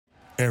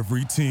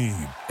Every team,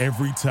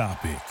 every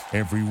topic,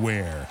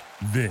 everywhere.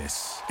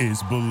 This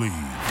is Believe.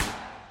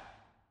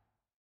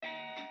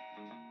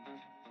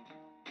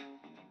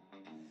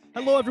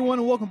 Hello, everyone,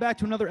 and welcome back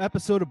to another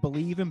episode of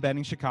Believe in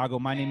Betting Chicago.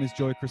 My name is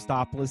Joey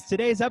Christopoulos.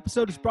 Today's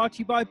episode is brought to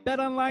you by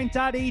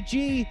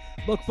BetOnline.ag.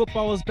 Look,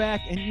 football is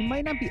back, and you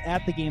might not be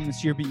at the game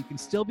this year, but you can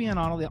still be on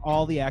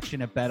all the action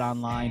at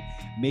BetOnline.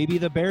 Maybe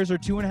the Bears are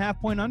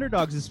 2.5-point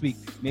underdogs this week.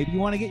 Maybe you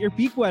want to get your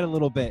peak wet a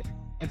little bit.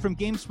 And from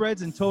game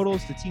spreads and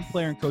totals to team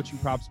player and coaching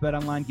props,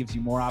 BetOnline gives you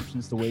more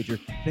options to wager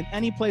than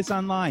any place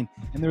online.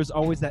 And there's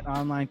always that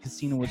online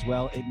casino as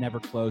well. It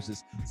never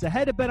closes. So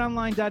head to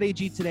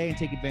betonline.ag today and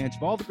take advantage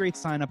of all the great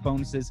sign-up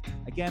bonuses.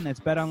 Again, that's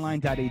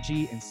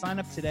betonline.ag and sign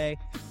up today.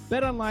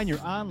 BetOnline,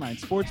 your online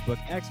sportsbook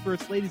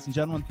experts. Ladies and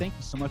gentlemen, thank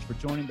you so much for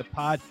joining the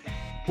pod.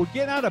 We're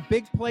getting out a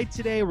big plate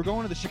today. We're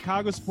going to the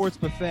Chicago Sports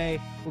Buffet.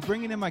 We're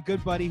bringing in my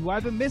good buddy, who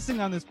I've been missing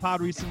on this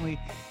pod recently,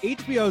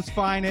 HBO's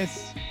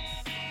finest,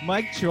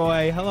 Mike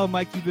Choi. Hello,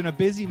 Mike. You've been a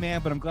busy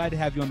man, but I'm glad to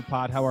have you on the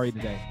pod. How are you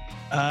today?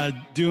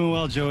 Doing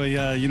well, Joey.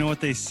 You know what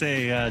they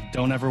say,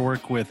 don't ever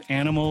work with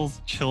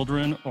animals,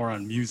 children, or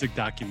on music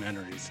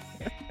documentaries.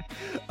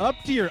 Up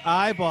to your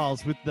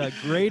eyeballs with the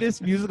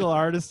greatest musical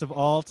artist of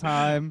all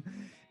time.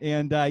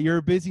 And you're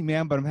a busy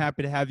man, but I'm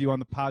happy to have you on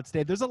the pod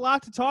today. There's a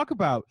lot to talk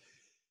about.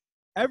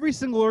 Every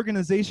single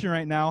organization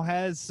right now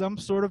has some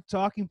sort of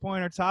talking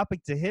point or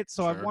topic to hit,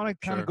 so I want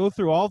to kind of go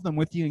through all of them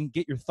with you and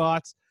get your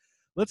thoughts.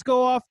 Let's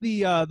go off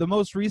the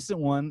most recent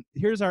one.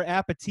 Here's our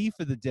aperitif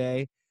for the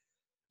day.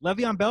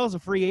 Le'Veon Bell is a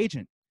free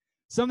agent.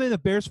 Something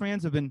that Bears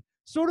fans have been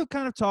sort of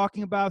kind of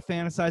talking about,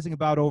 fantasizing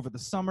about over the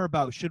summer,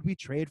 about should we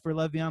trade for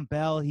Le'Veon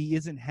Bell? He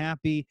isn't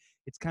happy.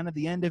 It's kind of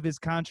the end of his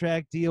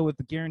contract deal with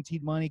the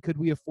guaranteed money. Could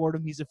we afford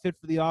him? He's a fit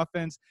for the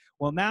offense.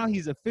 Well, now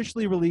he's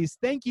officially released.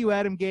 Thank you,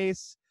 Adam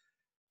Gase,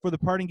 for the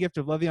parting gift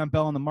of Le'Veon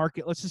Bell on the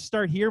market. Let's just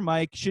start here,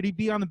 Mike. Should he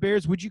be on the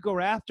Bears? Would you go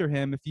after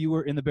him if you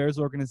were in the Bears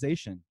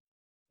organization?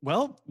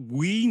 Well,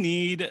 we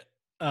need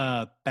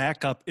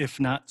backup, if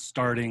not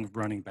starting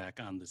running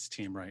back on this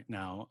team right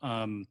now.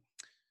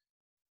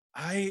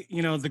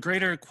 The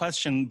greater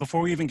question, before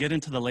we even get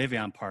into the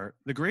Le'Veon part,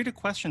 the greater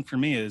question for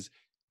me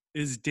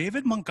is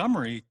David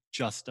Montgomery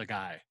just a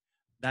guy?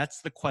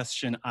 That's the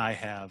question I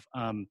have.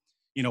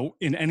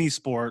 In any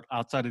sport,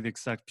 outside of the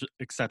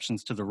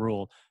exceptions to the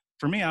rule,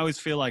 for me, I always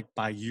feel like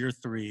by year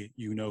 3,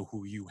 you know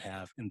who you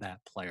have in that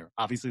player.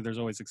 Obviously, there's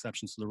always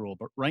exceptions to the rule.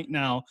 But right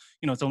now,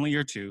 it's only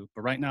year 2.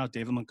 But right now,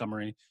 David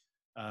Montgomery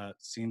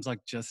seems like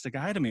just a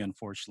guy to me,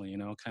 unfortunately.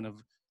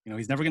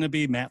 He's never going to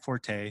be Matt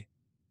Forte.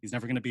 He's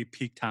never going to be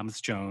peak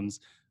Thomas Jones.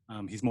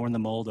 He's more in the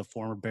mold of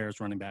former Bears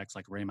running backs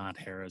like Raymond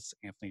Harris,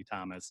 Anthony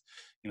Thomas,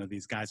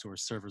 these guys who are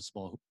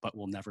serviceable but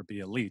will never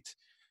be elite.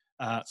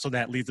 So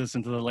that leads us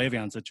into the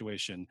Le'Veon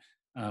situation.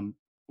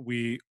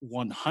 We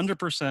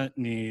 100%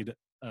 need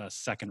a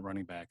second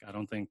running back. I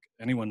don't think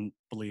anyone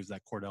believes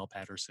that Cordell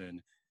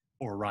Patterson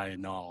or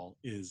Ryan Nall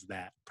is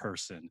that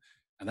person.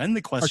 And then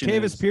the question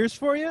is... Artavis Pierce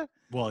for you?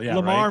 Well, yeah,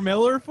 Lamar right?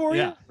 Miller for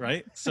you? Yeah,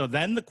 right? So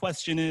then the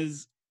question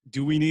is,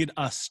 do we need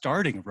a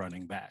starting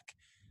running back?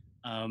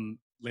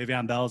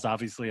 Le'Veon Bell is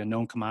obviously a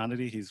known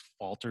commodity. He's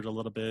faltered a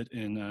little bit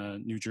in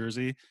New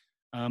Jersey.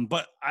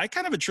 But I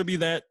kind of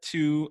attribute that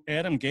to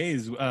Adam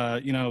Gase.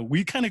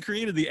 We kind of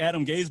created the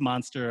Adam Gase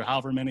monster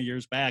however many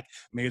years back,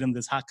 made him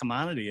this hot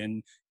commodity.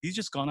 And he's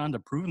just gone on to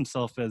prove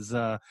himself as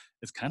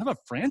kind of a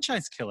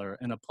franchise killer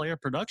and a player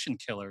production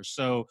killer.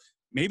 So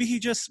maybe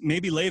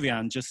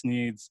Le'Veon just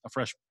needs a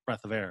fresh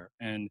breath of air.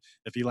 And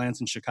if he lands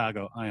in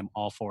Chicago, I am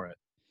all for it.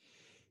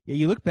 Yeah,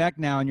 you look back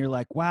now and you're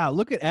like, wow,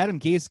 look at Adam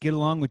Gase get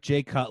along with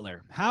Jay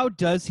Cutler. How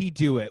does he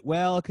do it?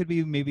 Well, it could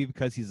be maybe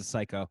because he's a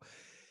psycho.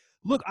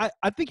 Look,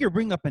 I think you're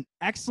bringing up an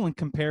excellent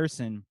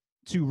comparison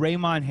to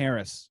Raymond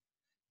Harris,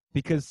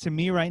 because to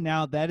me right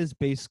now, that is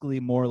basically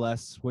more or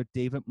less what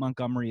David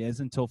Montgomery is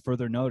until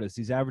further notice.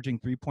 He's averaging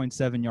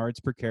 3.7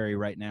 yards per carry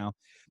right now.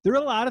 There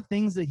are a lot of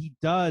things that he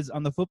does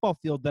on the football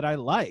field that I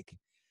like.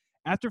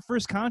 After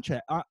first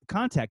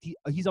contact,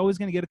 he's always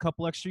going to get a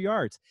couple extra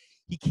yards.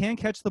 He can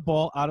catch the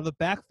ball out of the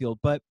backfield,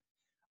 but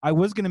I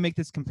was going to make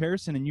this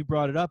comparison, and you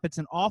brought it up. It's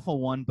an awful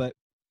one, but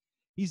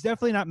he's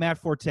definitely not Matt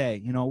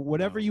Forte.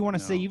 Whatever you want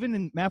to say, even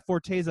in Matt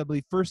Forte's, I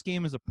believe, first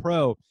game as a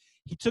pro,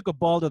 he took a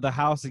ball to the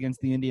house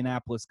against the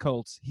Indianapolis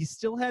Colts. He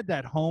still had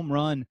that home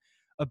run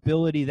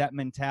ability, that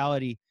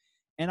mentality.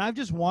 And I've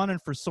just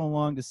wanted for so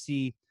long to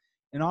see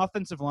an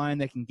offensive line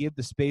that can give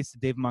the space to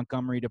David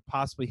Montgomery to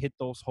possibly hit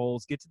those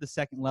holes, get to the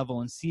second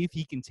level, and see if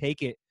he can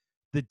take it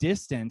the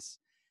distance.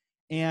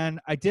 And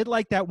I did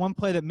like that one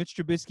play that Mitch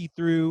Trubisky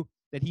threw,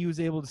 that he was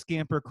able to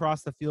scamper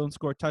across the field and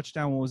score a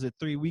touchdown. What was it,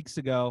 3 weeks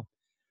ago?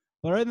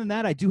 But other than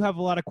that, I do have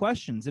a lot of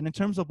questions. And in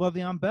terms of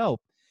Le'Veon Bell,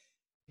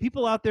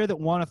 people out there that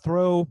want to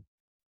throw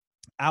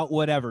out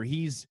whatever,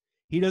 he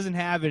doesn't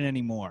have it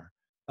anymore.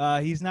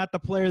 He's not the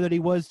player that he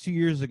was 2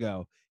 years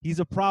ago. He's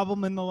a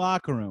problem in the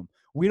locker room.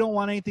 We don't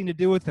want anything to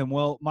do with him.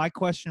 Well, my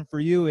question for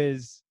you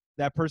is,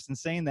 that person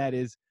saying that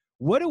is,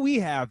 what do we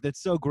have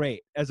that's so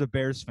great as a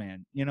Bears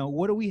fan?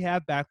 What do we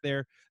have back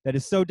there that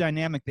is so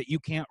dynamic that you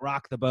can't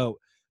rock the boat?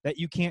 that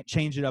you can't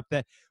change it up,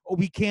 that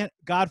we can't,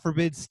 God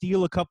forbid,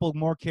 steal a couple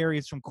more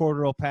carries from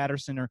Cordero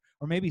Patterson or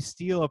maybe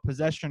steal a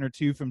possession or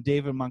two from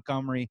David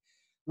Montgomery.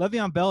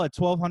 Le'Veon Bell had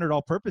 1,200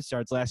 all-purpose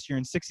yards last year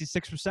and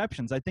 66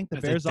 receptions. I think the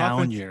Bears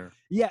offense, year.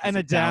 Yeah, It's and a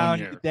a down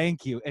year.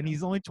 Thank you. And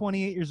he's only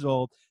 28 years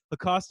old. The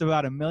cost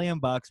about $1 million,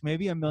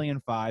 maybe $1.5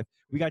 million.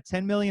 We got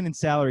 $10 million in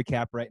salary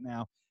cap right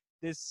now.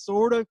 This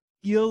sort of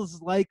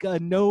feels like a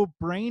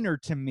no-brainer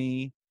to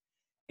me.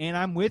 And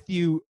I'm with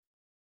you.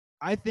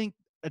 I think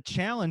a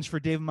challenge for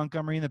David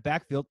Montgomery in the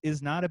backfield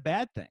is not a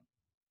bad thing.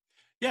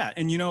 Yeah,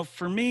 and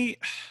for me,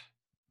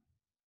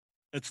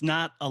 it's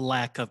not a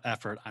lack of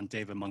effort on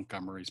David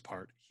Montgomery's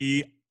part.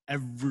 He,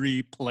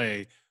 every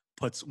play,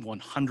 puts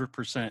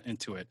 100%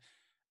 into it.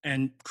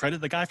 And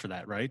credit the guy for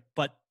that, right?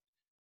 But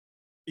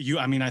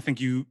I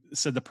think you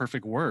said the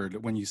perfect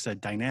word when you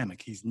said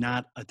dynamic. He's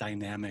not a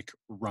dynamic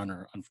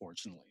runner,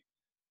 unfortunately.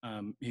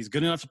 He's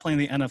good enough to play in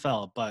the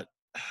NFL, but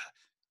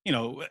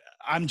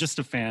I'm just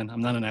a fan.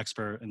 I'm not an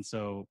expert, and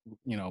so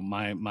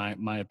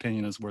my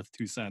opinion is worth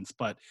 2 cents.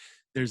 But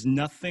there's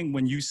nothing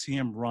when you see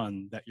him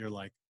run that you're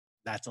like,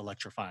 that's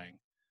electrifying.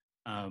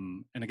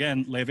 And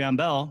again, Le'Veon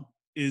Bell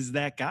is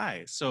that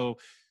guy. So,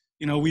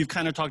 we've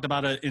kind of talked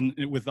about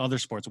it with other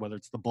sports, whether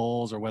it's the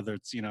Bulls or whether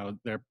it's,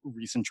 their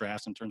recent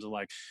drafts in terms of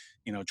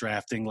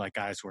drafting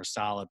guys who are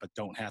solid but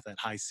don't have that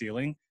high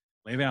ceiling.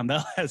 Le'Veon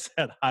Bell has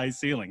that high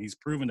ceiling. He's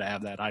proven to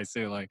have that high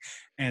ceiling.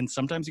 And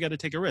sometimes you got to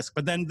take a risk.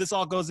 But then this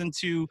all goes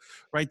into,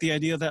 right, the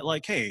idea that,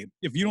 hey,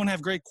 if you don't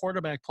have great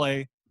quarterback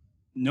play,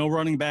 no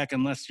running back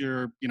unless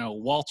you're,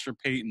 Walter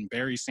Payton,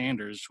 Barry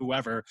Sanders,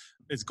 whoever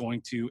is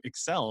going to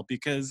excel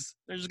because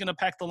they're just going to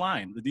pack the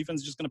line. The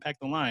defense is just going to pack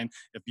the line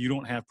if you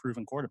don't have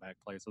proven quarterback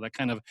play. So that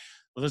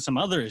there's some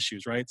other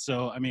issues, right?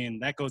 So,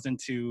 that goes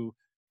into,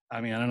 I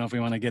don't know if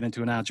we want to get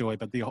into it now, Joey,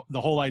 but the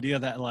whole idea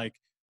that,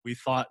 we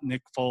thought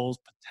Nick Foles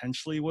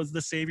potentially was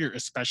the savior,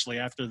 especially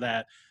after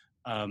that,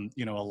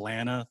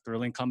 Atlanta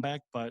thrilling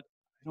comeback. But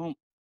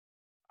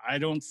I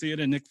don't see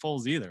it in Nick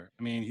Foles either.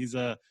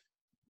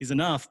 He's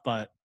enough,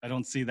 but I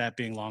don't see that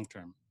being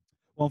long-term.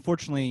 Well,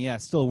 unfortunately, yeah,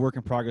 still a work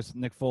in progress with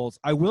Nick Foles.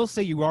 I will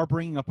say you are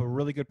bringing up a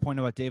really good point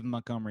about David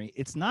Montgomery.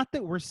 It's not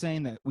that we're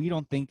saying that we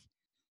don't think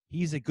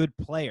he's a good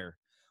player,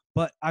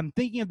 but I'm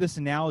thinking of this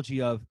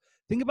analogy of,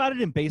 think about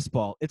it in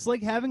baseball. It's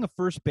like having a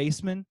first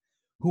baseman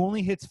who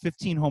only hits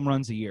 15 home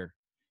runs a year.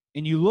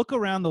 And you look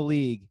around the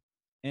league,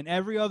 and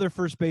every other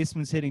first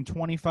baseman's hitting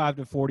 25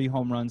 to 40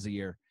 home runs a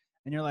year.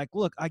 And you're like,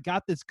 look, I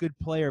got this good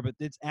player, but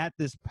it's at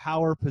this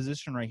power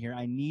position right here.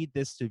 I need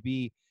this to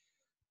be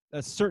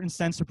a certain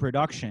sense of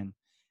production.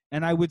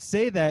 And I would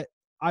say that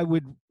I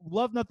would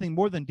love nothing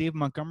more than David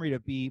Montgomery to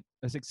be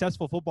a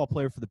successful football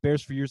player for the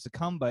Bears for years to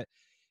come. But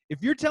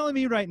if you're telling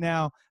me right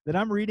now that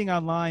I'm reading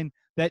online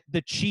that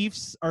the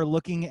Chiefs are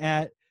looking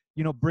at,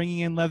 bringing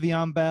in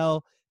Le'Veon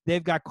Bell,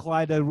 they've got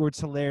Clyde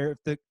Edwards-Helaire.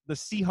 If the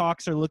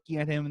Seahawks are looking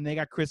at him and they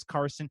got Chris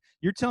Carson,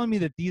 you're telling me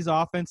that these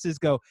offenses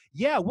go,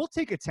 yeah, we'll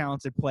take a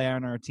talented player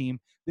on our team.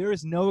 There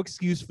is no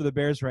excuse for the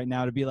Bears right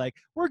now to be like,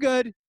 we're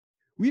good.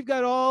 We've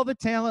got all the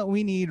talent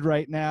we need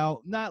right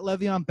now. Not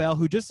Le'Veon Bell,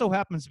 who just so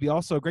happens to be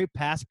also a great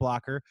pass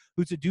blocker,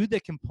 who's a dude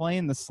that can play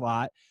in the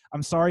slot.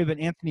 I'm sorry, but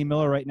Anthony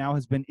Miller right now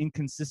has been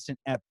inconsistent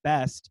at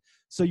best.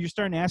 So you're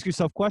starting to ask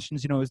yourself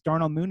questions. Is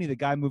Darnell Mooney the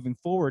guy moving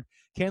forward?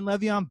 Can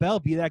Le'Veon Bell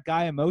be that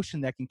guy in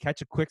motion that can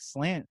catch a quick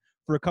slant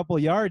for a couple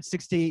of yards,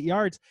 6 to 8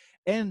 yards?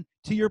 And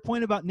to your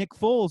point about Nick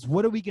Foles,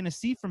 what are we going to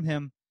see from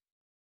him?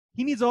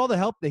 He needs all the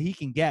help that he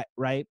can get,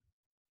 right?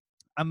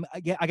 I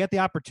get the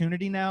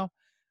opportunity now.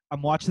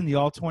 I'm watching the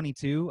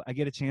All-22. I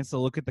get a chance to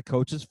look at the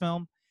coaches'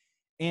 film.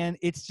 And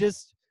it's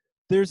just,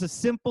 there's a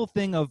simple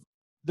thing of,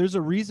 there's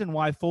a reason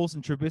why Foles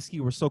and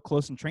Trubisky were so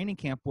close in training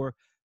camp, where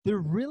they're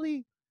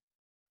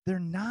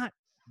not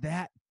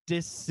that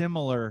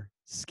dissimilar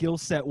skill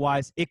set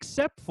wise,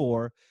 except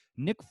for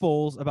Nick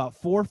Foles, about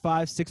 4,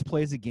 5, 6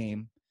 plays a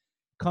game,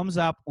 comes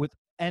up with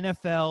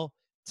NFL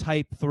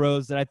type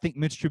throws that I think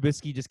Mitch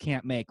Trubisky just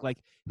can't make.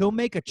 He'll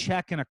make a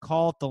check and a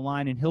call at the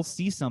line, and he'll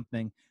see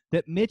something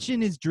that Mitch in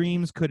his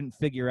dreams couldn't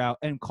figure out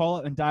and call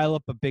it and dial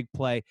up a big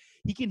play.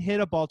 He can hit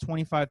a ball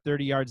 25,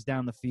 30 yards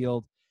down the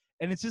field.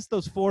 And it's just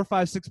those 4,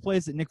 5, 6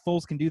 plays that Nick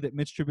Foles can do that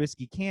Mitch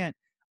Trubisky can't.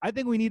 I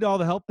think we need all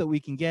the help that we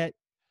can get.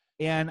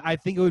 And I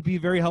think it would be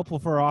very helpful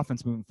for our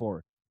offense moving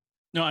forward.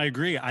 No, I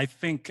agree. I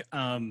think,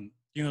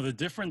 the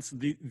difference,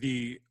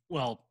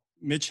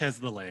 Mitch has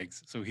the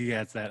legs, so he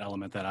adds that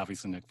element that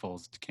obviously Nick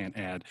Foles can't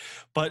add.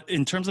 But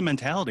in terms of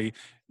mentality,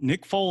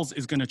 Nick Foles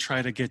is going to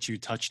try to get you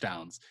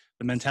touchdowns.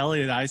 The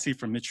mentality that I see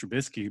from Mitch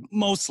Trubisky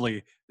mostly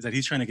is that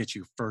he's trying to get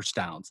you first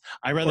downs.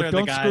 I rather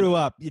don't the guy screw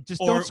up. You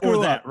just don't screw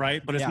that, up,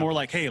 right? But it's more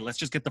like, hey, let's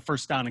just get the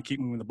first down and keep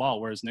moving the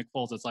ball. Whereas Nick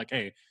Foles, it's like,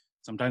 hey,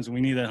 sometimes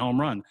we need that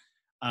home run.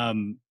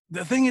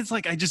 The thing is,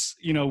 I just,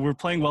 we're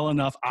playing well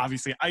enough.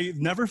 Obviously, I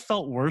never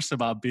felt worse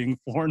about being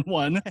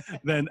 4-1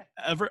 than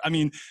ever.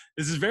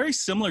 This is very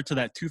similar to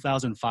that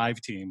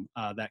 2005 team,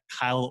 that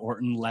Kyle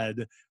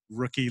Orton-led,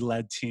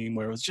 rookie-led team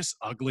where it was just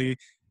ugly.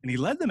 and he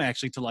led them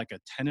actually to like a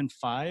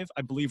 10-5,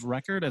 I believe,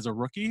 record as a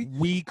rookie.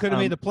 We could have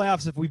made the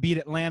playoffs if we beat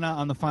Atlanta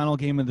on the final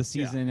game of the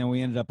season, and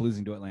we ended up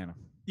losing to Atlanta.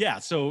 Yeah,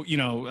 so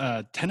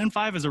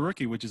 10-5 as a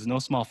rookie, which is no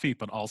small feat,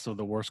 but also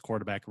the worst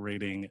quarterback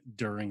rating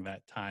during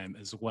that time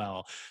as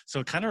well. So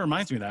it kind of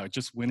reminds me of that,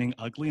 just winning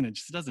ugly, and it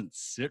just doesn't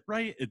sit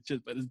right. It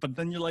just, but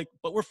then you're like,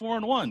 but we're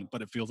 4-1,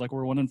 but it feels like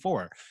we're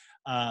 1-4.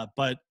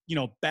 But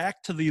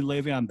back to the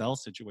Le'Veon Bell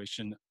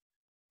situation.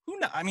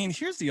 I mean,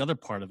 here's the other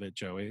part of it,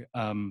 Joey.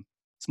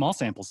 Small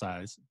sample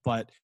size,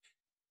 but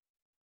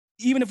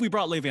even if we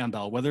brought Le'Veon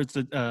Bell, whether it's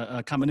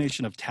a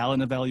combination of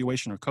talent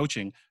evaluation or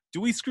coaching, do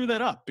we screw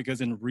that up?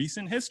 Because in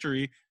recent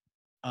history,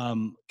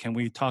 can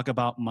we talk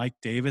about Mike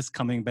Davis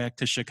coming back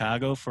to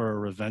Chicago for a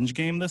revenge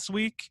game this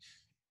week?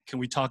 Can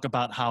we talk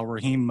about how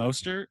Raheem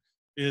Mostert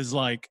is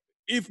like,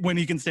 when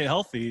he can stay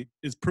healthy,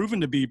 is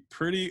proven to be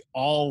pretty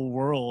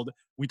all-world.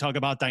 We talk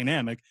about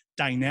dynamic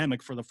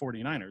for the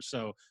 49ers.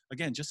 So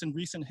again, just in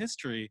recent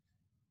history,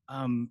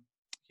 I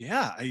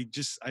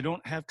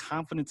don't have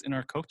confidence in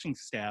our coaching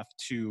staff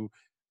to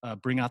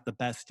bring out the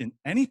best in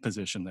any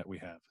position that we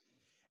have.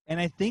 And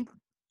I think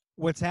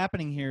what's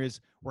happening here is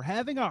we're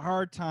having a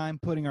hard time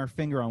putting our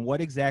finger on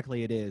what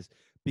exactly it is,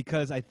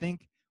 because I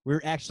think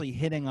we're actually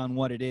hitting on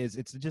what it is.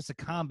 It's just a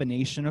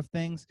combination of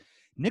things.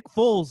 Nick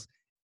Foles,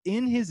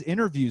 in his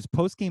interviews,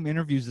 post-game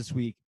interviews this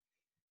week,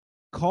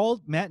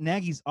 called Matt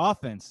Nagy's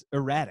offense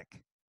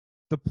erratic,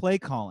 the play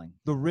calling,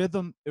 the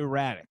rhythm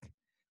erratic,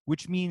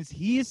 which means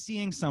he is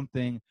seeing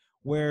something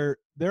where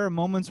there are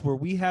moments where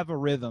we have a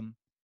rhythm,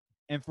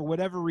 and for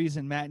whatever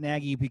reason, Matt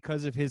Nagy,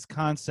 because of his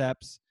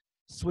concepts,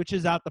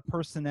 switches out the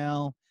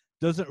personnel,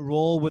 doesn't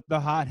roll with the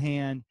hot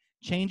hand,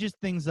 changes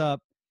things up.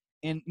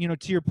 And,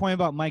 to your point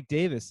about Mike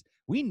Davis,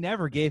 we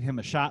never gave him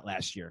a shot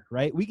last year,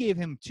 right? We gave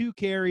him 2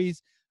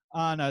 carries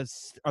on a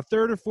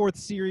third or fourth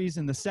series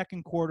in the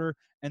second quarter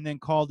and then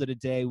called it a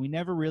day. We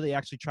never really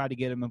actually tried to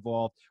get him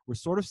involved. We're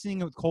sort of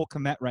seeing it with Cole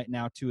Kmet right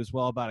now, too, as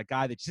well, about a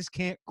guy that just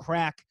can't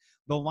crack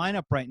the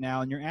lineup right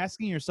now. And you're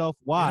asking yourself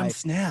why.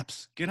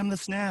 Get him the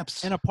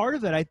snaps. And a part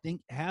of that, I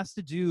think, has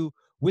to do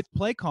with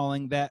play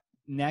calling that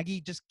Nagy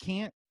just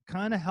can't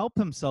kind of help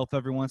himself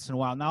every once in a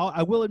while. Now,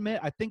 I will admit,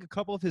 I think a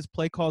couple of his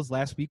play calls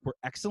last week were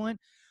excellent,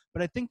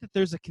 but I think that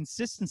there's a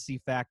consistency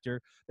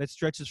factor that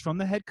stretches from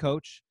the head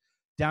coach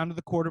down to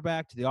the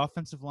quarterback, to the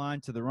offensive line,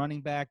 to the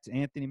running back, to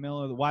Anthony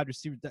Miller, the wide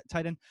receiver,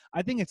 tight end.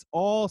 I think it's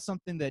all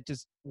something that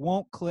just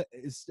won't click.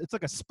 It's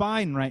like a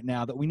spine right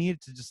now that we need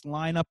to just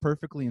line up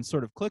perfectly and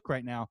sort of click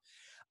right now.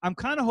 I'm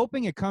kind of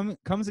hoping it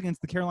comes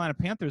against the Carolina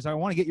Panthers. I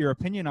want to get your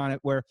opinion on it,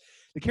 where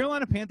the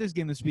Carolina Panthers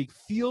game this week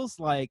feels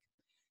like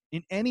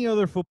in any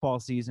other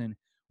football season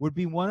would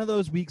be one of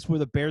those weeks where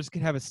the Bears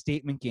could have a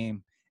statement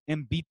game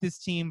and beat this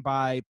team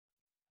by,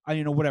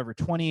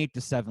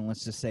 28-7,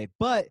 let's just say.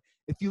 But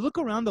if you look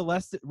around the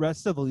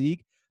rest of the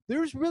league,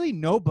 there's really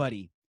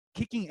nobody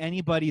kicking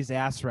anybody's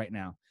ass right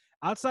now.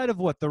 Outside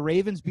of the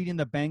Ravens beating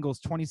the Bengals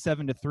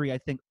 27-3, I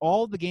think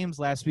all the games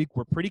last week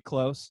were pretty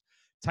close.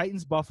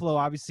 Titans, Buffalo,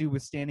 obviously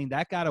withstanding,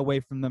 that got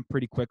away from them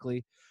pretty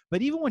quickly.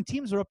 But even when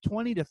teams are up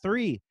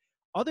 20-3,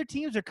 other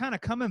teams are kind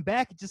of coming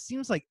back. It just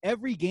seems like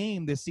every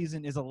game this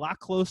season is a lot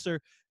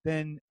closer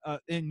than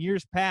in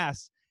years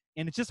past.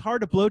 And it's just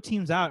hard to blow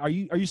teams out. Are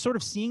you sort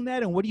of seeing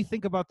that? And what do you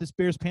think about this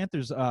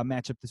Bears-Panthers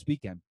matchup this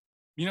weekend?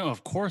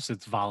 Of course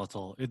it's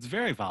volatile. It's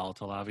very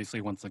volatile.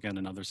 Obviously, once again,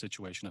 another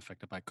situation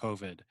affected by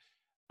COVID.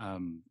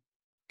 And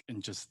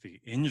just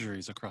the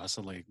injuries across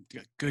the league.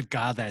 Good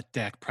God, that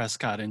Dak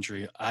Prescott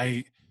injury.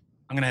 I'm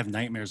going to have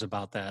nightmares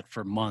about that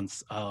for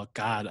months. Oh,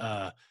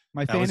 God.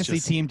 My fantasy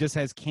team just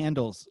has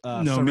candles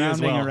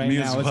surrounding it right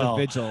now as a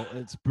vigil.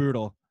 It's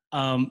brutal.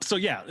 So,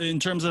 yeah, in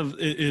terms of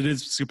it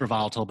is super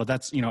volatile, but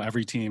that's,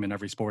 every team and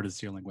every sport is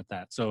dealing with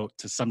that. So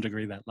to some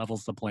degree, that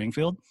levels the playing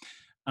field.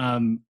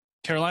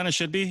 Carolina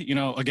should be,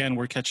 again,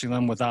 we're catching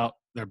them without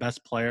their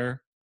best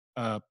player,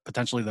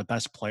 potentially the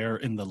best player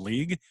in the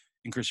league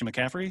in Christian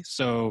McCaffrey.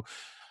 So,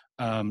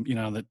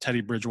 the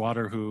Teddy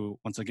Bridgewater, who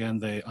once again,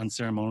 they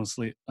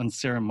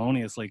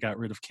unceremoniously got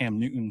rid of Cam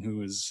Newton, who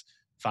has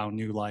found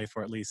new life,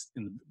 or at least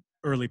in the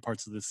early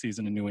parts of the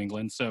season in New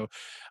England. So,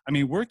 I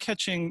mean, we're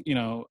catching,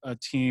 a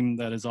team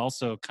that is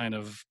also kind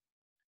of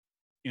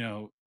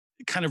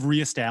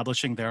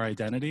reestablishing their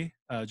identity,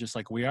 just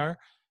like we are.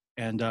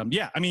 And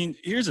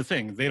here's the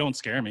thing. They don't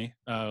scare me.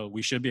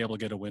 We should be able to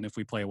get a win if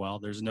we play well.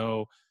 There's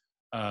no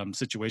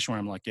situation where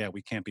I'm like, yeah,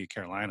 we can't beat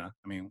Carolina.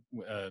 I mean,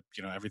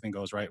 everything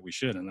goes right. We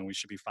should, and then we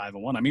should be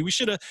 5-1. I mean, we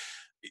should have,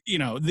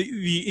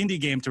 the Indy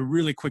game, to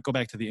really quick go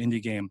back to the Indy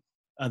game.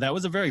 That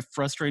was a very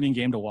frustrating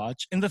game to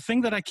watch. And the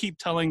thing that I keep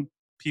telling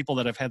people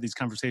that I've had these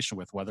conversations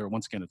with, whether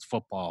once again it's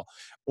football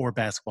or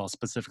basketball,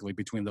 specifically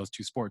between those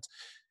two sports,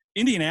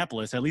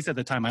 Indianapolis, at least at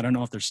the time, I don't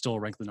know if they're still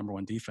ranked the number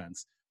 1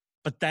 defense,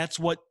 but that's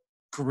what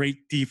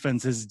great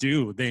defenses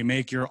do. They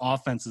make your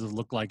offenses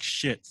look like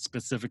shit,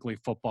 specifically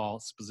football,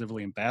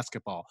 specifically in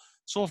basketball.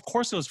 So of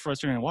course it was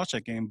frustrating to watch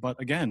that game, but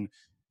again,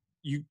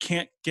 you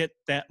can't get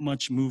that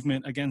much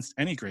movement against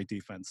any great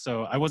defense.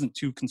 So I wasn't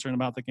too concerned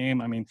about the game.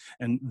 I mean,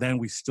 and then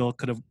we still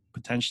could have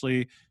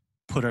potentially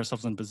put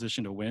ourselves in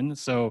position to win.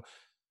 So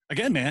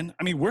again, man,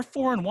 I mean, we're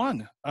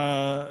 4-1.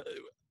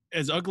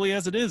 As ugly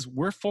as it is,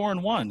 we're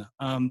 4-1.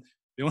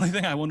 The only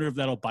thing I wonder if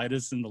that'll bite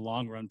us in the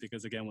long run,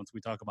 because again, once we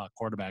talk about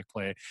quarterback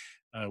play,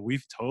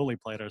 we've totally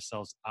played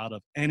ourselves out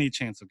of any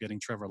chance of getting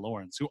Trevor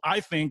Lawrence, who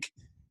I think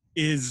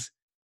is,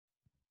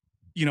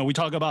 we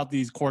talk about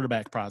these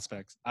quarterback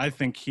prospects. I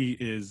think he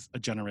is a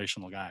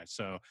generational guy.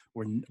 So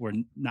we're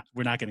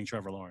not getting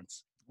Trevor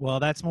Lawrence. Well,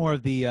 that's more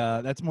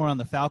on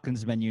the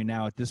Falcons menu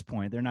now at this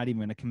point. They're not even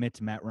going to commit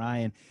to Matt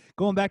Ryan.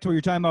 Going back to what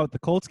you're talking about with the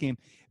Colts game,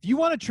 if you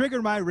want to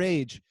trigger my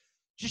rage,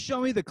 just show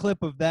me the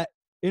clip of that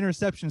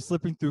interception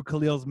slipping through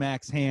Khalil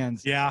Mack's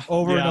hands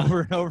over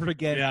and over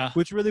again,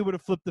 which really would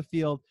have flipped the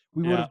field.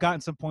 We would have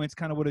gotten some points,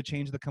 kind of would have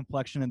changed the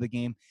complexion of the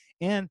game.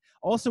 And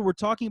also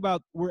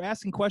we're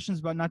asking questions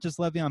about not just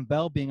Le'Veon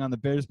Bell being on the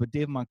Bears, but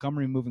David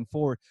Montgomery moving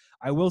forward.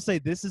 I will say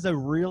this is a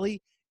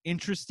really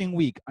interesting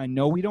week. I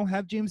know we don't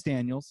have James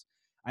Daniels.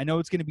 I know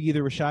it's going to be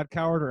either Rashad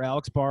Coward or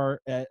Alex Bars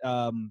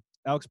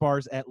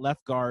at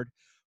left guard,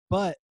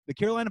 but the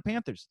Carolina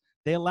Panthers,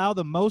 they allow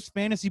the most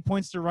fantasy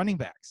points to running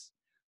backs.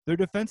 Their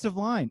defensive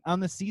line on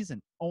the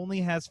season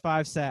only has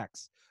 5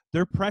 sacks.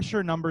 Their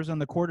pressure numbers on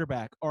the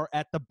quarterback are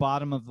at the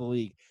bottom of the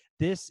league.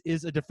 This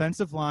is a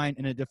defensive line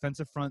and a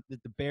defensive front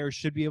that the Bears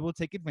should be able to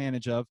take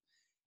advantage of.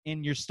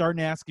 And you're starting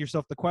to ask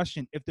yourself the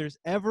question, if there's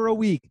ever a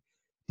week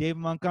David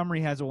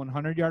Montgomery has a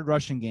 100-yard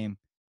rushing game,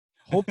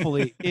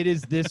 hopefully it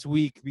is this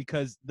week,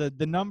 because the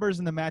numbers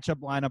in the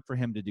matchup line up for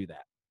him to do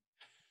that.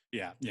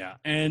 Yeah.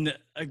 And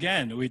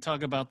again, we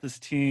talk about this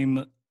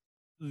team,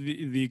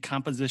 the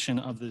composition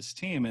of this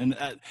team. And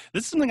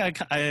this is something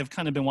I have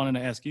kind of been wanting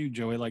to ask you,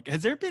 Joey. Like,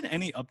 has there been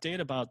any update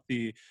about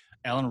the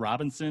Allen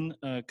Robinson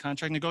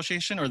contract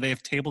negotiation, or they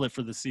have tabled it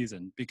for the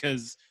season?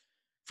 Because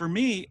for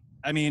me,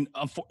 I mean,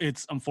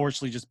 it's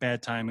unfortunately just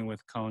bad timing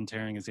with Cohen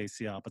tearing his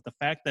ACL. But the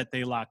fact that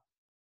they locked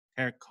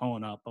Eric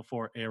Cohen up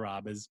before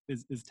A-Rob is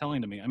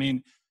telling to me. I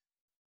mean,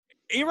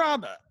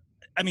 A-Rob,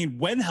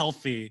 when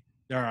healthy,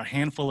 there are a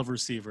handful of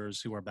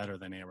receivers who are better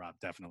than A-Rob,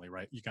 definitely,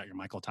 right? You got your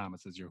Michael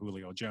Thomases, your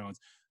Julio Jones,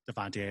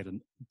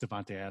 Devontae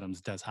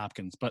Adams, Des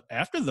Hopkins. But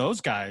after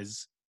those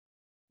guys,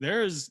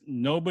 there's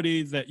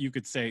nobody that you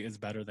could say is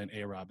better than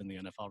A-Rob in the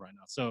NFL right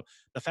now. So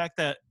the fact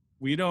that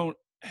we don't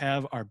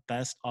have our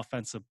best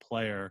offensive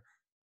player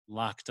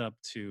locked up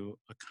to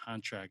a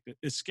contract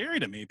is scary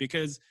to me,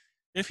 because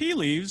if he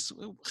leaves,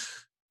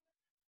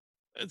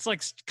 it's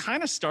like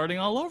kind of starting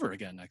all over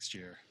again next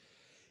year.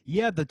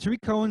 Yeah, the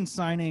Tariq Cohen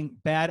signing,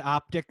 bad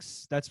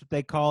optics. That's what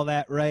they call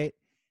that, right?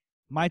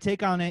 My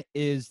take on it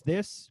is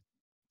this.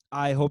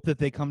 I hope that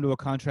they come to a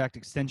contract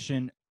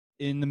extension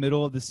in the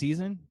middle of the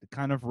season.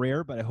 Kind of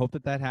rare, but I hope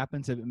that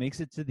happens. If it makes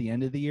it to the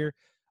end of the year,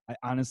 I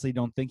honestly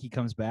don't think he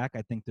comes back.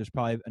 I think there's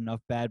probably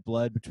enough bad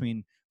blood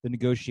between the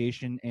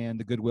negotiation and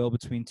the goodwill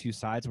between two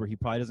sides where he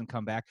probably doesn't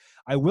come back.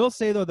 I will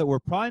say, though, that we're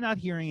probably not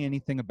hearing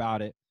anything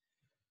about it.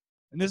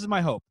 And this is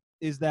my hope,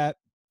 is that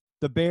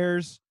the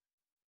Bears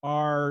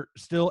are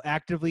still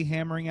actively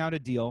hammering out a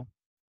deal,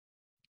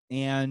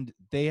 and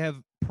they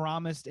have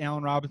promised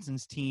Allen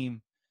Robinson's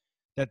team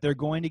that they're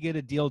going to get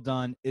a deal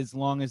done as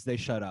long as they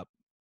shut up.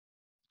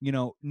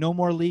 No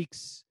more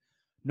leaks,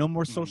 no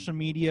more social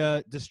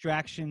media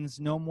distractions,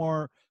 no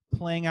more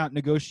playing out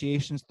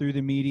negotiations through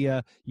the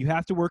media. You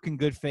have to work in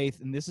good faith,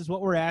 and this is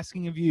what we're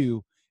asking of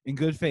you. In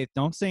good faith,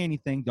 don't say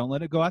anything. Don't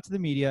let it go out to the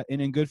media, and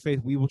in good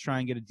faith, we will try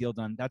and get a deal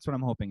done. That's what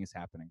I'm hoping is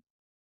happening.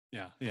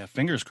 Yeah.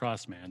 Fingers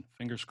crossed, man.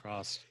 Fingers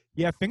crossed.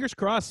 Yeah, fingers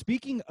crossed.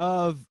 Speaking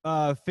of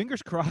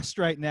fingers crossed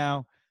right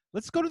now,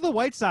 let's go to the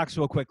White Sox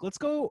real quick. Let's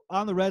go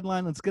on the red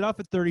line. Let's get off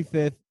at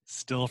 35th.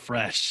 Still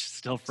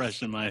fresh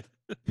in my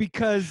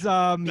because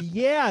a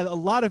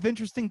lot of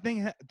interesting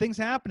things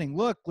happening.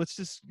 Look, let's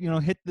just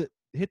hit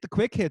the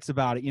quick hits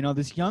about it.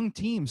 This young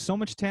team, so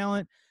much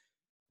talent,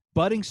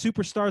 budding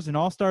superstars and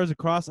all-stars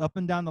across up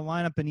and down the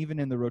lineup, and even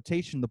in the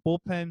rotation. The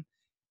bullpen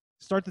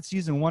start the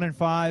season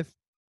 1-5.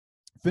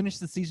 Finish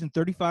the season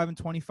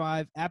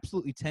 35-25,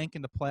 absolutely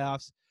tanking the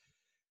playoffs.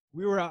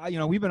 We were,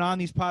 we've been on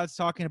these pods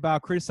talking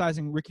about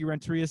criticizing Ricky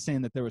Renteria,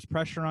 saying that there was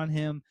pressure on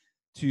him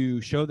to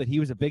show that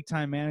he was a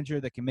big-time manager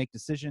that can make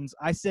decisions.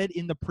 I said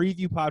in the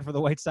preview pod for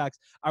the White Sox,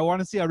 I want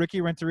to see how Ricky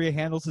Renteria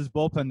handles his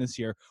bullpen this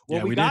year.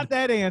 Well, we got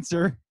that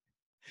answer,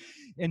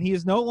 and he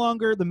is no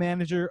longer the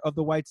manager of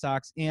the White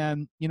Sox.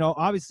 And,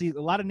 obviously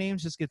a lot of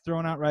names just get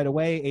thrown out right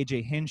away.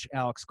 A.J. Hinch,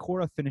 Alex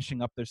Cora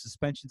finishing up their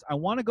suspensions. I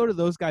want to go to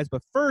those guys,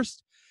 but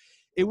first,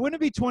 it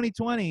wouldn't be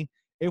 2020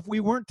 if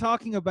we weren't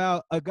talking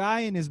about a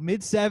guy in his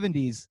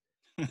mid-70s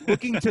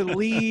looking to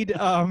lead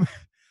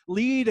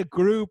a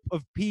group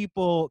of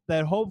people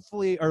that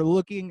hopefully are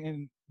looking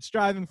and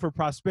striving for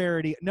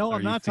prosperity. No,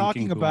 I'm not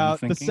talking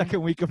about the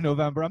second week of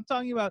November. I'm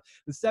talking about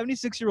the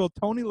 76-year-old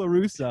Tony La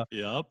Russa.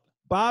 Yep.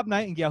 Bob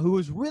Nightingale, who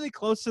was really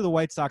close to the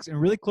White Sox and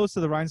really close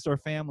to the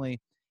Reinsdorf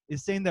family,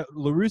 is saying that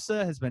La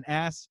Russa has been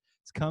asked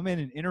to come in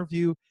and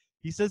interview.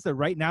 He says that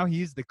right now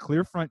he's the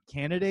clear front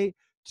candidate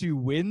to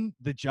win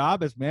the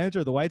job as manager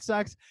of the White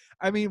Sox.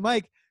 I mean,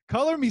 Mike,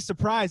 color me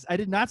surprised. I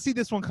did not see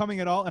this one coming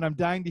at all, and I'm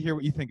dying to hear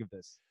what you think of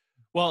this.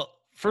 Well,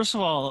 first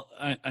of all,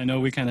 I know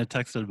we kind of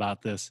texted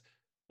about this,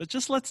 but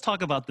just let's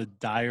talk about the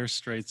dire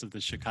straits of the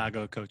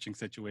Chicago coaching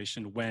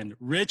situation when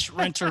Rich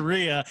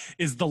Renteria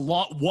was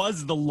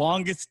the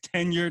longest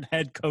tenured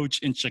head coach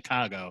in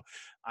Chicago.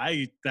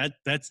 That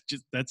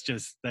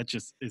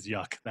just is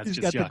yuck. That's He's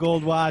just got yuck. the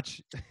gold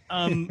watch.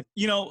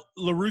 You know,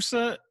 La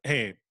Russa,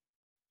 hey,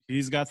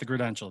 he's got the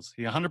credentials.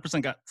 He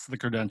 100% got the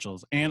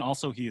credentials. And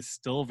also he is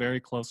still very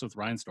close with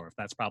Reinsdorf.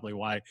 That's probably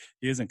why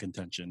he is in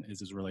contention,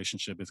 is his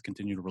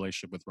continued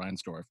relationship with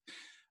Reinsdorf.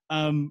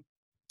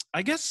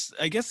 I guess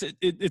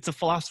it's a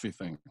philosophy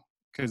thing,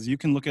 because you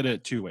can look at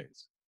it two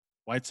ways.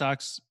 White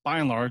Sox, by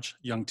and large,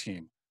 young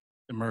team,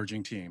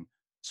 emerging team.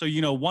 So,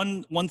 you know,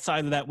 one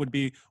side of that would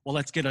be, well,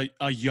 let's get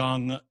a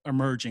young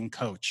emerging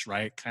coach,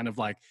 right? Kind of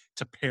like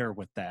to pair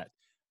with that.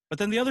 But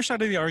then the other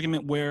side of the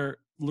argument where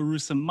La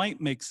Russa might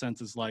make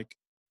sense is like,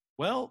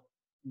 well,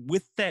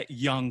 with that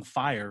young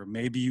fire,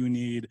 maybe you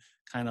need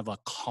kind of a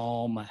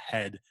calm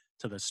head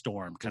to the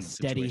storm kind of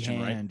steady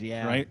situation, hand, right?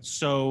 yeah. Right.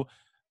 So,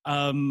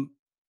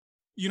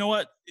 you know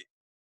what?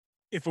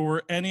 If it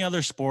were any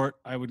other sport,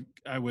 I would,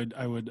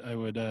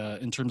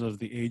 in terms of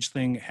the age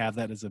thing, have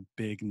that as a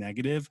big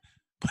negative.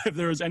 But if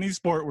there was any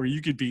sport where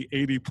you could be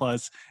 80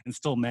 plus and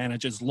still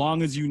manage, as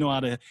long as you know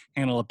how to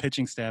handle a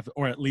pitching staff,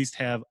 or at least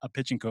have a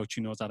pitching coach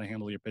who knows how to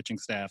handle your pitching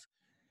staff,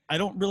 I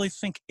don't really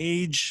think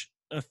age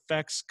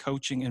affects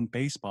coaching in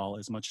baseball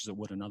as much as it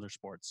would in other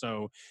sports.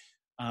 So,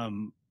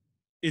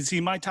 is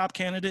he my top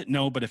candidate?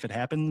 No, but if it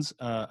happens,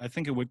 I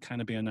think it would kind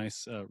of be a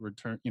nice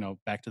return, you know,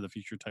 Back to the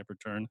Future type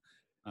return,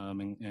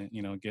 and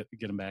you know, get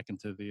him back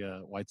into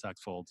the White Sox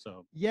fold.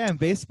 So Yeah, in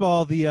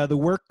baseball, the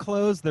work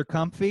clothes, they're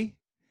comfy.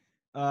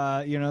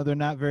 You know, they're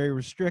not very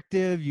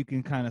restrictive. You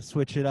can kind of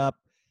switch it up.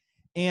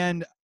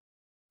 And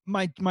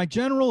my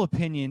general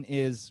opinion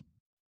is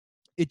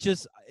it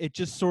just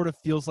sort of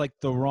feels like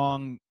the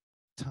wrong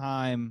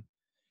time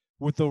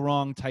with the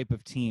wrong type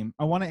of team.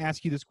 I want to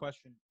ask you this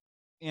question,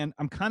 and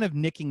I'm kind of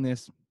nicking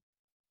this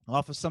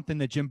off of something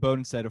that Jim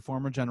Bowden said, a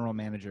former general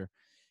manager.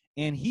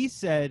 And he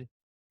said,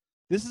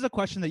 this is a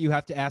question that you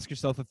have to ask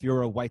yourself if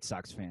you're a White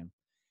Sox fan.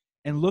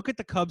 And look at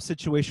the Cubs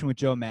situation with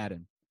Joe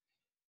Maddon.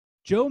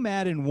 Joe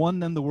Maddon won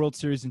them the World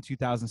Series in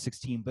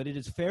 2016, but it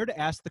is fair to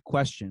ask the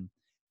question,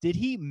 did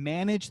he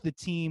manage the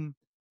team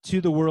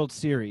to the World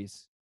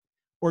Series,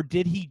 or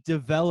did he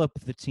develop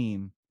the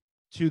team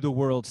to the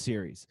World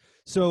Series?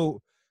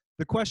 So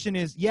the question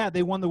is, yeah,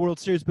 they won the World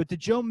Series, but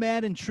did Joe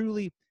Maddon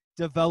truly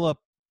develop,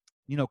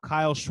 you know,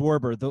 Kyle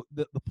Schwarber,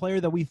 the player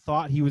that we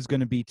thought he was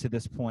going to be to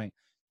this point?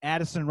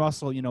 Addison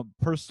Russell, you know,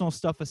 personal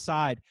stuff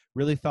aside,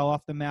 really fell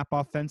off the map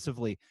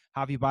offensively.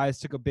 Javi Baez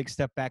took a big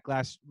step back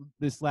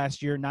this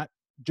last year. Not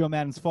Joe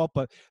Maddon's fault,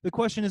 but the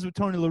question is with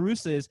Tony La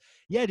Russa is,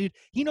 yeah, dude,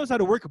 he knows how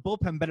to work a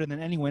bullpen better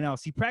than anyone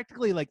else. He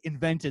practically like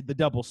invented the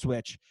double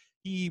switch.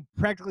 He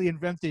practically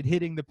invented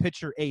hitting the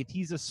pitcher eighth.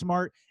 He's a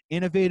smart,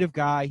 innovative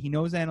guy. He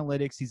knows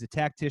analytics. He's a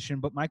tactician.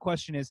 But my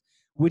question is,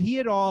 would he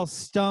at all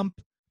stunt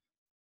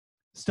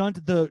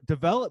the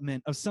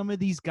development of some of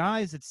these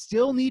guys that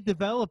still need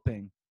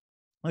developing?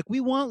 Like,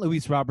 we want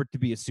Luis Robert to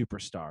be a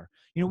superstar.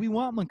 You know, we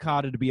want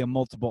Moncada to be a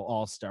multiple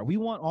all-star. We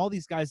want all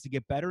these guys to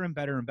get better and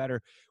better and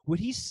better. Would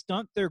he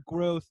stunt their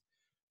growth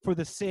for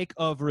the sake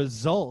of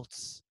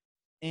results?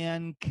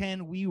 And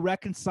can we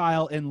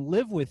reconcile and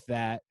live with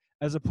that,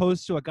 as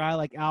opposed to a guy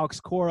like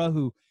Alex Cora,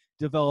 who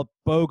developed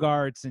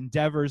Bogarts and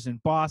Devers in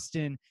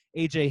Boston?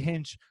 A.J.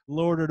 Hinch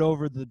lorded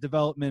over the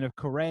development of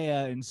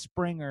Correa and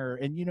Springer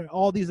and, you know,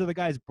 all these other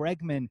guys,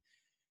 Bregman.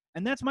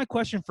 And that's my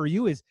question for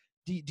you is,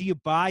 do you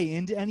buy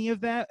into any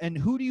of that? And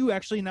who do you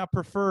actually now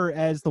prefer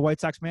as the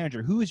White Sox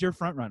manager? Who is your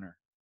front runner?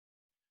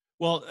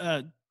 Well,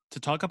 to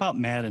talk about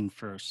Maddon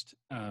first,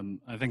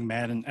 I think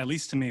Maddon, at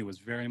least to me, was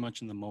very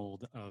much in the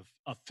mold of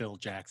Phil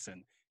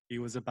Jackson. He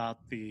was about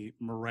the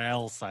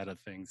morale side of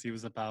things. He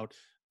was about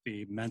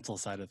the mental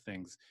side of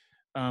things.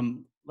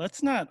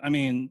 Let's not, I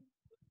mean,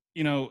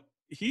 you know,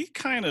 he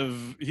kind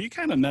of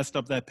messed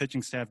up that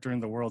pitching staff during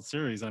the World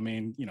Series. I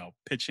mean, you know,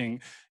 pitching,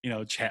 you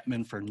know,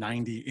 Chapman for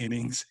 90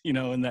 innings, you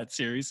know, in that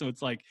series. So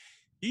it's like,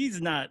 he's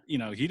not, you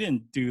know, he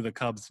didn't do the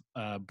Cubs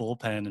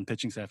bullpen and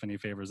pitching staff any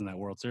favors in that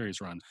World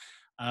Series run.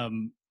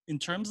 In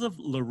terms of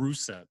La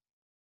Russa,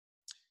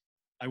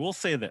 I will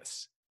say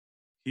this.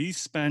 He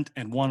spent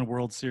and won a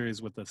World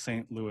Series with the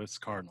St. Louis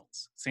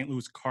Cardinals. St.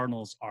 Louis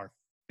Cardinals are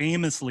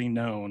famously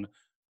known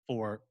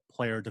for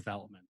player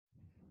development,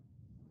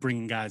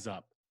 bringing guys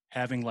up.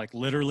 Having like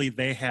literally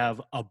they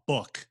have a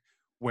book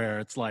where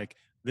it's like,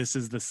 this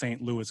is the St.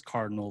 Louis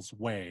Cardinals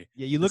way.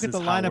 Yeah, you look at the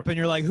lineup and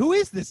you're like, who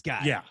is this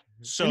guy? Yeah.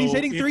 So and he's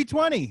hitting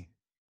 320.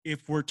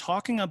 If we're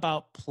talking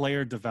about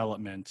player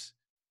development,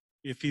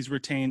 if he's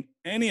retained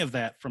any of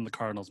that from the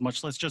Cardinals,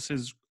 much less just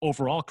his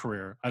overall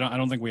career, I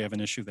don't think we have an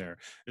issue there.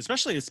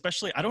 Especially,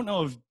 I don't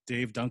know if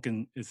Dave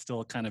Duncan is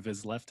still kind of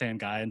his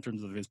left-hand guy in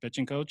terms of his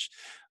pitching coach.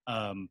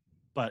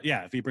 But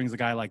yeah, if he brings a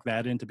guy like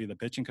that in to be the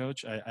pitching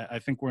coach, I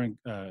think we're in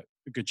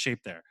good shape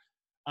there.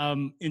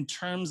 In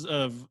terms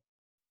of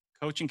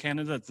coaching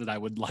candidates that I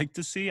would like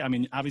to see, I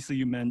mean, obviously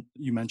you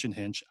mentioned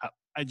Hinch.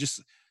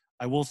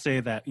 I will say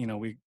that, you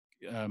know,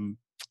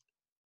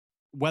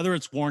 whether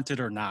it's warranted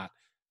or not,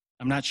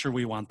 I'm not sure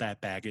we want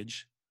that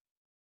baggage.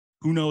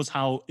 Who knows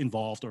how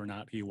involved or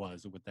not he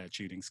was with that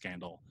cheating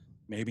scandal?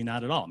 Maybe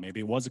not at all. Maybe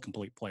it was a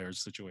complete player's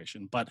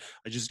situation, but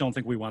I just don't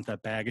think we want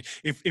that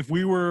baggage. If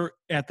we were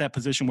at that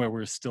position where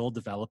we're still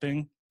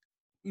developing,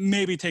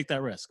 maybe take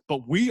that risk.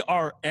 But we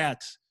are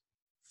at,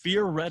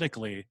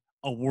 theoretically,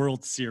 a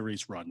World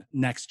Series run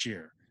next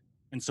year.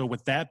 And so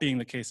with that being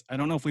the case, I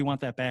don't know if we want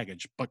that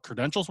baggage, but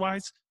credentials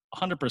wise,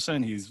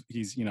 100%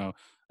 he's,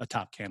 a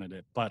top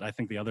candidate. But I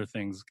think the other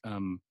things,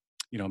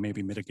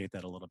 maybe mitigate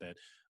that a little bit.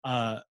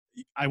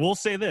 I will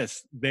say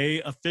this.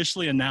 They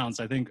officially announced,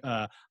 I think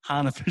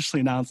Han officially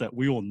announced that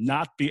we will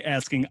not be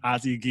asking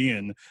Ozzie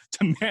Guillen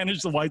to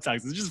manage the White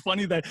Sox. It's just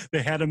funny that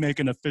they had to make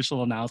an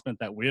official announcement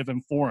that we have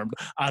informed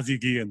Ozzie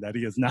Guillen that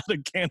he is not a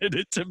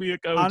candidate to be a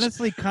coach.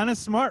 Honestly, kind of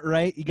smart,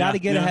 right? You got to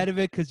get ahead of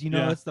it because,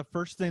 it's the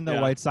first thing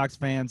that White Sox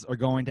fans are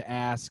going to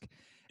ask.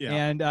 Yeah.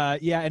 And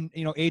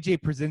AJ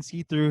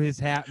Pierzynski threw his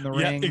hat in the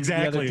ring.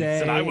 Exactly. The other day.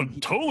 Said I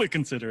would totally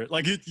consider it.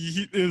 Like it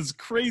is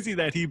crazy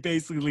that he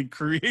basically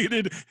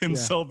created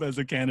himself as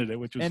a candidate,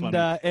 which was funny.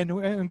 And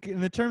in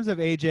the terms of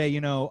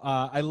AJ,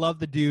 I love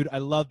the dude. I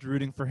loved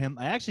rooting for him.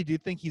 I actually do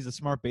think he's a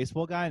smart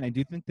baseball guy, and I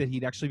do think that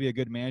he'd actually be a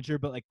good manager.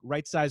 But like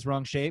right size,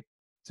 wrong shape,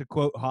 to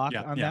quote Hawk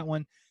on that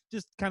one.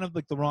 Just kind of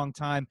like the wrong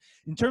time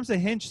in terms of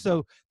Hinch.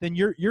 So then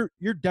you're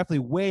definitely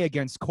way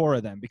against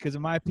Cora then, because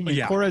in my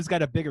opinion, Cora's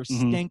got a bigger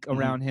stink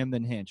around him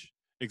than Hinch.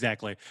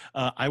 Exactly.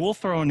 I will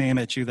throw a name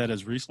at you that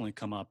has recently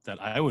come up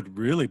that I would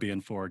really be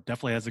in for.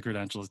 Definitely has the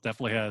credentials.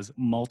 Definitely has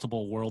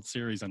multiple World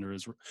Series under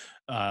his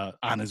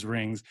on his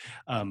rings.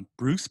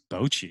 Bruce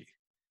Bochy,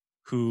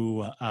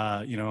 who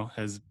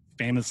has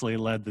famously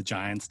led the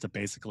Giants to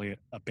basically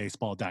a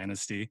baseball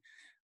dynasty.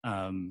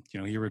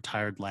 He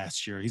retired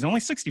last year. He's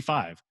only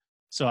 65.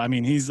 So, I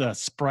mean, he's a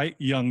sprite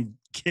young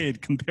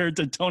kid compared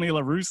to Tony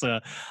La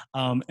Russa,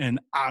 and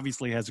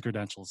obviously has the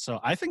credentials. So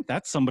I think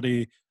that's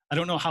somebody, I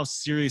don't know how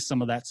serious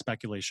some of that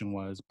speculation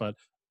was, but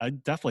I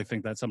definitely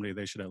think that's somebody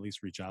they should at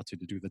least reach out to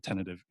do the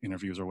tentative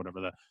interviews or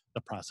whatever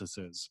the process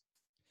is.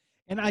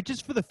 And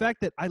just for the fact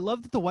that I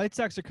love that the White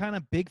Sox are kind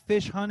of big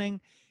fish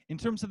hunting in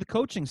terms of the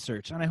coaching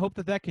search. And I hope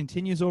that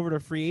continues over to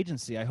free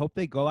agency. I hope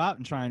they go out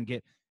and try and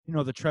get,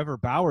 the Trevor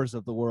Bauers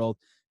of the world,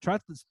 try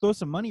to throw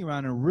some money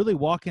around and really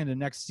walk into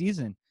next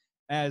season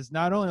as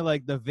not only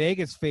like the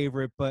Vegas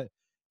favorite, but,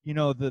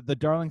 the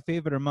darling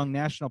favorite among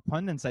national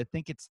pundits. I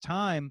think it's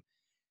time.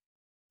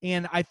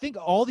 And I think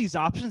all these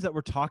options that we're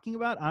talking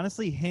about,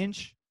 honestly,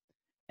 Hinch,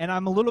 and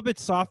I'm a little bit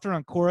softer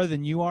on Cora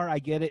than you are. I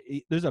get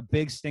it. There's a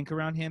big stink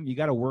around him. You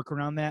got to work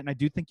around that. And I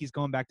do think he's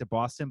going back to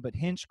Boston. But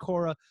Hinch,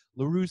 Cora,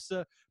 La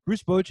Russa,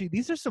 Bruce Bochy,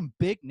 these are some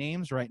big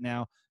names right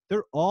now.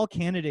 They're all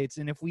candidates.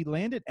 And if we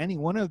landed any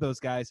one of those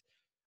guys,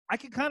 I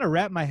could kind of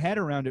wrap my head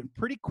around it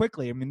pretty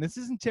quickly. I mean, this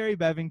isn't Terry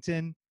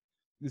Bevington.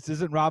 This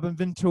isn't Robin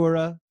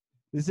Ventura.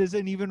 This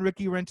isn't even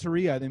Ricky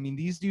Renteria. I mean,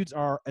 these dudes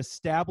are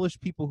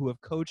established people who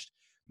have coached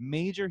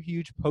major,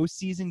 huge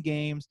postseason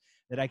games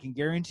that I can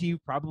guarantee you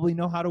probably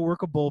know how to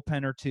work a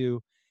bullpen or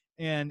two.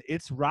 And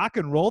it's rock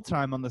and roll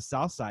time on the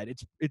South Side.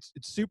 It's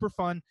super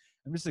fun.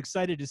 I'm just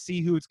excited to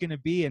see who it's going to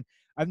be. And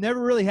I've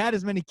never really had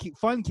as many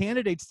fun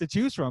candidates to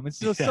choose from. It's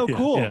just so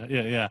cool.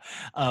 Yeah.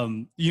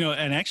 And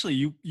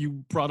actually you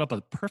brought up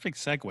a perfect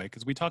segue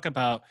because we talk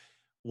about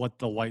what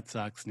the White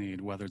Sox need,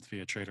 whether it's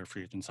via trade or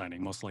free agent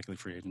signing, most likely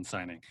free agent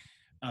signing.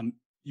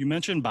 You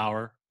mentioned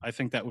Bauer. I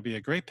think that would be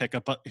a great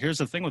pickup. But here's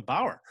the thing with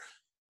Bauer.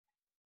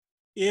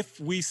 If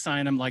we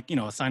sign him,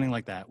 a signing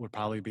like that would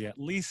probably be at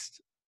least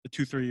a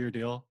 2-3 year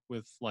deal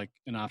with like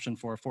an option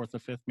for a fourth or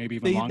fifth, maybe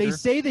even longer. They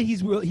say that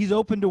he's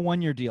open to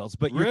 1 year deals,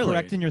 but you're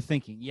correct in your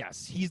thinking.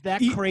 Yes, he's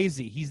that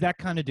crazy. He's that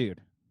kind of dude.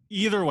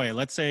 Either way,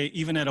 let's say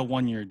even at a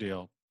 1 year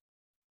deal,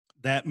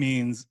 that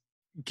means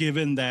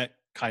given that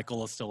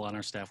Keuchel is still on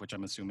our staff, which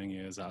I'm assuming he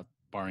is,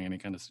 barring any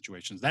kind of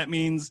situations, that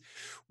means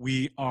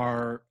we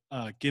are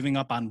giving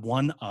up on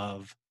one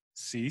of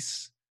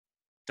Cease,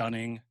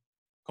 Dunning,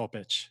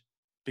 Kopech,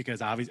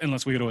 because obviously,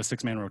 unless we go to a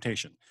 6-man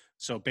rotation.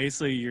 So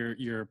basically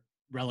you're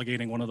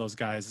relegating one of those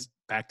guys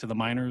back to the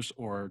minors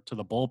or to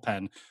the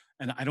bullpen.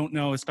 And I don't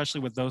know, especially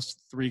with those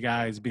 3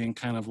 guys being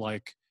kind of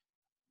like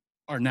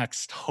our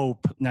next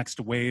hope, next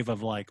wave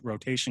of like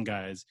rotation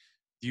guys.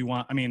 Do you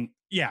want,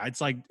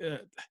 it's like,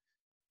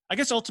 I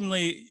guess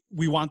ultimately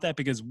we want that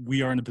because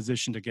we are in a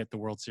position to get the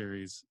World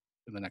Series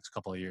in the next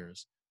couple of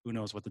years. Who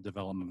knows what the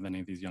development of any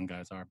of these young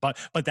guys are. But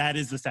that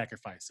is the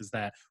sacrifice, is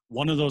that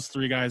one of those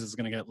 3 guys is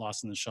going to get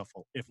lost in the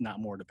shuffle, if not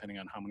more, depending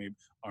on how many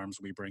arms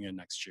we bring in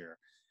next year.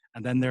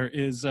 And then there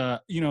is,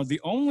 the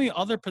only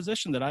other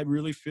position that I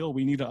really feel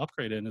we need to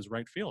upgrade in is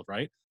right field,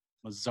 right?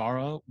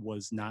 Mazara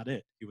was not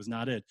it. He was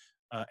not it.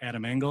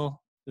 Adam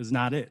Engel is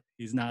not it.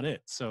 He's not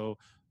it. So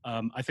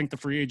I think the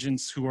free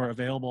agents who are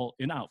available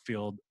in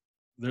outfield,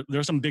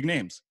 there's some big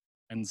names.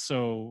 And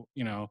so,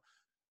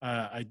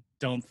 I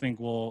don't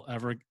think we'll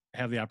ever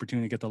have the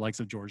opportunity to get the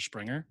likes of George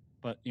Springer,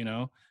 but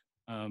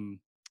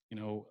You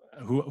know,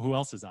 who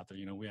else is out there?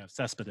 You know, we have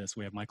Cespedes,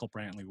 we have Michael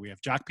Brantley, we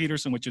have Jock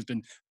Peterson, which has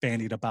been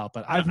bandied about.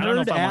 But I don't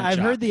know if I want I've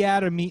Jock. heard the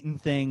Adam Eaton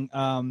thing.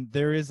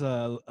 There is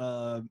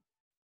a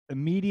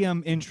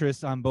medium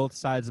interest on both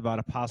sides about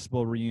a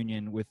possible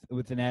reunion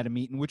with an Adam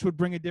Eaton, which would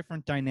bring a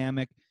different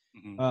dynamic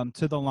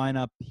to the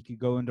lineup. He could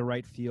go into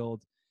right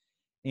field.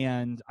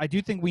 And I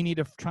do think we need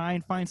to try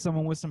and find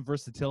someone with some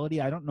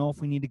versatility. I don't know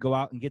if we need to go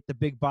out and get the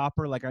big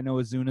bopper. Like I know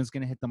Azuna's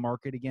going to hit the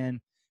market again.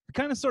 We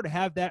kind of sort of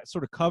have that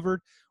sort of covered.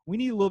 We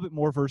need a little bit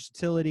more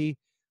versatility,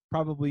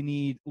 probably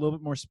need a little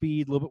bit more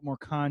speed, a little bit more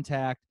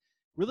contact.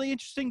 Really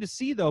interesting to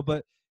see though.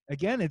 But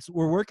again,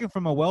 we're working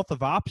from a wealth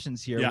of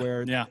options here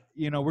where,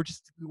 you know, we're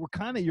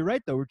kind of, you're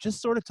right though. We're just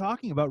sort of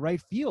talking about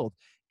right field.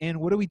 And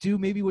what do we do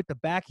maybe with the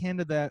back end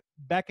of the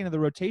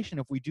rotation?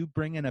 If we do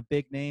bring in a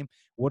big name,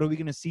 what are we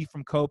going to see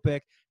from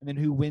Kopech? And then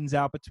who wins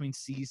out between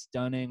Cease,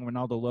 Dunning,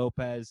 Ronaldo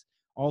Lopez,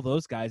 all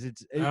those guys?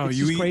 It's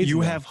just crazy. You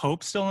have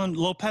hope still on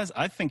Lopez?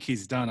 I think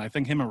he's done. I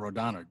think him and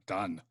Rodon are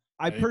done.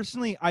 I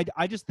personally,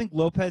 I just think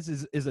Lopez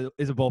is a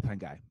bullpen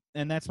guy.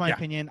 And that's my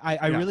opinion.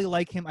 I really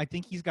like him. I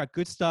think he's got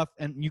good stuff.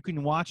 And you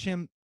can watch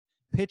him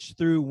pitch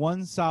through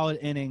one solid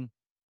inning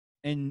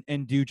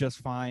and do just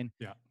fine.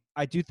 Yeah.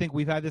 I do think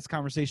we've had this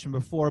conversation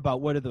before about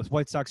what do the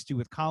White Sox do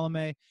with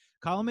Colomé.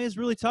 Colomé is a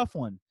really tough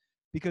one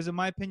because, in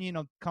my opinion,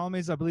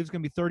 Colomé, I believe, is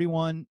going to be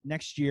 31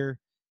 next year.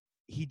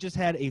 He just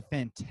had a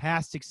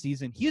fantastic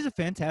season. He is a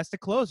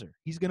fantastic closer.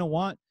 He's going to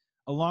want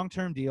a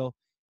long-term deal.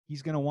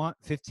 He's going to want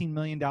 $15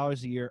 million a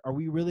year. Are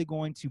we really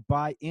going to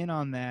buy in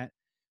on that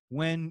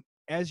when,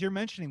 as you're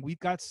mentioning, we've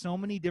got so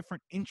many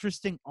different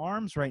interesting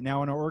arms right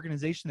now in our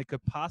organization that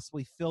could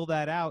possibly fill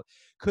that out?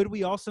 Could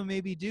we also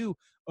maybe do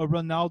a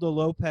Ronaldo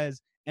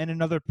Lopez and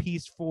another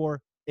piece for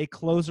a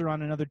closer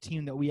on another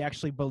team that we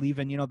actually believe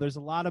in? You know, there's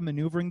a lot of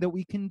maneuvering that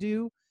we can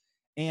do.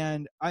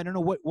 And I don't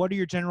know, what are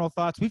your general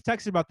thoughts? We've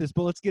texted about this,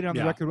 but let's get it on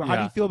the record. How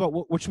do you feel about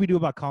what should we do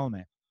about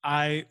Colomé?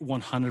 I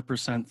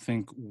 100%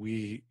 think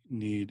we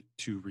need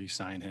to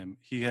re-sign him.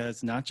 He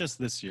has not just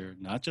this year,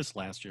 not just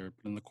last year,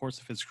 but in the course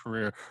of his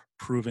career,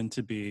 proven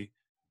to be,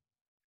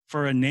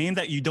 for a name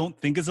that you don't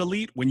think is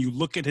elite, when you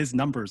look at his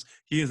numbers,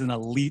 he is an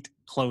elite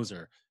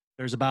closer.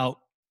 There's about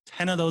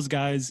 10 of those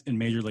guys in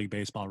Major League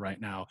Baseball right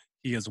now.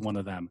 He is one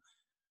of them.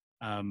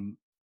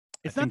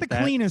 It's not the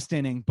cleanest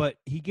inning, but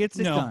he gets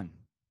it done.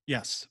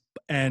 Yes.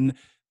 And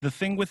the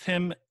thing with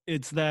him,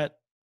 it's that,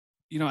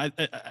 you know,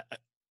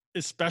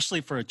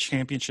 especially for a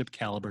championship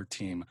caliber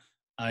team,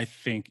 I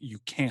think you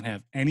can't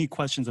have any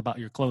questions about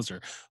your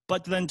closer.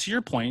 But then to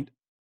your point,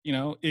 you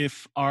know,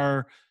 if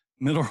our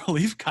middle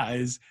relief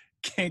guys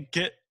can't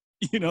get,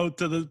 you know,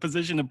 to the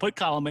position and put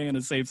Colomé in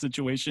a safe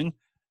situation,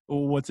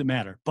 well, what's it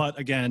matter? But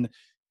again,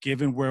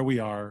 given where we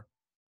are,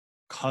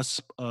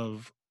 cusp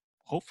of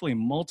hopefully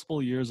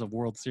multiple years of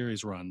World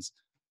Series runs,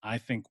 I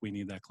think we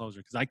need that closer.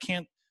 Because I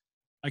can't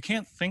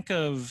think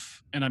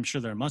of, and I'm sure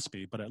there must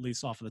be, but at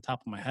least off of the top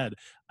of my head,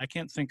 I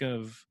can't think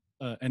of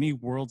any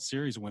World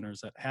Series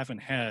winners that haven't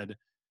had,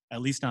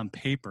 at least on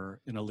paper,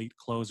 an elite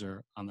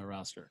closer on their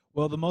roster.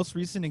 Well, the most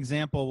recent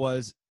example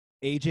was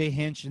A.J.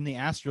 Hinch in the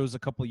Astros a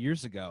couple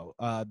years ago.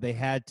 They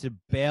had to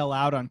bail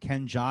out on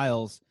Ken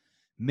Giles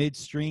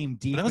midstream.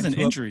 Deep. But that was an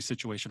injury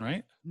situation,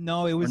 right?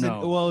 No, it was.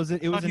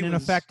 It was an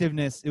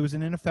ineffectiveness. It was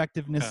an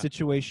ineffectiveness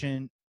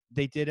situation.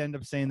 They did end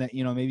up saying that,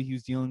 you know, maybe he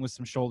was dealing with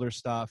some shoulder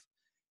stuff.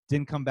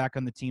 Didn't come back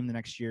on the team the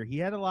next year. He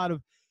had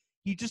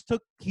he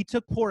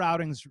took poor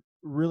outings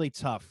really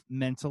tough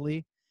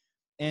mentally.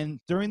 And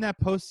during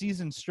that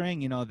postseason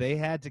string, you know, they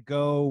had to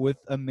go with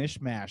a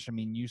mishmash. I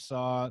mean, you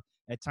saw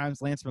at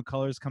times Lance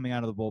McCullers coming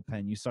out of the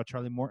bullpen. You saw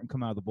Charlie Morton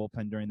come out of the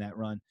bullpen during that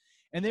run.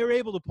 And they were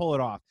able to pull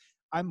it off.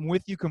 I'm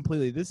with you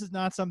completely. This is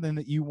not something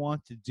that you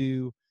want to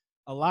do.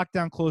 A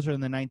lockdown closer in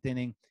the ninth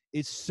inning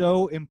is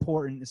so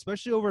important,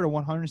 especially over a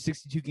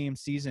 162-game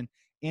season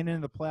and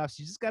in the playoffs.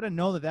 You just got to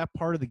know that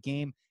part of the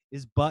game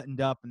is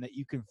buttoned up and that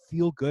you can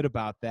feel good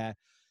about that,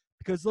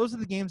 because those are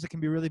the games that can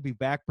be really big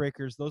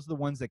backbreakers. Those are the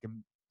ones that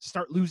can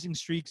start losing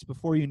streaks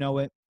before you know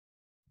it.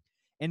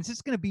 And it's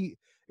just going to be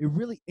a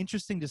really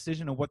interesting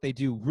decision of what they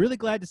do. Really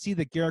glad to see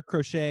that Garrett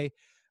Crochet,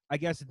 I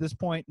guess at this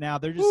point now,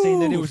 they're just saying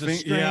that it was a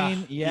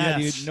strain.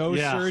 Dude, no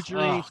surgery.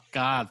 Oh,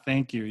 God,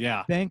 thank you.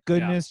 Yeah. Thank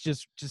goodness. Yeah.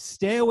 Just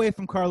stay away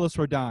from Carlos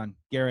Rodon,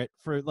 Garrett,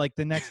 for like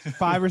the next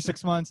 5 or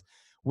 6 months.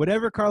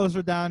 Whatever Carlos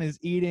Rodon is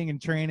eating and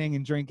training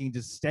and drinking,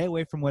 just stay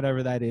away from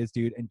whatever that is,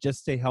 dude, and just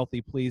stay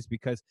healthy, please,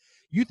 because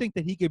you think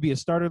that he could be a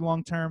starter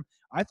long-term.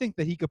 I think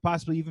that he could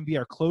possibly even be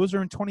our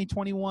closer in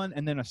 2021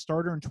 and then a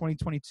starter in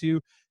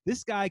 2022.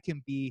 This guy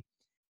can be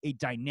a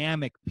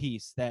dynamic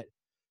piece that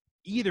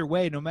either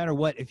way, no matter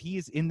what, if he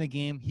is in the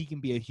game, he can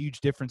be a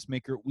huge difference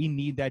maker. We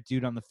need that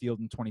dude on the field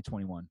in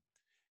 2021.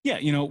 Yeah,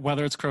 you know,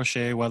 whether it's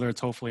Crochet, whether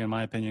it's hopefully, in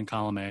my opinion,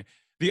 Colomé.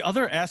 The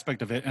other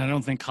aspect of it, and I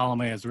don't think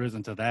Colomé has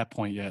risen to that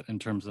point yet in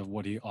terms of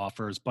what he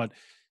offers, but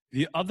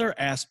the other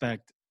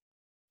aspect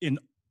in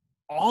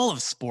all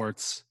of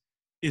sports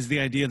is the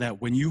idea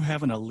that when you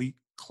have an elite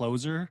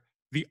closer,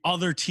 the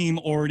other team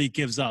already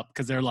gives up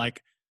because they're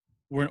like,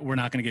 we're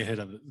not going to get hit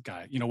of the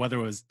guy. You know, whether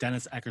it was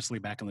Dennis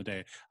Eckersley back in the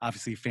day,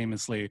 obviously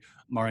famously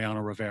Mariano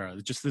Rivera,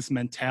 just this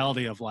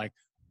mentality of like,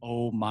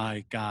 oh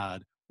my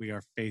God, we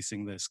are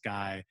facing this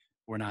guy.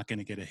 We're not going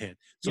to get a hit.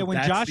 So yeah,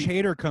 when Josh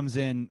Hader comes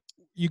in,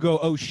 you go,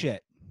 oh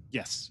shit.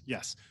 Yes.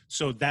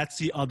 So that's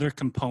the other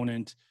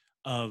component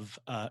of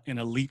an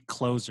elite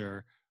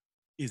closer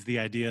is the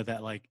idea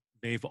that like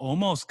they've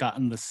almost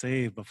gotten the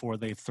save before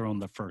they've thrown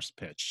the first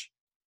pitch.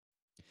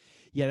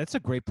 Yeah, that's a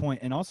great point.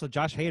 And also,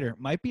 Josh Hader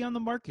might be on the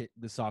market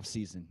this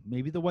offseason.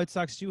 Maybe the White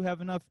Sox do have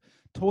enough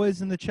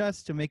toys in the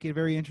chest to make it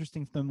very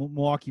interesting for the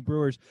Milwaukee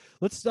Brewers.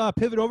 Let's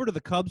pivot over to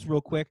the Cubs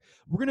real quick.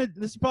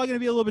 This is probably going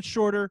to be a little bit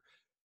shorter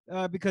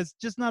because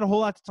just not a whole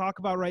lot to talk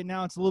about right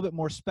now. It's a little bit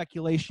more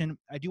speculation.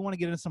 I do want to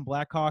get into some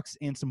Blackhawks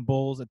and some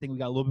Bulls. I think we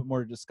got a little bit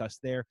more to discuss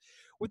there.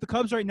 With the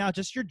Cubs right now,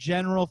 just your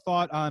general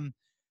thought on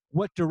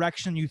what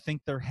direction you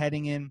think they're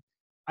heading in.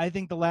 I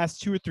think the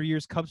last 2 or 3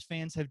 years, Cubs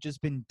fans have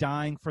just been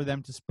dying for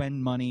them to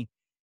spend money.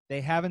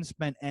 They haven't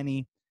spent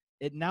any.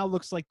 It now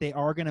looks like they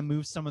are going to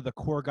move some of the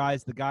core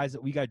guys, the guys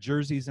that we got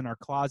jerseys in our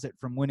closet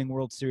from winning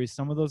World Series.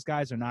 Some of those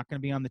guys are not going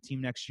to be on the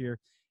team next year.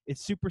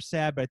 It's super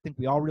sad, but I think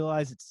we all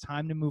realize it's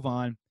time to move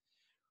on.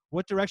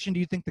 What direction do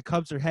you think the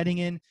Cubs are heading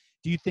in?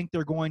 Do you think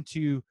they're going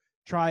to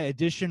try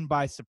addition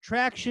by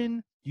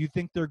subtraction? Do you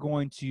think they're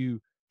going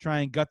to try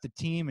and gut the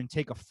team and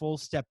take a full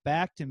step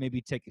back to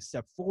maybe take a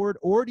step forward?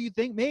 Or do you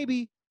think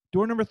maybe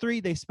door number 3,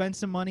 they spend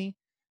some money,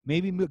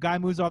 maybe a guy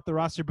moves off the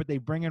roster, but they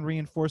bring in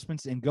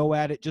reinforcements and go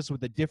at it just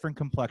with a different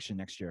complexion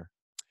next year?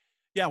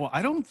 Yeah, well,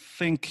 I don't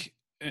think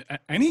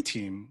any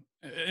team,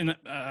 and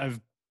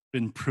I've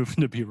been proven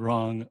to be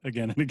wrong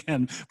again and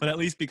again, but at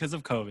least because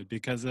of COVID,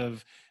 because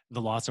of the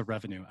loss of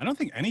revenue, I don't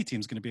think any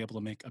team's going to be able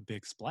to make a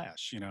big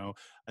splash. You know,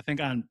 I think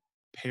on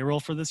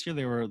payroll for this year,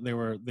 they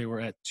were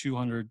at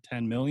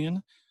 210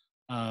 million.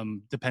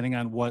 Depending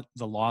on what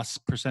the loss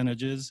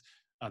percentage is,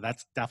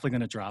 that's definitely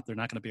going to drop. They're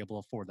not going to be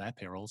able to afford that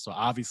payroll. So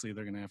obviously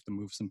they're going to have to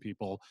move some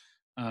people.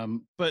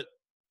 But,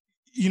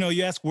 you know,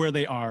 you ask where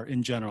they are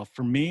in general.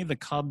 For me, the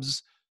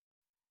Cubs,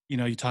 you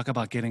know, you talk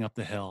about getting up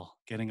the hill.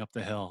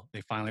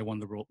 They finally won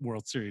the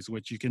World Series,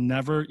 which you can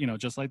never, you know,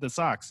 just like the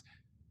Sox,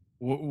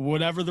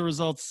 whatever the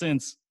results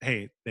since,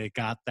 hey, they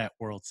got that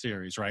World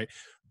Series, right?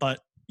 But,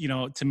 you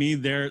know, to me,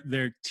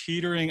 they're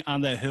teetering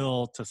on the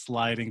hill to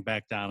sliding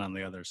back down on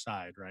the other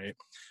side, right?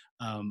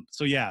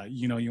 So, yeah,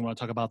 you know, you want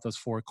to talk about those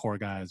 4 core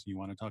guys. You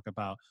want to talk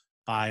about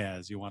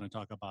Baez. You want to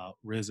talk about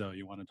Rizzo.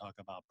 You want to talk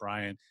about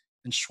Bryant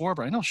and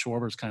Schwarber. I know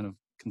Schwarber's kind of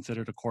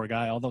considered a core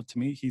guy, although to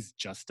me, he's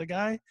just a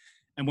guy.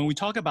 And when we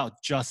talk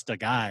about just a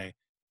guy,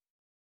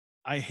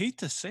 I hate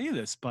to say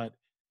this, but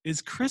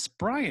is Chris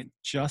Bryant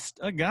just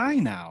a guy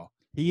now?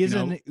 He is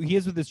he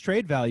is with his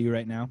trade value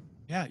right now.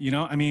 Yeah, you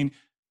know, I mean,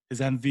 his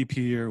MVP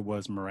year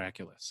was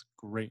miraculous.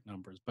 Great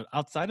numbers. But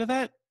outside of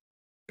that,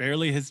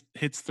 barely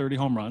hits 30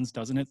 home runs,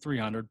 doesn't hit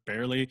 300,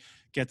 barely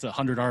gets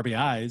 100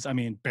 RBIs. I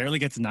mean, barely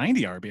gets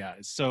 90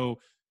 RBIs. So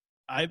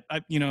I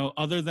you know,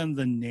 other than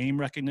the name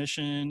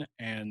recognition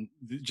and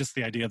just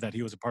the idea that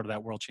he was a part of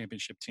that World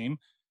Championship team,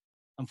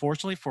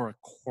 unfortunately for a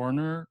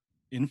corner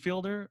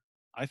infielder,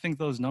 I think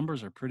those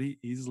numbers are pretty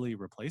easily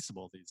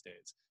replaceable these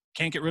days.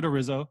 Can't get rid of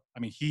Rizzo. I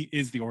mean, he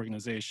is the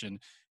organization.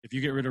 If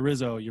you get rid of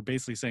Rizzo, you're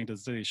basically saying to the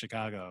city of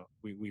Chicago,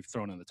 we've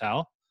thrown in the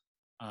towel.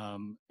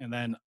 And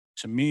then,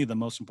 to me, the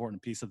most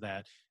important piece of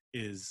that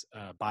is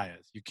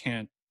Baez. You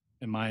can't,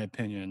 in my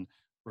opinion,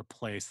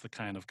 replace the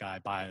kind of guy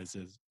Baez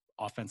is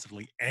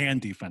offensively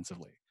and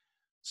defensively.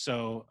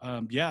 So,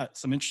 yeah,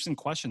 some interesting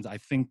questions. I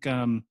think they're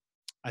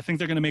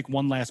going to make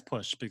one last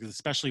push because,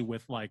 especially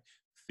with like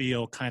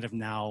Theo kind of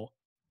now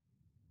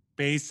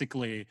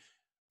basically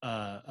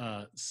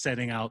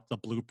setting out the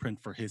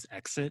blueprint for his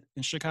exit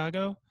in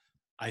Chicago,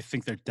 I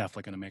think they're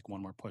definitely going to make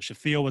one more push. If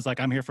Theo was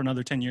like, I'm here for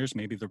another 10 years,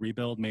 maybe the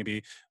rebuild,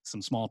 maybe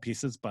some small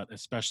pieces, but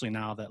especially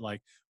now that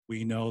like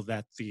we know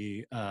that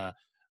the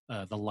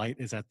light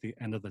is at the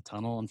end of the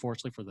tunnel,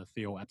 unfortunately, for the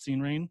Theo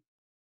Epstein reign,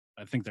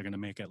 I think they're going to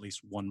make at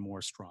least one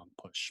more strong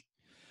push.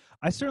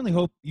 I certainly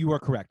hope you are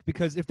correct,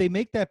 because if they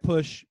make that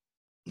push,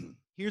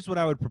 here's what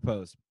I would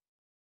propose.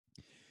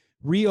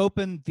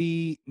 Reopen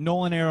the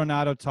Nolan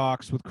Arenado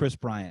talks with Chris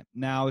Bryant.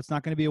 Now, it's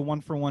not going to be a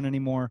 1-for-1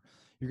 anymore.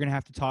 You're going to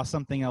have to toss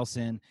something else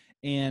in.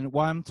 And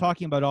while I'm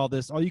talking about all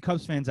this, all you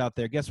Cubs fans out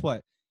there, guess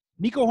what?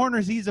 Nico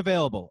Hoerner, he's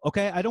available,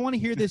 okay? I don't want to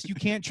hear this. You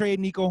can't trade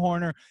Nico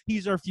Hoerner.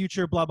 He's our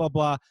future, blah, blah,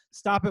 blah.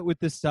 Stop it with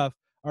this stuff.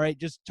 All right,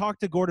 just talk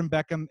to Gordon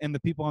Beckham and the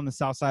people on the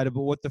South Side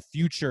about what the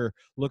future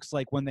looks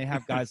like when they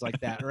have guys like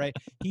that, all right?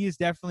 He is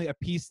definitely a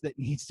piece that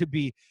needs to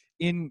be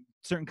in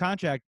certain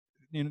contract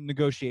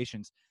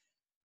negotiations.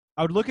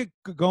 I would look at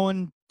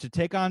going to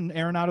take on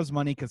Arenado's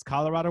money because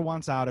Colorado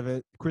wants out of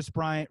it. Chris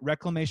Bryant,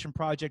 reclamation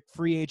project,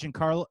 free agent.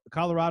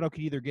 Colorado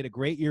could either get a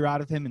great year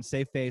out of him and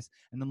save face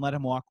and then let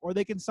him walk, or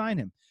they can sign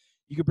him.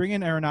 You could bring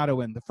in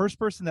Arenado in. The first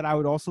person that I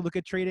would also look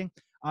at trading,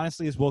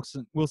 honestly, is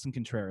Wilson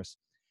Contreras.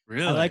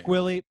 Really? I like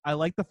Willie. I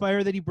like the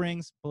fire that he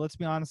brings, but let's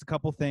be honest, a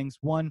couple things.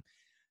 One,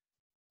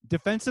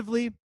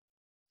 defensively,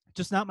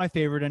 just not my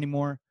favorite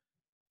anymore.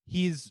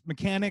 His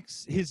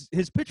mechanics, his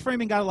pitch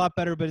framing got a lot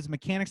better, but his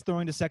mechanics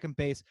throwing to second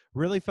base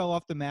really fell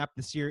off the map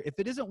this year. If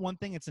it isn't one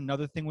thing, it's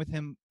another thing with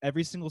him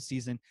every single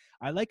season.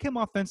 I like him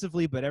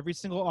offensively, but every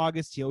single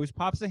August, he always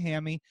pops a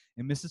hammy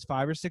and misses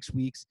 5 or 6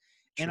 weeks.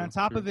 And on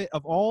top of it,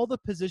 of all the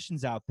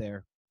positions out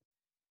there,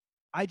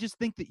 I just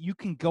think that you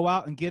can go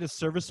out and get a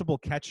serviceable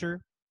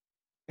catcher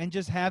and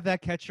just have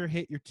that catcher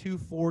hit your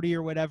 240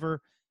 or whatever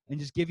and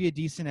just give you a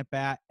decent at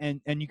bat,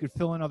 and you could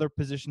fill in other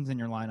positions in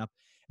your lineup.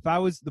 If I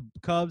was the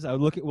Cubs, I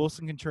would look at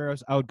Wilson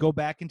Contreras. I would go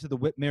back into the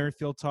Whit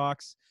Merrifield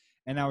talks,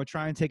 and I would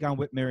try and take on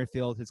Whit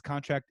Merrifield. His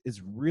contract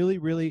is really,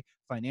 really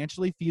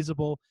financially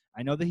feasible.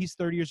 I know that he's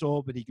 30 years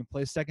old, but he can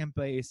play second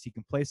base. He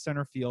can play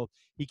center field.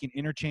 He can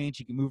interchange.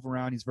 He can move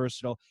around. He's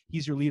versatile.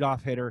 He's your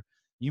leadoff hitter.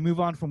 You move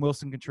on from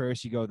Wilson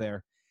Contreras, you go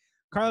there.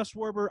 Carlos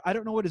Schwarber, I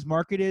don't know what his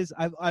market is.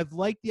 I've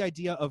liked the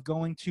idea of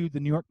going to the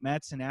New York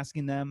Mets and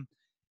asking them,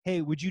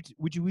 hey,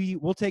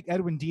 we'll take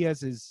Edwin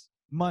Diaz's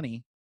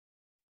money.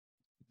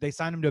 They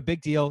signed him to a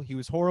big deal. He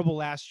was horrible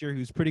last year. He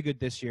was pretty good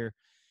this year.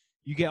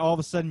 You get all of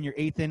a sudden your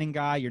 8th inning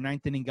guy, your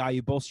 9th inning guy,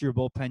 you bolster your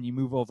bullpen, you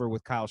move over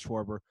with Kyle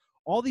Schwarber.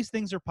 All these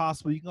things are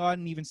possible. You can go out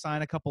and even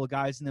sign a couple of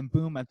guys, and then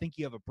boom, I think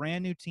you have a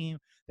brand new team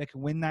that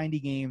can win 90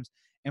 games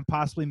and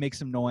possibly make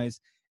some noise.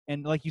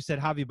 And like you said,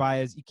 Javi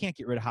Baez, you can't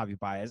get rid of Javi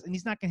Baez, and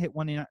he's not going to hit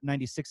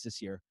 196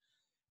 this year.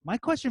 My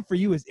question for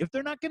you is, if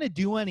they're not going to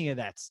do any of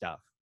that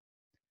stuff,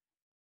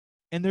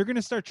 and they're going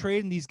to start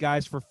trading these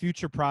guys for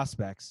future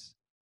prospects,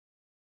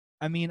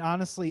 I mean,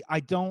 honestly, I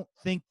don't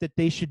think that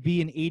they should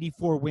be an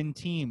 84-win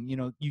team. You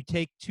know, you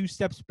take 2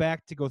 steps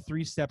back to go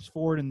 3 steps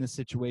forward in this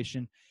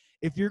situation.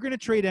 If you're going to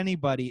trade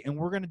anybody, and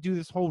we're going to do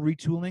this whole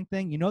retooling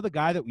thing, you know the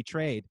guy that we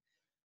trade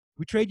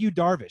Yu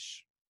Darvish.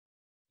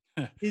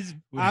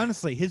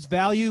 Honestly, his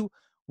value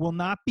will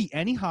not be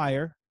any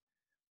higher.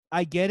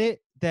 I get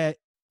it that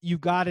you've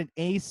got an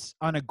ace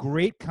on a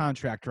great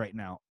contract right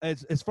now.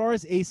 As far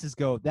as aces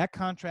go, that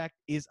contract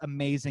is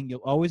amazing.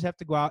 You'll always have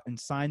to go out and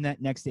sign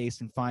that next ace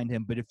and find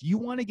him. But if you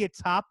want to get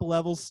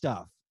top-level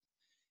stuff,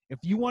 if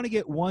you want to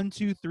get 1,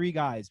 2, 3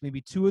 guys,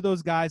 maybe 2 of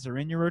those guys are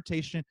in your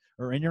rotation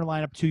or in your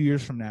lineup 2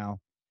 years from now,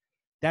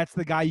 that's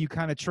the guy you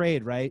kind of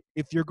trade, right?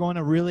 If you're going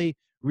to really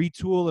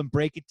retool and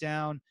break it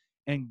down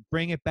and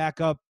bring it back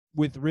up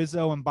with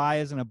Rizzo and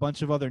Baez and a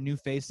bunch of other new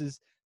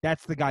faces,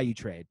 that's the guy you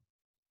trade.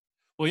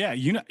 Well, yeah,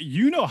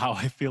 you know how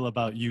I feel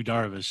about Yu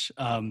Darvish.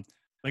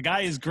 The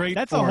guy is great.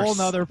 That's a whole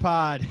nother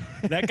pod.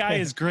 That guy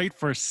is great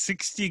for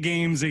 60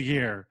 games a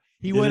year.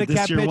 He would have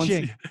kept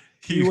pitching.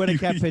 He would have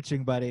kept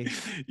pitching, buddy.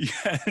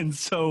 Yeah, and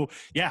so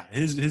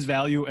his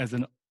value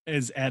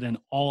is at an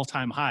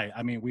all-time high.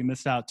 I mean, we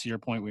missed out, to your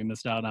point, we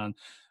missed out on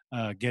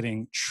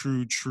getting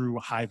true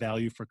high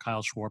value for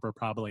Kyle Schwarber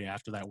probably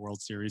after that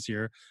World Series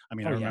year. I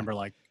mean, I remember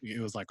it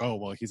was like, oh,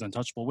 well, he's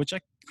untouchable, which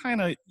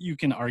you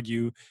can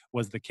argue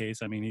was the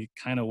case. I mean, he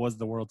kind of was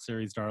the World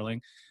Series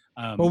darling.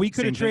 Well, we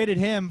could have traded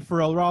him for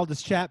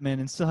Aroldis Chapman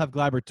and still have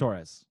Gleyber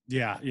Torres.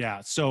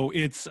 Yeah. So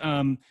it's,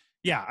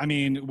 I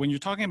mean, when you're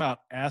talking about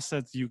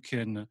assets you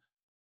can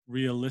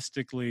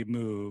realistically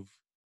move,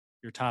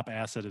 your top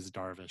asset is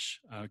Darvish.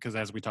 Because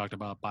as we talked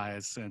about,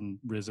 Baez and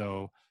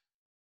Rizzo,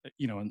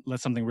 you know,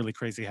 unless something really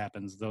crazy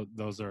happens,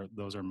 those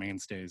are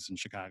mainstays in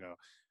Chicago.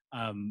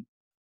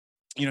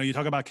 You know, you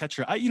talk about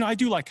catcher. I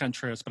do like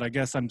Contreras, but I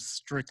guess I'm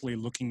strictly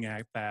looking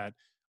at that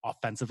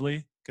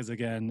offensively because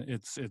again,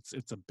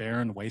 it's a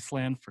barren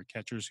wasteland for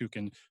catchers who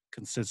can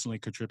consistently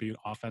contribute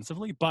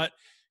offensively. But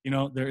you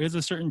know, there is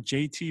a certain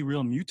JT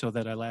Realmuto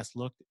that I last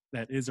looked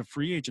that is a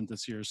free agent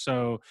this year.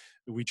 So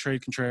we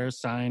trade Contreras,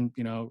 sign,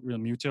 you know,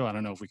 Realmuto. I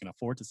don't know if we can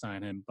afford to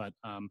sign him, but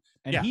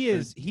he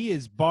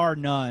is bar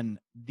none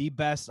the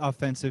best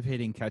offensive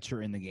hitting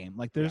catcher in the game.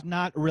 Like there's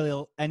not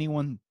really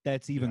anyone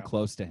that's even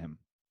close to him.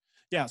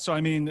 Yeah. So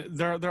I mean,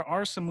 there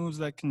are some moves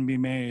that can be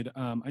made.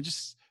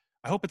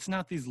 I hope it's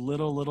not these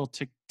little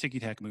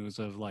ticky-tack moves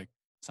of like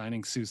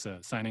signing Sousa,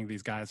 signing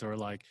these guys who are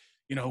like,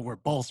 you know, we're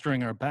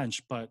bolstering our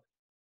bench, but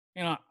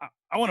you know,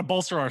 I want to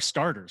bolster our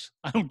starters.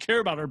 I don't care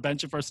about our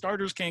bench. If our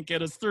starters can't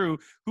get us through,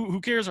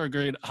 who cares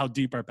how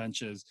deep our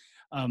bench is?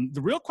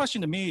 The real question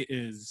to me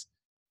is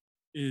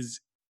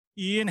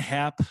Ian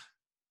Happ,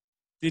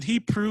 did he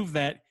prove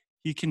that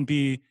he can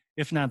be,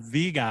 if not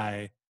the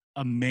guy,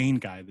 a main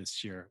guy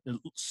this year? It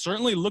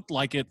certainly looked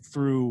like it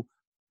through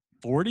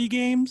 40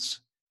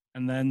 games.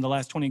 And then the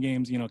last 20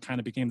 games, you know,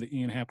 kind of became the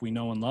Ian Happ we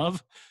know and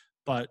love.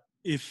 But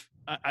if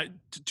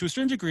to a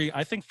certain degree,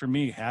 I think for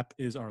me, Happ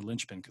is our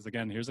linchpin because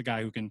again, here's a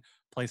guy who can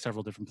play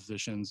several different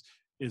positions,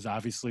 is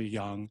obviously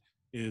young,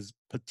 is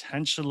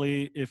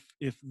potentially, if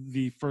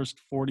the first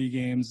 40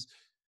 games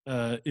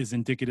is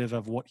indicative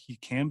of what he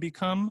can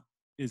become,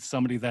 is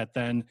somebody that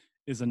then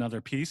is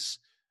another piece,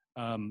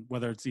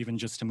 whether it's even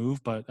just to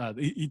move. But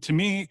to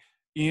me,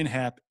 Ian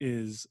Happ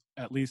is,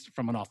 at least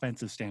from an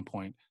offensive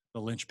standpoint,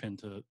 the linchpin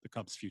to the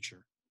Cubs'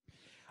 future.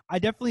 I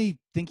definitely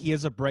think he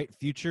has a bright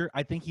future.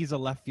 I think he's a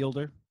left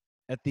fielder.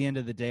 At the end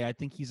of the day, I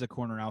think he's a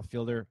corner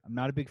outfielder. I'm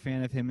not a big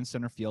fan of him in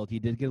center field. He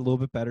did get a little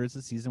bit better as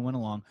the season went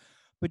along.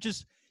 But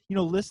just, you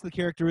know, list the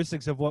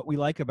characteristics of what we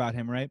like about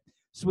him, right?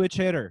 Switch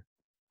hitter,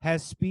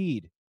 has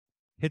speed,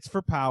 hits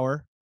for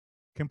power,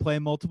 can play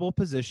multiple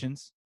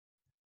positions.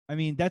 I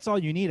mean, that's all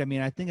you need. I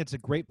mean, I think it's a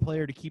great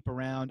player to keep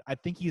around. I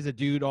think he's a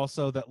dude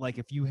also that, like,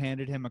 if you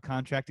handed him a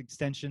contract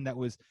extension that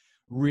was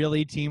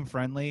really team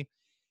friendly,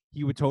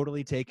 he would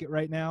totally take it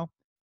right now.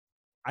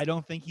 I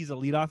don't think he's a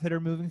leadoff hitter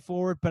moving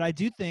forward, but I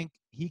do think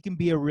he can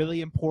be a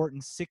really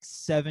important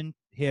 6-7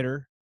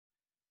 hitter.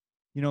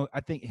 You know, I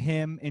think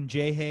him and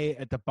Jay Hay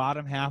at the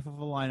bottom half of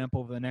a lineup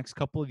over the next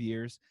couple of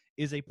years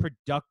is a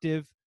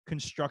productive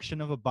construction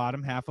of a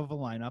bottom half of a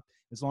lineup,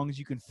 as long as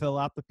you can fill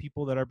out the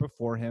people that are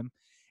before him.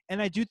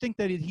 And I do think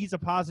that he's a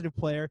positive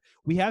player.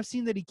 We have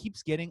seen that he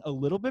keeps getting a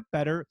little bit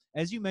better.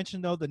 As you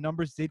mentioned, though, the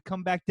numbers did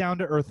come back down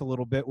to earth a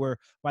little bit, where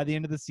by the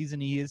end of the season,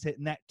 he is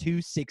hitting that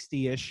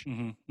 260-ish.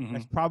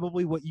 That's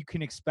probably what you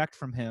can expect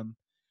from him.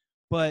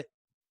 But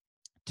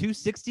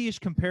 260-ish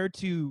compared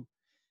to,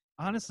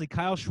 honestly,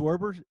 Kyle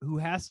Schwarber, who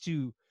has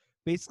to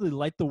basically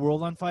light the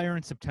world on fire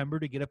in September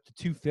to get up to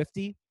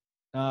 250.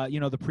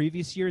 The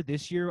previous year,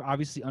 this year,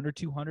 obviously under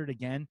 200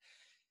 again.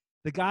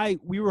 The guy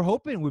we were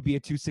hoping would be a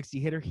 260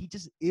 hitter, he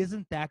just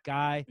isn't that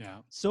guy. Yeah.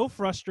 So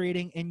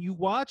frustrating. And you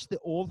watch the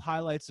old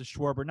highlights of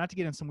Schwarber, not to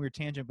get on some weird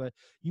tangent, but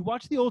you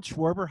watch the old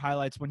Schwarber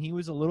highlights when he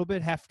was a little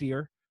bit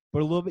heftier,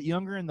 but a little bit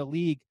younger in the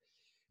league.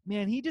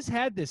 Man, he just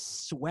had this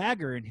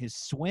swagger in his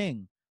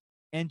swing.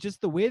 And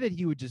just the way that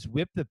he would just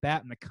whip the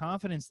bat and the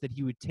confidence that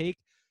he would take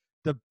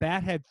the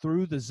bat head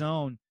through the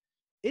zone,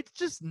 it's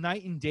just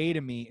night and day to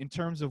me in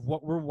terms of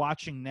what we're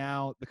watching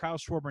now. The Kyle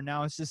Schwarber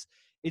now,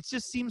 it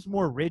just seems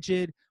more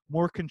rigid,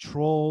 more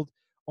controlled,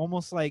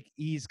 almost like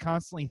he's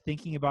constantly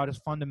thinking about his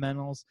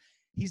fundamentals.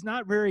 He's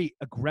not very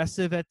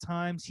aggressive at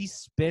times. He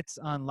spits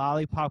on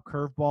lollipop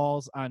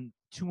curveballs on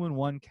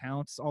 2-1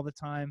 counts all the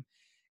time.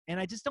 And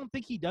I just don't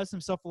think he does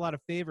himself a lot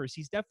of favors.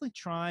 He's definitely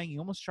trying. He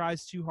almost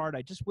tries too hard.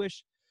 I just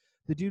wish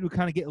the dude would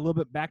kind of get a little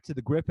bit back to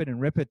the grip it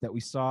and rip it that we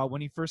saw when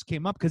he first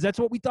came up, because that's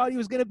what we thought he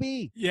was going to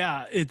be.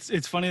 Yeah,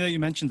 it's funny that you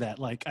mentioned that.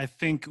 Like, I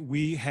think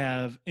we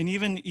have, and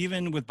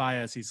even with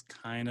Baez, he's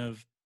kind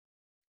of,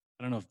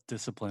 I don't know if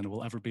discipline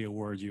will ever be a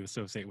word you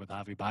associate with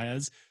Javi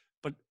Baez,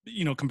 but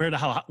compared to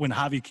how when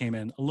Javi came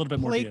in, a little bit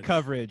more plate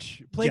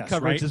coverage. Plate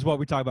coverage right? is what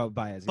we talk about with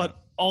Baez. But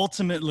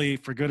ultimately,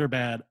 for good or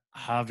bad,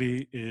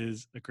 Javi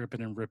is a grip it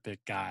and rip it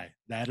guy.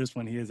 That is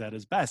when he is at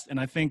his best. And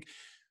I think,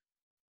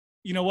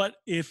 you know what,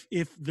 if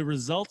the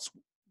results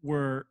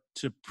were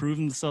to prove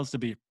themselves to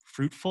be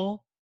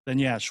fruitful, then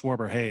yeah,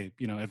 Schwarber, hey,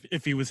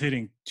 if he was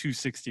hitting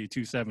 260,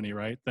 270,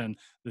 right, then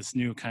this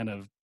new kind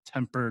of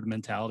tempered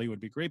mentality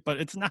would be great, but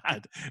it's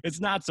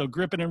not. So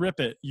grip it and rip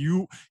it.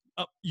 You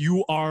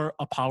are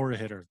a power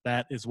hitter.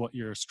 That is what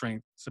your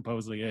strength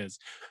supposedly is.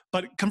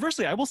 But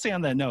conversely, I will say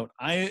on that note,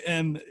 I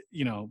am,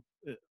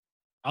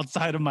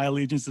 outside of my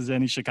allegiance as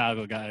any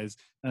Chicago guys,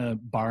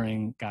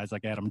 barring guys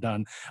like Adam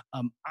Dunn,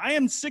 I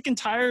am sick and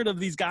tired of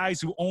these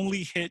guys who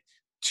only hit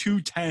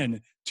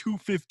 210,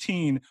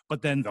 215,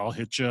 but then they'll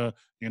hit you,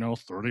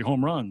 30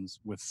 home runs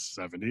with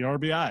 70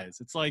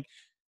 RBIs. It's like,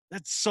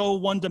 that's so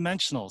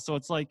one-dimensional. So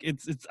it's like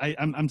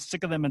I'm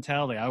sick of that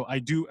mentality.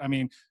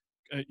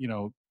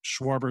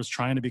 Schwarber's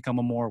trying to become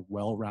a more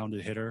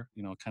well-rounded hitter,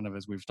 kind of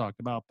as we've talked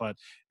about. But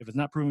if it's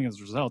not proving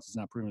his results, it's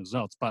not proving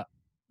results. But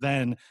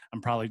then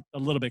I'm probably a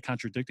little bit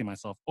contradicting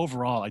myself.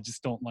 Overall, I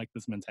just don't like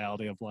this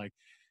mentality of like,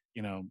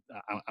 I'm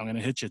going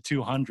to hit you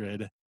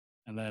 200,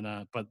 and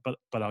then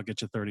but I'll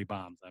get you 30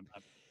 bombs. I'm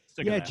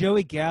sick of that.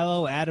 Joey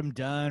Gallo, Adam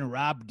Dunn,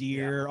 Rob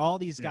Deere, all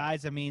these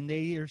guys. I mean,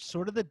 they are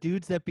sort of the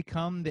dudes that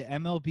become the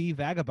MLB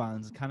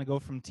vagabonds, kind of go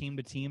from team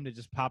to team to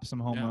just pop some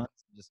home runs.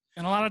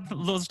 And a lot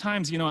of those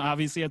times,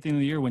 obviously at the end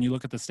of the year, when you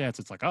look at the stats,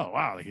 it's like, oh,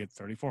 wow, they hit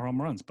 34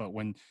 home runs. But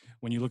when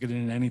you look at it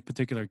in any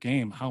particular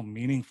game, how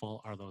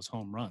meaningful are those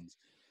home runs?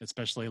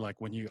 Especially like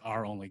when you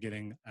are only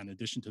getting, in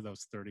addition to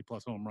those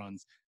 30-plus home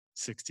runs,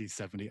 60,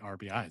 70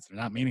 RBIs. They're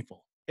not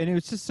meaningful. And it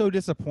was just so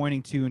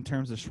disappointing, too, in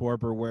terms of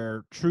Schwarber,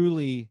 where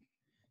truly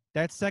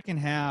that second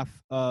half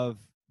of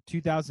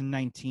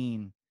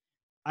 2019,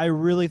 I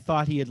really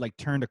thought he had like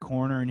turned a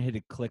corner and it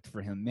had clicked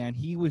for him. Man,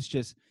 he was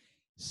just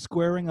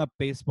squaring up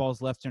baseballs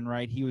left and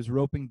right. He was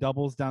roping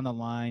doubles down the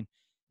line.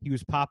 He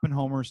was popping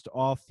homers to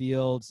all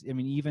fields. I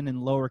mean, even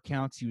in lower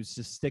counts, he was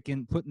just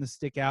putting the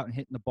stick out and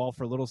hitting the ball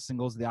for little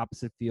singles to the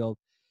opposite field.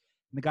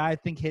 And the guy, I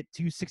think, hit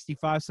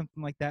 265,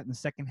 something like that in the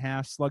second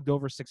half, slugged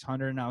over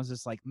 600. And I was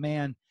just like,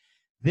 man,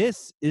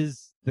 this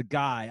is the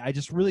guy. I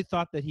just really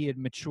thought that he had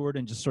matured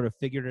and just sort of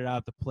figured it out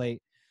at the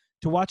plate.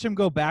 To watch him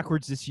go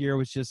backwards this year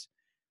was just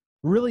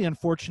really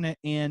unfortunate.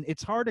 And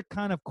it's hard to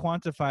kind of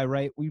quantify,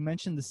 right? We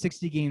mentioned the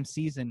 60-game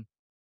season.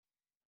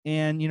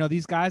 And,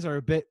 these guys are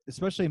a bit,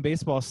 especially in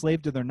baseball, a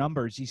slave to their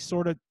numbers. You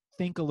sort of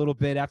think a little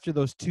bit after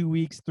those 2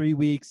 weeks, 3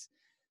 weeks,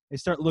 they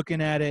start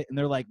looking at it and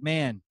they're like,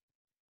 man,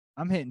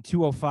 I'm hitting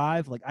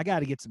 205. Like, I got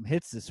to get some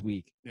hits this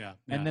week. Yeah.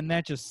 And then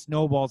that just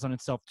snowballs on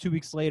itself. 2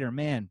 weeks later,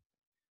 man,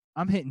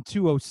 I'm hitting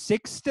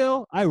 206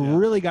 still. I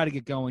really got to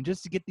get going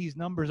just to get these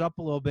numbers up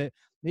a little bit.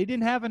 They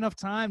didn't have enough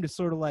time to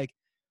sort of like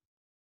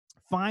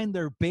find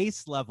their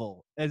base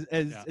level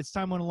as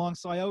time went along.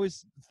 So I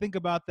always think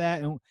about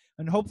that,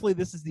 and hopefully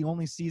this is the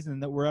only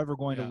season that we're ever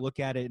going to look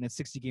at it in a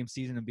 60-game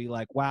season and be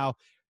like, wow,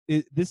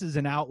 this is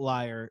an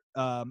outlier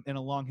in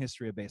a long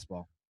history of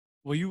baseball.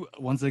 Well, you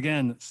once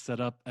again set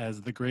up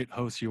as the great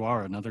host you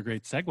are, another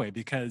great segue,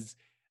 because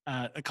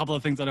a couple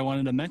of things that I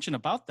wanted to mention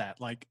about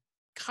that, like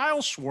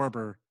Kyle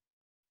Schwarber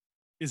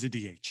is a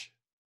DH.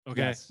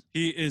 Okay. Yes.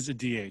 He is a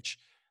DH.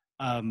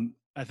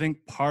 I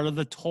think part of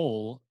the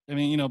toll, I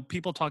mean, you know,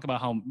 people talk about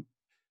how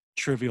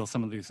trivial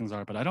some of these things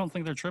are, but I don't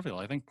think they're trivial.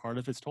 I think part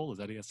of his toll is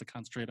that he has to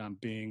concentrate on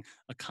being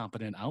a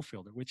competent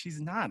outfielder, which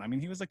he's not. I mean,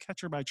 he was a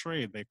catcher by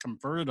trade. They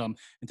converted him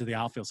into the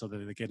outfield so that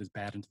they get his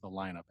bat into the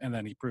lineup. And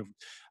then he proved,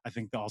 I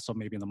think also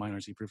maybe in the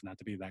minors, he proved not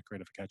to be that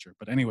great of a catcher.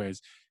 But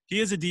anyways, he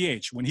is a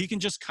DH. When he can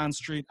just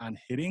concentrate on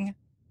hitting,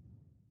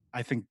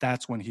 I think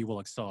that's when he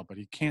will excel, but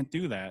he can't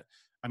do that.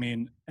 I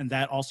mean, and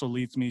that also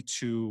leads me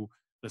to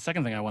the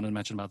second thing I wanted to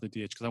mention about the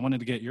DH, because I wanted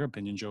to get your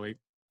opinion, Joey.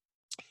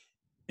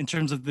 In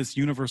terms of this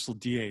universal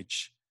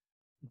DH,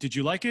 did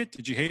you like it?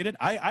 Did you hate it?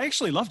 I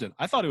actually loved it.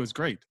 I thought it was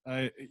great.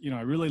 I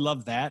really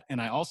loved that. And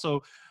I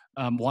also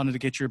wanted to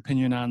get your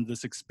opinion on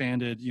this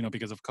expanded,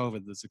 because of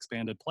COVID, this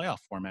expanded playoff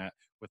format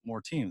with more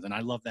teams. And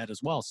I love that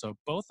as well. So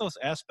both those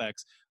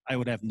aspects, I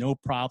would have no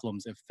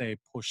problems if they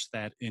push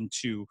that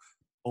into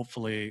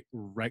hopefully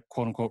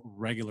quote unquote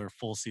regular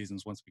full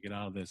seasons once we get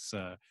out of this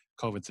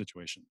COVID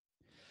situation.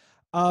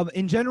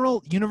 In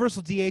general,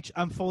 universal DH,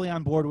 I'm fully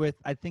on board with.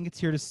 I think it's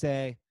here to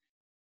stay.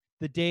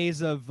 The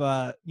days of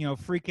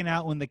freaking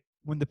out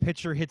when the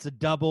pitcher hits a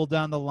double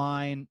down the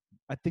line,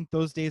 I think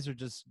those days are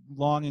just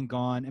long and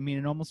gone. I mean,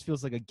 it almost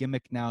feels like a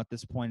gimmick now at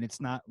this point.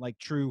 It's not like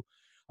true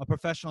a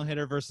professional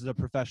hitter versus a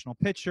professional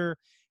pitcher.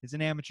 It's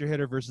an amateur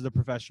hitter versus a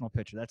professional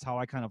pitcher. That's how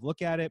I kind of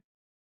look at it.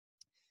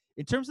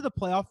 In terms of the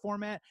playoff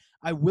format,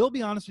 I will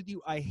be honest with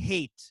you, I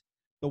hate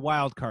the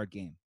wild card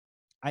game.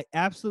 I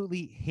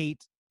absolutely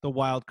hate the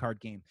wild card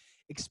game.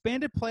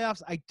 Expanded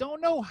playoffs, I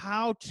don't know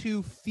how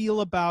to feel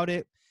about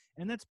it.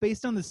 And that's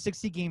based on the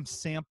 60-game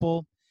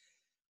sample.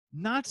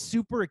 Not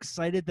super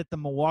excited that the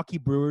Milwaukee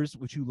Brewers,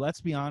 which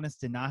let's be honest,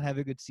 did not have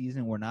a good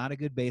season, were not a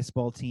good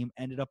baseball team,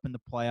 ended up in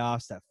the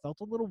playoffs. That felt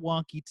a little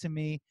wonky to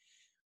me.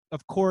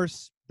 Of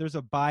course, there's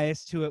a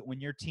bias to it. When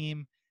your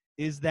team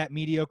is that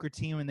mediocre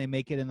team and they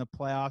make it in the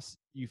playoffs,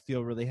 you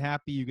feel really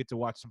happy. You get to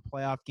watch some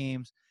playoff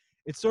games.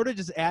 It sort of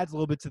just adds a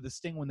little bit to the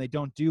sting when they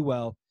don't do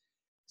well.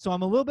 So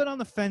I'm a little bit on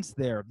the fence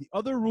there. The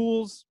other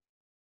rules,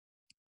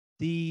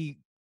 the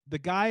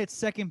guy at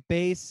second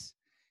base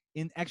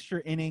in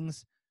extra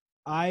innings,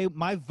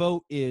 my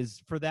vote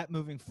is for that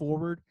moving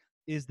forward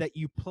is that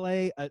you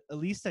play at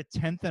least a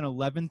 10th and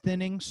 11th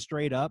inning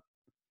straight up,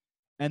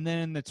 and then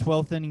in the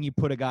 12th inning you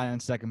put a guy on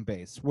second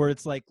base, where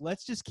it's like,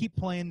 let's just keep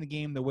playing the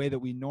game the way that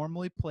we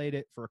normally played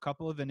it for a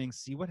couple of innings,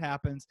 see what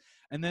happens,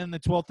 and then in the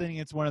 12th inning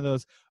it's one of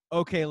those,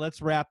 okay,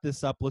 let's wrap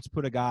this up, let's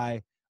put a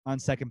guy on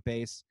second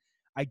base.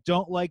 I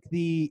don't like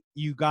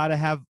you got to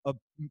have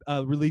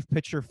a relief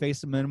pitcher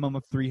face a minimum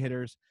of 3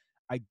 hitters.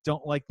 I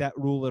don't like that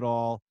rule at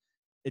all.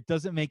 It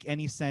doesn't make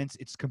any sense.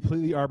 It's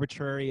completely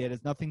arbitrary. It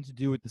has nothing to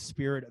do with the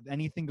spirit of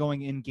anything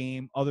going in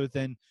game other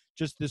than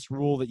just this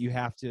rule that you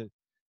have to,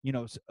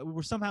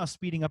 we're somehow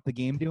speeding up the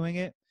game doing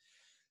it.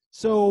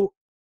 So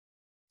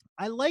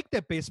I like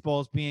that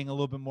baseball is being a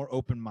little bit more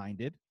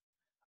open-minded.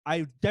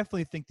 I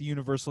definitely think the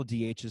universal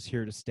DH is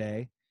here to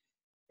stay.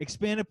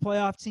 Expanded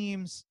playoff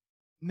teams,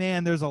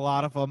 man, there's a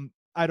lot of them.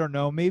 I don't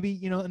know, maybe,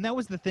 and that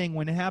was the thing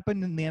when it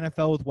happened in the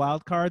NFL with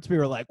wild cards, we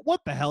were like,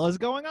 what the hell is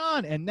going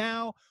on? And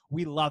now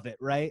we love it,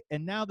 right?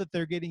 And now that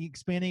they're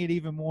expanding it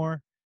even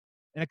more,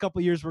 in a couple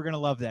of years, we're going to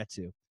love that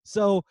too.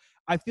 So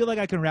I feel like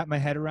I can wrap my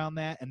head around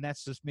that. And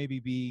that's just maybe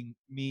being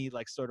me,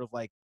 like sort of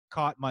like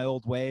caught my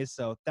old ways.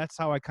 So that's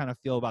how I kind of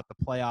feel about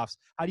the playoffs.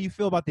 How do you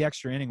feel about the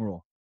extra inning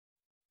rule?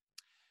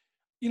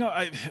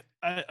 I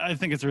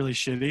think it's really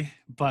shitty,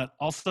 but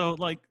also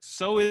like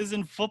so is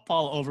in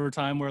football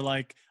overtime where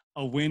like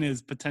a win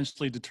is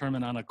potentially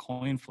determined on a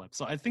coin flip.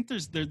 So I think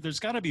there's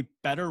got to be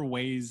better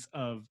ways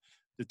of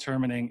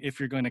determining if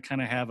you're going to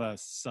kind of have a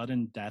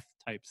sudden death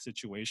type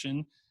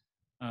situation,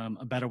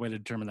 a better way to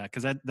determine that.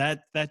 Because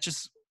that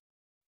just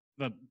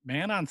the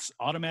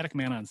automatic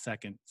man on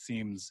second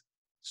seems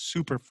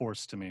super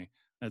forced to me.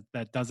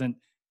 That doesn't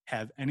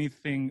have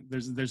anything.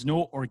 There's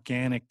no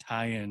organic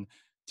tie-in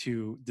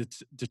to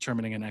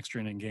determining an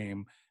extra inning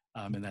game.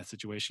 In that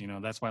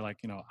situation, that's why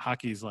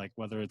hockey's like,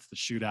 whether it's the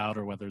shootout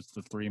or whether it's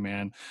the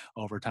 3-man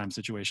overtime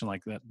situation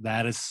like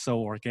that is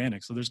so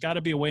organic. So there's got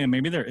to be a way, and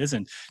maybe there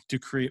isn't, to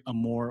create a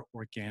more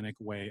organic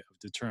way of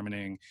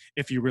determining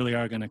if you really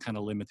are going to kind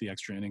of limit the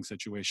extra inning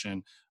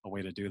situation, a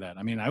way to do that.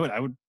 I mean, I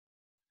would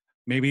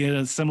maybe in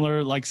a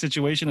similar like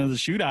situation as a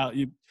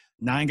shootout,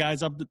 9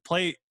 guys up the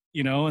plate,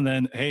 and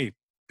then, hey,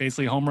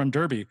 basically home run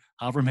derby,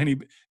 however many,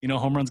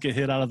 home runs get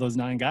hit out of those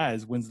 9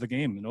 guys wins the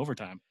game in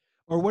overtime.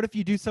 Or what if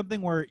you do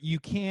something where you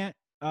can't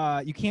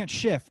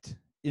shift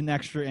in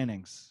extra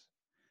innings?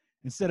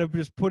 Instead of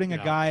just putting a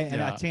guy and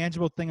a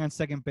tangible thing on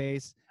second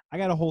base, I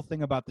got a whole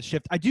thing about the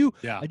shift. I do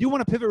want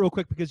to pivot real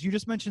quick because you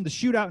just mentioned the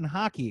shootout in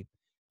hockey.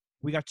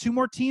 We got 2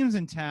 more teams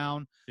in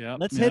town. Yeah.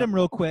 Let's hit them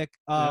real quick.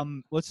 Yep.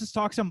 Let's just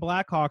talk some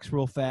Blackhawks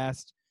real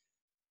fast.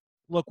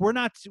 Look, we're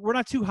not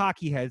 2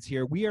 hockey heads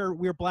here.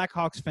 We're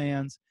Blackhawks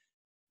fans.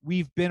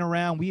 We've been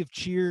around. We have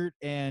cheered,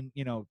 and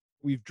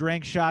we've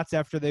drank shots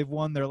after they've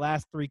won their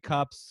last 3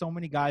 cups. So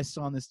many guys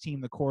still on this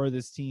team, the core of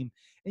this team.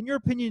 In your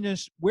opinion,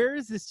 where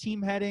is this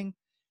team heading?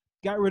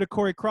 Got rid of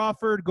Corey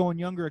Crawford, going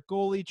younger at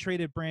goalie,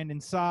 traded Brandon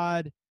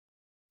Saad.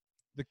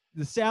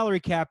 The salary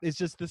cap is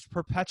just this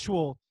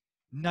perpetual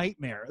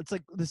nightmare. It's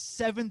like the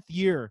 7th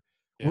year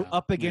we're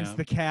up against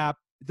the cap.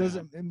 It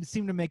doesn't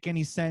seem to make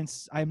any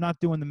sense. I'm not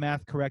doing the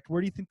math correct.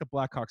 Where do you think the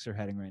Blackhawks are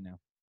heading right now?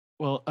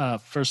 Well,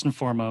 first and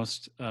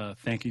foremost,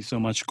 thank you so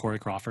much, Corey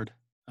Crawford.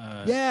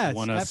 Yes,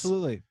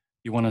 absolutely.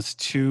 You won us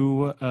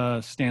 2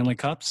 Stanley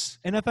Cups.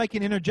 And if I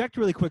can interject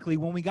really quickly,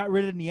 when we got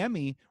rid of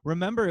Niemi,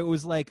 remember it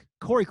was like,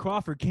 Corey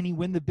Crawford, can he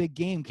win the big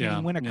game? Can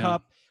he win a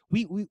cup?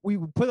 We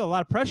put a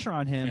lot of pressure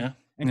on him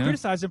and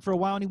criticized him for a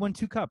while, and he won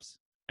 2 cups.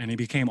 And he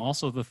became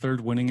also the 3rd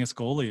winningest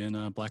goalie in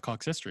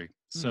Blackhawks history.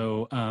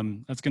 So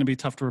that's going to be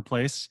tough to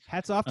replace.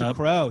 Hats off to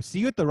Crow. See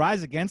you at the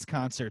Rise Against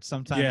concert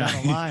sometime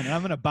down the line, and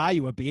I'm going to buy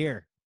you a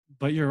beer.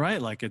 But you're right.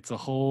 Like it's a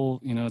whole,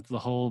 it's the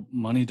whole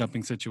money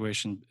dumping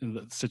situation,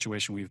 the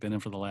situation we've been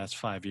in for the last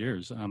 5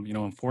 years.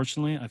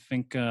 Unfortunately, I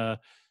think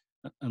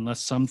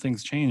unless some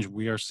things change,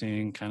 we are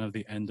seeing kind of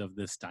the end of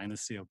this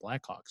dynasty of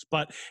Blackhawks.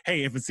 But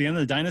hey, if it's the end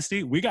of the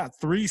dynasty, we got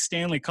 3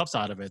 Stanley Cups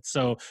out of it.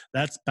 So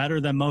that's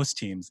better than most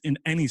teams in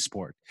any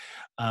sport.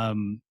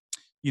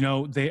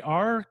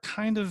 They're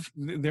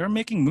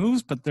making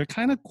moves, but they're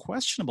kind of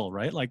questionable,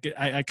 right? Like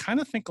I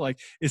kind of think like,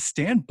 is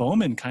Stan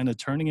Bowman kind of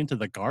turning into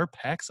the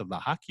Garpax of the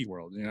hockey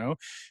world?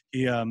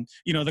 He,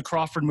 the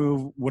Crawford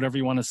move, whatever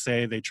you want to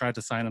say, they tried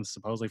to sign him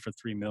supposedly for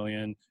 $3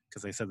 million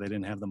because they said they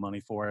didn't have the money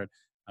for it.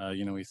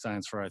 He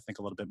signs for, I think,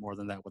 a little bit more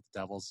than that with the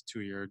Devils,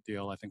 2-year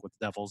deal, I think, with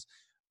the Devils.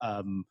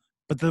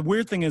 But the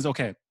weird thing is,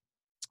 okay,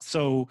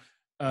 so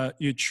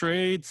you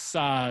trade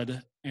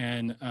Saad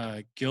and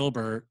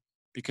Gilbert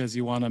because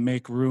you want to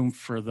make room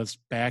for this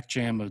back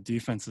jam of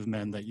defensive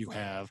men that you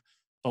have.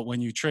 But when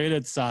you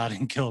traded Saad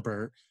and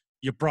Gilbert,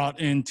 you brought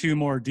in 2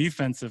 more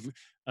defensive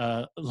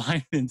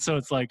linemen. So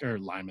it's like, or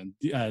linemen,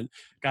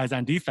 guys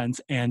on defense.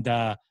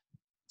 And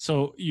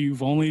so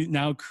you've only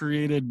now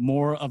created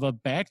more of a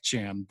back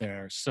jam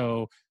there.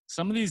 So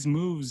some of these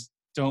moves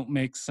don't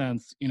make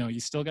sense. You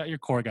still got your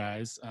core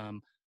guys,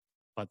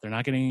 but they're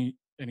not getting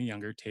any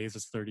younger. Taves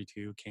is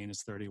 32. Kane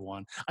is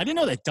 31. I didn't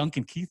know that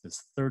Duncan Keith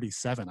is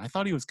 37. I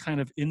thought he was kind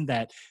of in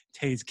that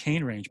Taves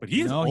Kane range, but he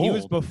is old. He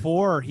was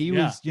before. He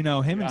was,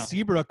 him and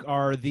Seabrook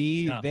are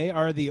they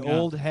are the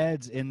old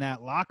heads in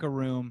that locker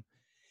room.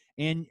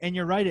 And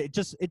you're right. It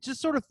just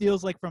sort of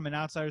feels like, from an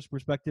outsider's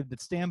perspective, that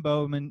Stan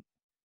Bowman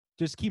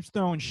just keeps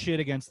throwing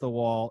shit against the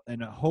wall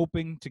and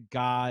hoping to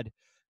God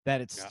that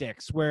it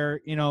sticks.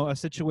 Where, a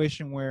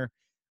situation where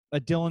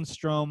a Dylan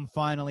Strome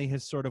finally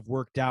has sort of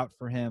worked out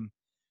for him.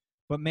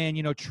 But, man,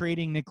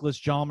 trading Nicholas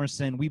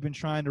Hjalmarsson, we've been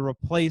trying to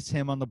replace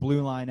him on the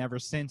blue line ever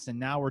since, and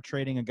now we're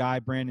trading a guy,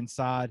 Brandon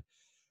Saad,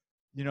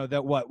 we got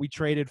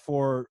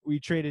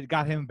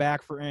him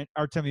back for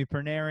Artemi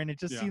Panarin. It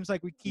just seems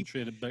like we keep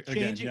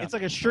changing. It's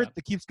like a shirt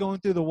that keeps going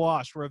through the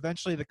wash, where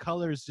eventually the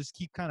colors just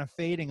keep kind of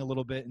fading a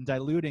little bit and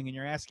diluting, and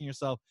you're asking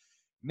yourself,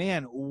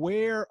 man,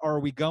 where are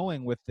we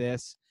going with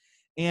this?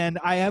 And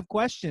I have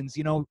questions.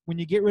 When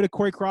you get rid of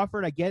Corey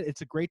Crawford, I get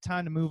it's a great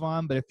time to move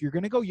on, but if you're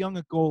going to go young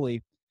at goalie,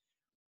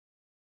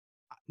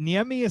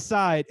 Niemi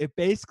aside, it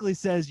basically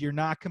says you're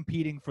not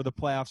competing for the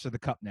playoffs or the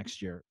cup next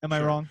year. Am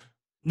I wrong?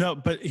 No,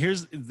 but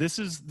this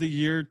is the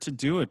year to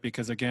do it,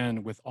 because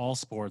again, with all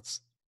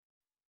sports,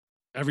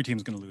 every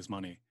team's going to lose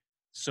money.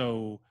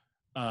 So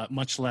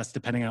much less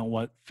depending on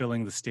what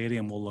filling the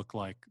stadium will look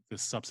like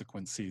this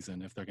subsequent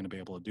season, if they're going to be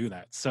able to do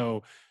that.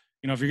 So,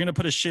 if you're going to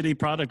put a shitty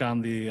product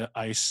on the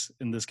ice,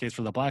 in this case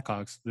for the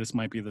Blackhawks, this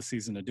might be the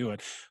season to do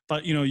it.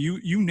 But,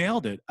 you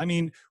nailed it. I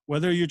mean,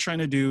 whether you're trying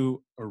to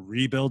do a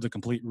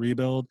complete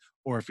rebuild,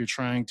 or if you're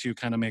trying to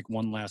kind of make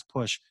one last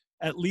push,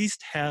 at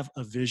least have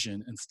a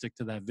vision and stick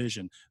to that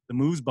vision. The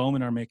moves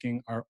Bowman are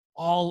making are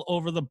all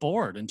over the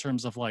board in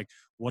terms of like,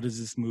 what does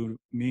this move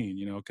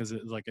mean? Because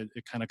it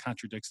kind of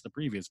contradicts the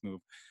previous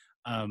move.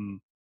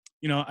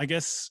 I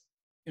guess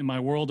in my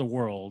world of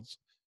worlds,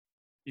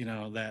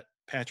 that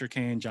Patrick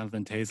Kane,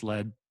 Jonathan Toews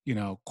led,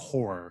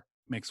 core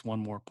makes one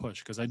more push.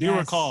 Because I do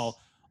recall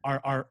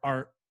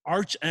our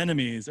arch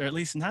enemies, or at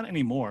least not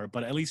anymore,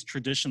 but at least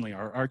traditionally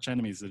our arch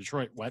enemies, the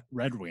Detroit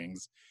Red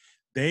Wings,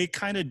 they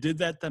kind of did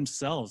that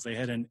themselves. They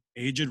had an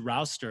aged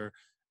roster,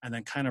 and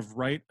then kind of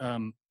it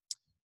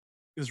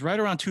was right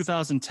around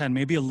 2010,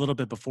 maybe a little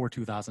bit before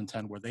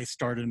 2010, where they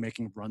started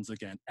making runs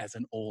again as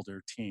an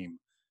older team.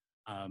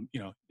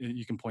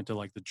 You can point to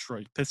like the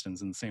Detroit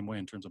Pistons in the same way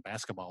in terms of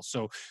basketball.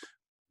 So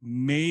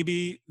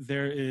maybe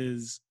there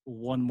is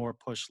one more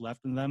push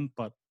left in them,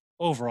 but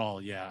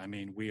overall, I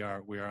mean, we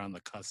are on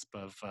the cusp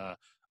of a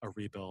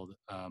rebuild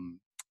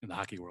in the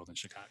hockey world in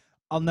Chicago.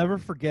 I'll never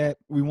forget,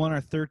 we won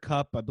our 3rd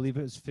cup, I believe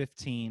it was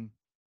 15,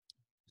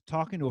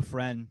 talking to a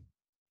friend,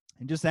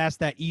 and just ask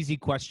that easy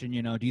question,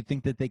 do you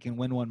think that they can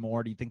win one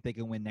more? Do you think they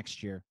can win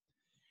next year?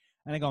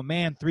 And I go,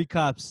 man, 3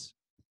 cups,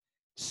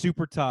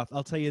 super tough.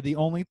 I'll tell you, the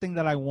only thing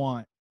that I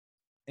want,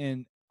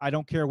 and I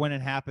don't care when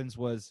it happens,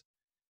 was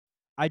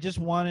I just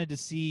wanted to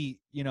see,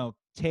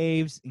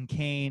 Taves and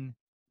Kane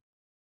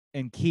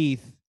and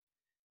Keith,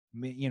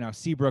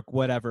 Seabrook,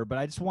 whatever. But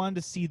I just wanted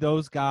to see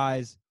those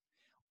guys,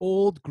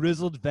 old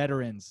grizzled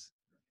veterans,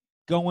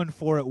 going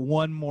for it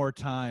one more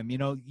time.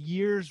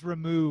 Years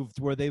removed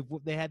where they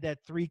had that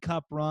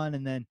 3-cup run,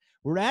 and then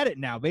we're at it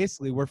now.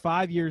 Basically, we're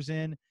 5 years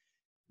in.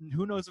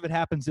 Who knows if it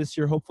happens this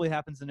year? Hopefully it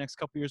happens the next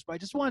couple years. But I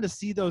just wanted to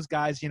see those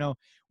guys,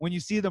 when you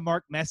see the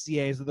Mark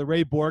Messiers or the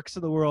Ray Borks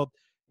of the world,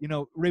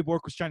 Ray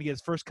Bork was trying to get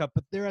his first cup,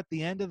 but they're at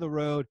the end of the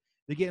road.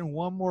 They're getting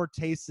one more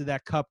taste of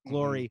that cup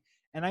glory.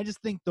 Mm-hmm. And I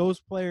just think those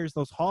players,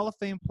 those Hall of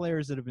Fame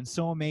players that have been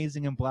so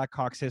amazing in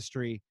Blackhawks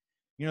history,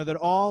 that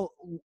all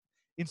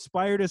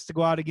inspired us to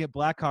go out and get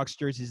Blackhawks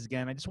jerseys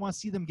again. I just want to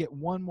see them get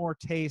one more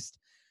taste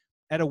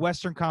at a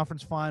Western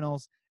Conference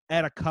Finals,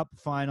 at a Cup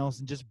Finals,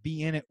 and just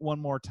be in it one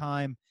more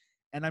time.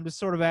 And I'm just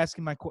sort of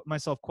asking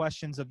myself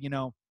questions of,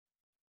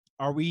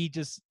 are we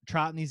just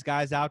trotting these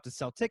guys out to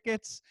sell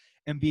tickets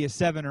and be a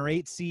 7 or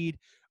 8 seed?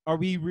 Are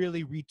we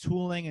really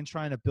retooling and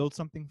trying to build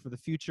something for the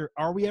future?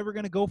 Are we ever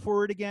going to go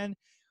for it again?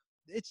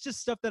 It's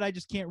just stuff that I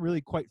just can't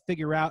really quite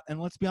figure out.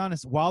 And let's be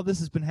honest, while this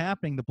has been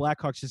happening, the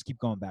Blackhawks just keep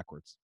going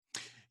backwards.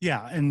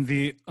 Yeah, and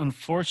the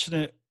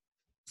unfortunate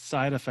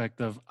side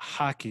effect of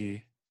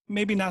hockey,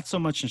 maybe not so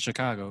much in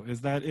Chicago,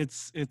 is that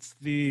it's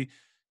the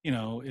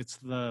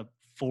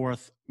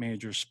 4th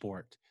major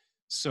sport.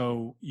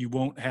 So you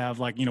won't have,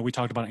 we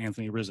talked about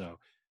Anthony Rizzo.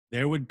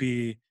 There would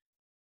be,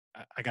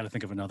 I got to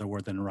think of another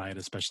word than riot,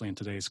 especially in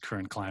today's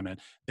current climate.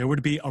 There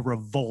would be a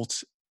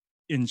revolt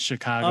in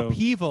Chicago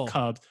upheaval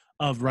Cubs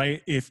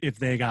if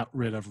they got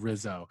rid of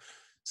Rizzo.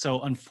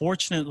 So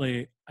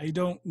unfortunately, I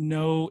don't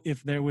know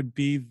if there would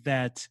be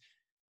that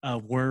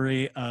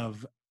worry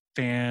of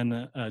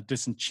fan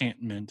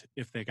disenchantment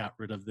if they got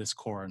rid of this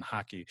core in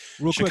hockey.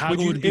 Real Chicago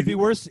quick, it'd be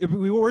worse. It'd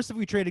be worse if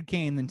we traded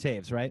Kane than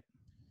Taves, right?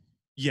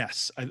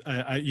 Yes,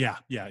 yeah.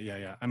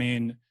 I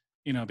mean,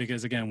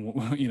 because again,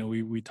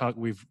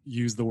 we've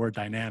used the word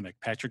dynamic.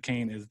 Patrick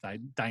Kane is the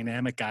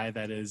dynamic guy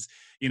that is,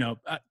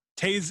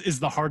 Taves is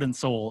the heart and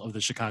soul of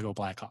the Chicago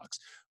Blackhawks.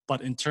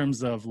 But in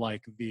terms of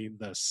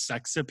the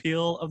sex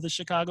appeal of the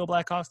Chicago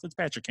Blackhawks, it's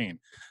Patrick Kane.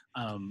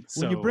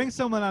 When you bring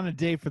someone on a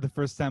date for the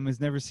first time who's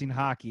never seen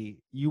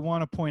hockey, you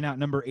want to point out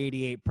number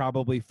 88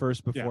 probably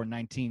first before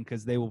 19,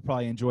 because they will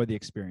probably enjoy the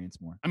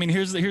experience more. I mean,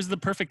 here's the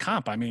perfect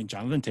comp. I mean,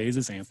 Jonathan Toews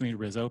is Anthony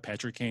Rizzo.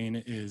 Patrick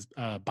Kane is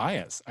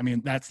Baez. I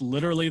mean, that's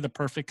literally the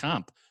perfect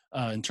comp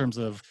in terms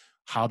of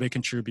how they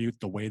contribute,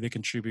 the way they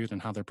contribute,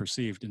 and how they're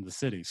perceived in the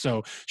city.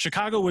 So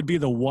Chicago would be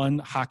the one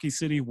hockey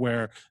city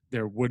where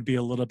there would be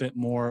a little bit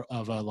more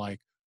of a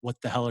what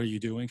the hell are you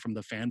doing from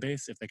the fan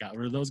base if they got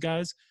rid of those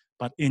guys.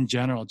 But in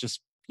general, just,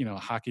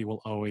 hockey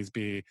will always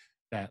be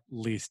that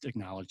least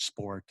acknowledged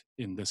sport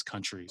in this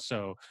country.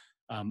 So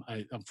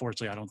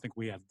unfortunately, I don't think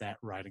we have that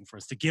riding for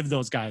us to give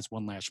those guys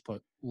one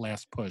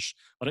last push.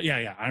 But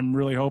yeah, I'm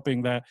really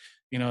hoping that,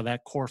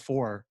 that core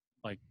 4,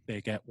 they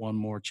get one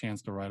more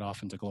chance to ride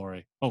off into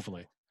glory,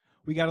 hopefully.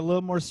 We got a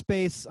little more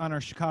space on our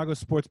Chicago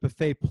Sports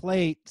Buffet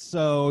plate,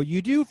 so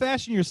you do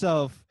fashion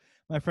yourself,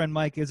 my friend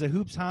Mike, as a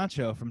hoops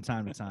honcho from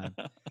time to time.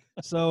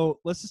 So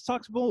let's just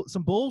talk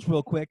some Bulls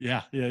real quick.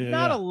 Yeah.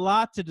 Not a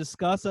lot to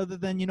discuss other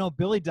than,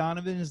 Billy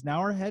Donovan is now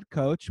our head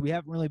coach. We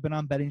haven't really been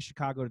on Betting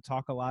Chicago to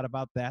talk a lot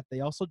about that.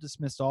 They also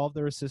dismissed all of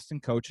their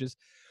assistant coaches,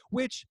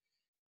 which,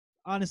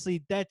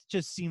 honestly, that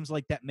just seems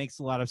like that makes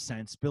a lot of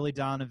sense. Billy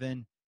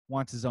Donovan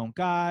wants his own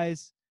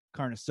guys.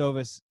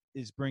 Karnisovas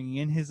is bringing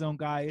in his own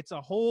guy. It's a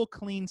whole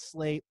clean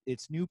slate.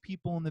 It's new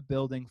people in the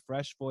building,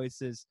 fresh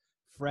voices,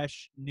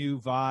 fresh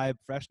new vibe,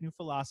 fresh new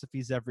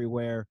philosophies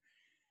everywhere.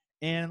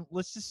 And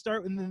let's just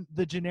start in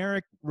the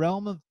generic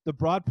realm of the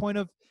broad point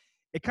of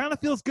it kind of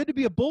feels good to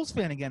be a Bulls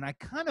fan again. I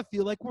kind of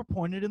feel like we're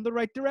pointed in the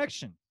right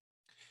direction.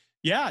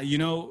 Yeah,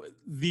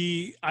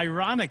 the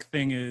ironic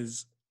thing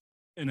is,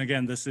 and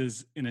again, this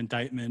is an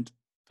indictment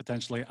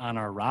potentially on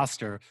our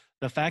roster,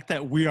 the fact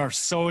that we are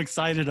so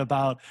excited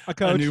about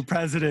a new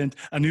president,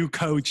 a new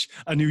coach,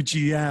 a new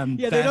GM.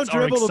 Yeah, they don't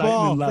dribble the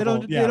ball.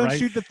 Level. They don't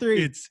shoot the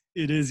three. It's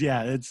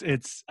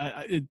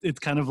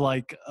kind of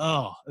like,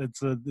 it's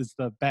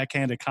the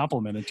backhanded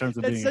compliment in terms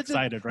of being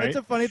excited, right? It's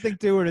a funny thing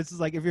too, where it's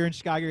like if you're in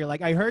Chicago, you're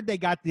like, I heard they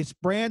got this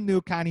brand new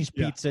Connie's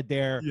Pizza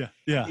there.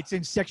 Yeah. It's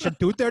in section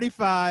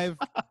 235.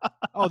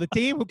 Oh, the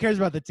team? Who cares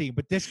about the team?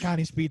 But this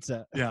Connie's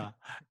Pizza. Yeah.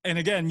 And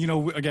again,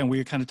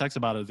 we kind of talked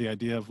about it, the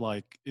idea of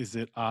is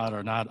it odd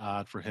or not odd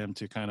for him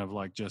to kind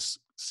of just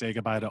say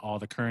goodbye to all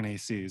the current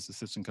ACs,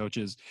 assistant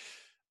coaches.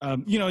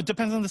 It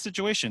depends on the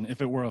situation. If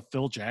it were a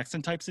Phil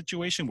Jackson type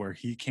situation where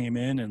he came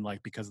in and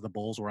because the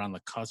Bulls were on the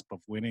cusp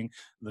of winning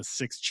the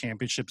 6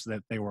 championships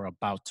that they were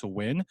about to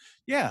win,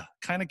 yeah,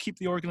 kind of keep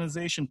the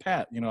organization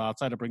pat,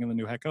 outside of bringing the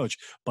new head coach.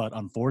 But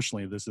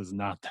unfortunately, this is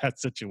not that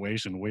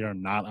situation. We are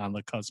not on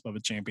the cusp of a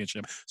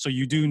championship. So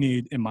you do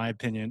need, in my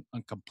opinion,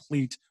 a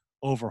complete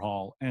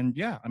overhaul. And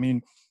yeah, I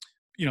mean,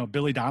 you know,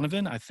 Billy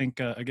Donovan, I think,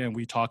 again,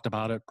 we talked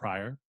about it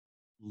prior.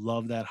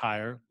 Love that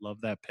hire,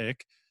 love that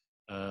pick.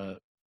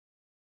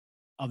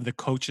 Of the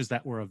coaches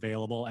that were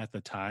available at the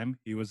time,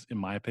 he was, in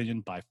my opinion,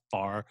 by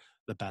far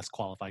the best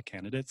qualified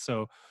candidate.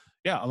 So,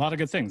 yeah, a lot of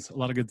good things. A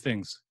lot of good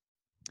things.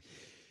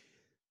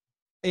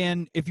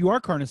 And if you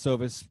are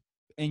Karnisovas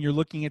and you're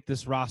looking at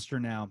this roster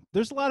now,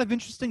 there's a lot of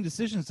interesting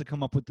decisions to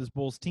come up with this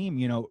Bulls team.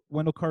 You know,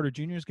 Wendell Carter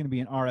Jr. is going to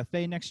be an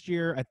RFA next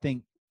year. I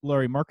think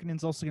Lauri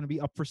Markkanen's also going to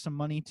be up for some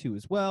money too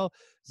as well.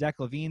 Zach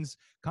LaVine's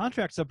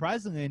contract,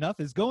 surprisingly enough,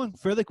 is going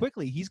fairly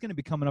quickly. He's going to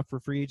be coming up for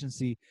free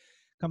agency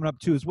coming up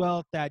too as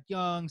well. Thad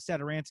Young,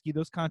 Satoransky,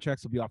 those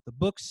contracts will be off the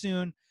books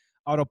soon.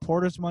 Otto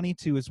Porter's money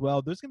too as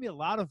well. There's going to be a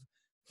lot of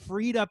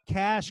freed up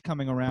cash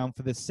coming around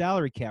for this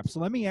salary cap. So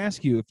let me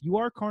ask you, if you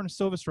are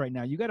Karnisovas right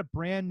now, you got a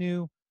brand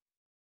new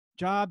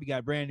job, you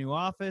got a brand new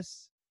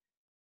office,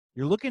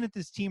 you're looking at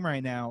this team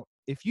right now.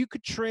 If you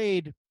could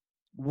trade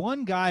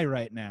one guy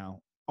right now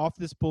off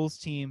this Bulls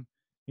team,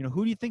 you know,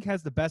 who do you think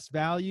has the best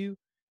value,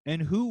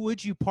 and who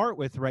would you part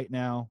with right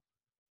now?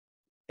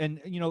 And,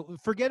 you know,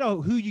 forget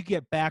who you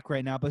get back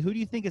right now, but who do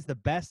you think is the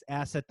best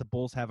asset the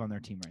Bulls have on their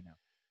team right now?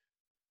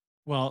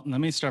 Well,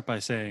 let me start by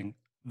saying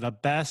the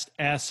best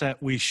asset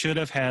we should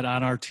have had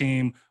on our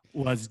team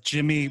was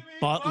Jimmy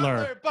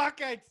Butler.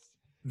 Buckets.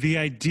 The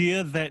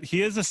idea that he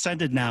has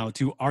ascended now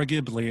to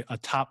arguably a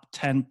top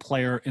 10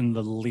 player in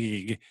the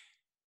league,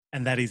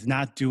 and that he's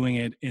not doing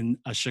it in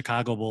a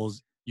Chicago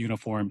Bulls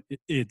uniform,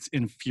 it's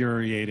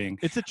infuriating.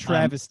 It's a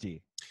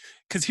travesty.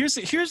 Because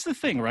here's the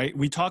thing, right?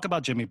 We talk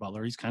about Jimmy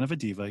Butler. He's kind of a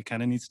diva. He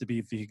kind of needs to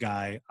be the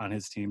guy on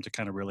his team to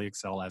kind of really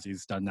excel, as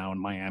he's done now in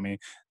Miami,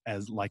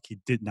 as like he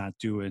did not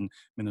do in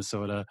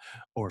Minnesota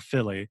or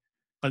Philly.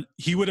 But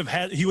he would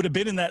have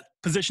been in that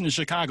position in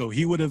Chicago.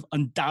 He would have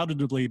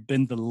undoubtedly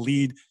been the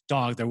lead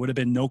dog. There would have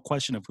been no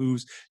question of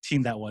whose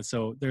team that was.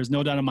 So there's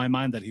no doubt in my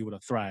mind that he would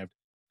have thrived.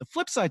 The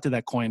flip side to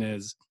that coin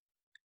is,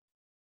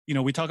 you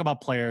know, we talk about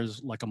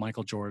players like a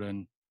Michael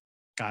Jordan,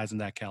 guys in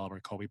that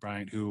caliber, Kobe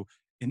Bryant, who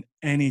in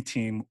any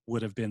team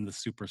would have been the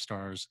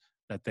superstars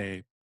that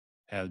they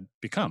had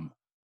become.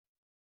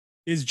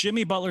 Is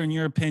Jimmy Butler, in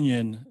your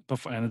opinion,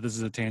 and this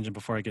is a tangent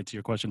before I get to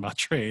your question about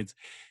trades,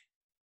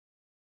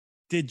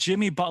 did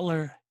Jimmy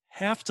Butler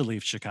have to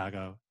leave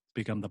Chicago to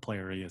become the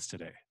player he is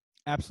today?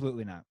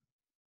 Absolutely not.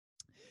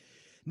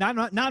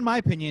 Not in my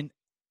opinion.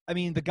 I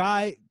mean, the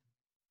guy,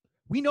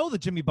 we know the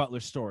Jimmy Butler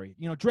story.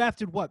 You know,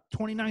 drafted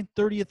 29th,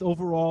 30th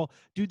overall,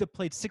 dude that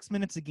played 6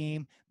 minutes a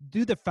game,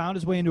 dude that found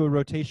his way into a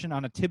rotation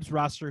on a Tibbs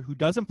roster who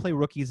doesn't play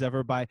rookies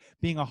ever by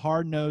being a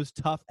hard-nosed,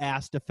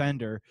 tough-ass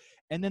defender.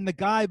 And then the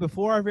guy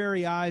before our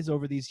very eyes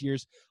over these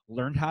years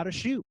learned how to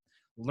shoot,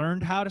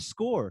 learned how to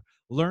score,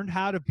 learned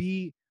how to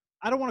be,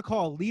 I don't want to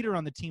call a leader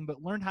on the team,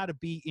 but learn how to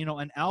be, you know,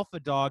 an alpha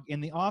dog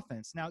in the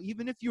offense. Now,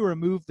 even if you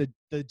remove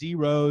the D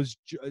Rose,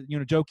 you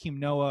know, Joakim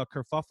Noah,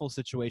 kerfuffle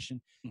situation,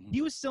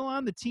 he was still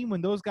on the team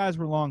when those guys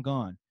were long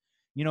gone.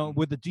 You know,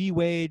 with the D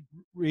Wade,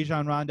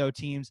 Rajon Rondo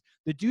teams,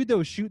 the dude that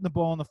was shooting the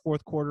ball in the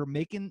fourth quarter,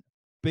 making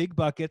big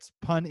buckets,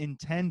 pun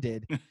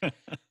intended.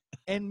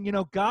 And, you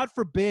know, God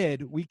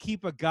forbid we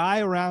keep a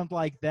guy around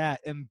like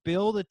that and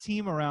build a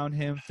team around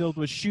him filled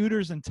with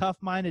shooters and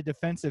tough-minded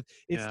defensive.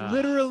 It's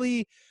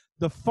literally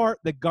the fart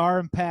that Gar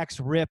and Pax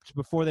ripped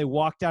before they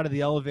walked out of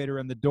the elevator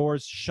and the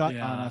doors shut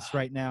on us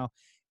right now.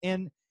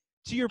 And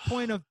to your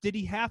point of, did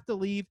he have to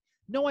leave?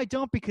 No, I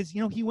don't, because,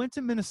 you know, he went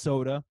to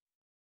Minnesota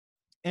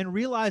and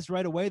realized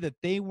right away that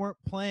they weren't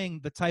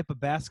playing the type of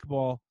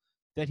basketball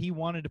that he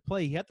wanted to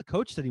play. He had the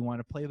coach that he wanted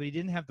to play, but he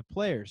didn't have the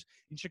players.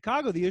 In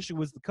Chicago, the issue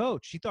was the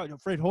coach. He thought, you know,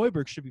 Fred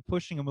Hoiberg should be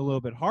pushing him a little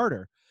bit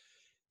harder.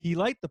 He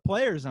liked the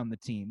players on the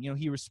team. You know,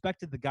 he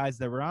respected the guys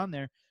that were on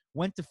there.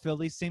 Went to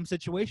Philly, same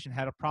situation,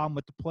 had a problem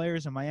with the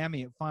players in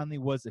Miami. It finally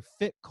was a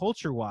fit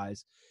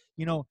culture-wise.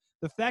 You know,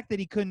 the fact that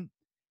he couldn't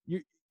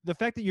 –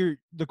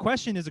 the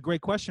question is a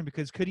great question,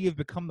 because could he have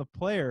become the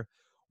player?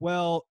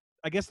 Well,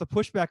 I guess the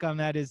pushback on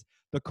that is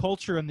the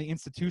culture and the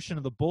institution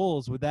of the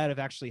Bulls, would that have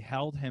actually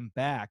held him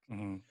back?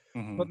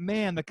 But,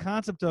 man, the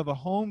concept of a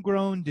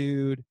homegrown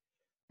dude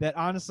that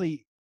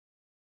honestly –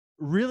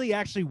 really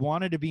actually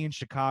wanted to be in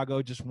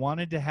Chicago, just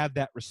wanted to have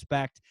that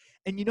respect.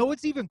 And you know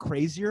what's even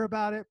crazier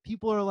about it?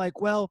 People are like,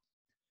 well,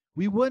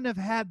 we wouldn't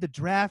have had the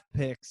draft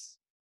picks.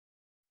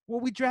 Well,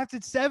 we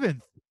drafted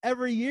 7th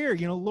every year.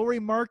 You know, Lauri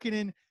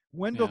Markkanen,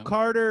 Wendell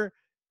Carter,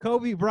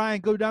 Kobe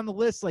Bryant, go down the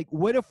list. Like,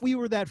 what if we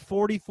were that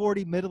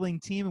 40-40 middling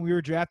team and we were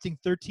drafting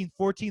 13th,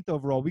 14th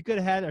overall? We could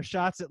have had our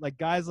shots at like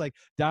guys like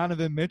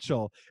Donovan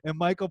Mitchell and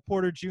Michael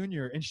Porter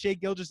Jr. and Shai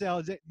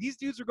Gilgeous-Alexander. These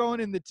dudes are going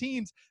in the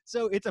teens.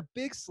 So it's a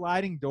big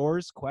sliding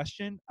doors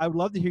question. I would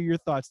love to hear your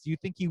thoughts. Do you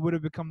think he would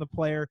have become the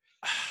player?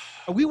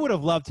 We would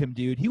have loved him,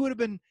 dude. He would have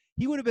been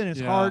as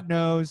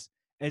hard-nosed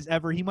as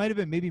ever. He might have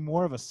been maybe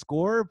more of a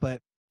scorer,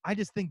 but I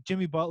just think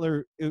Jimmy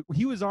Butler,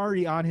 he was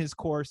already on his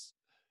course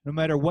no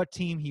matter what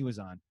team he was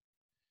on.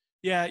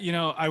 Yeah, you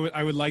know,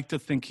 I would like to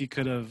think he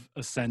could have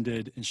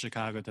ascended in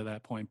Chicago to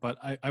that point, but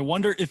I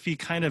wonder if he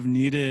kind of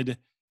needed,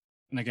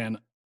 and again,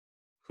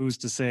 who's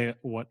to say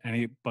what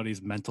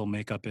anybody's mental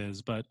makeup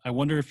is, but I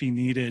wonder if he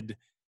needed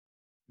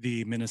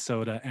the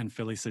Minnesota and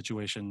Philly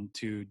situation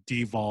to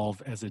devolve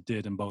as it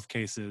did in both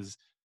cases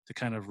to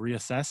kind of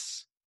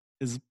reassess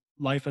his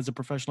life as a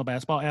professional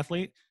basketball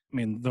athlete. I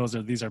mean,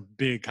 these are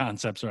big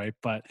concepts, right?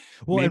 But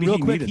well, and maybe real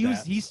he quick, needed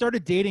that. he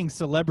started dating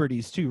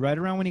celebrities too, right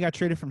around when he got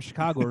traded from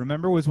Chicago.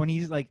 Remember, was when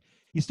he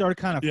started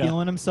kind of Yeah.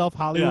 feeling himself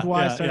Hollywood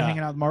wise, Yeah, started yeah.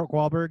 hanging out with Mark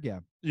Wahlberg. Yeah.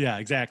 Yeah,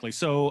 exactly.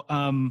 So,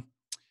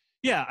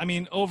 yeah, I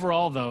mean,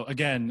 overall, though,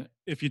 again,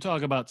 if you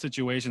talk about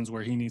situations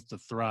where he needs to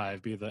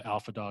thrive, be the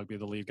alpha dog, be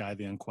the lead guy,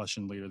 the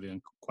unquestioned leader, the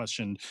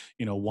unquestioned,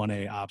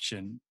 1A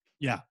option,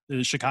 yeah,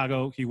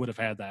 Chicago, he would have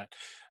had that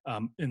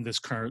in this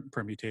current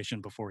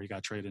permutation before he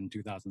got traded in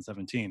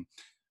 2017.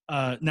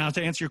 Now,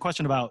 to answer your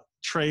question about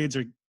trades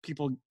or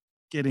people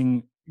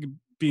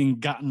being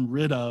gotten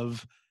rid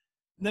of,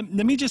 let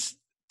me just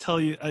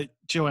tell you,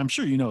 Joe, I'm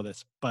sure you know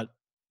this, but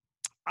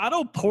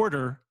Otto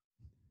Porter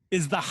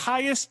is the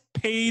highest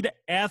paid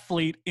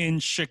athlete in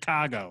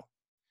Chicago.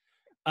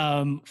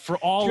 For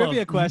all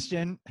Trivia of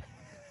question.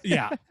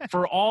 Yeah,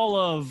 for all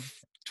of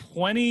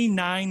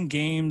 29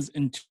 games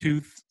in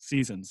 2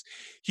 seasons,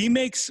 he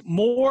makes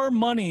more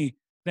money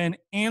than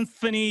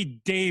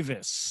Anthony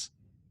Davis.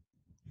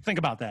 Think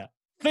about that.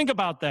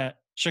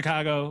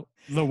 Chicago,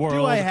 the world.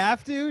 Do I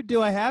have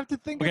to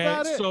think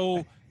about it?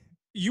 So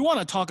you want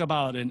to talk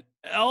about an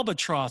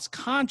albatross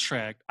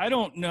contract? I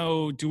don't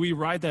know. Do we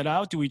ride that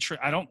out? Do we trade?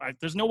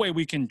 There's no way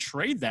we can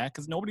trade that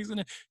because nobody's going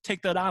to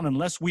take that on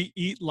unless we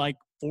eat like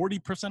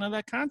 40% of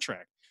that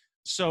contract.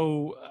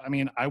 So, I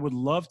mean, I would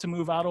love to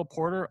move Otto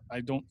Porter.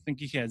 I don't think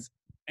he has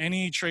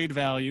any trade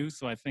value,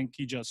 so I think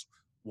he just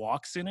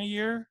walks in a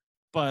year.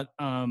 But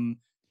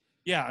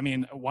yeah, I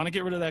mean, I want to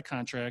get rid of that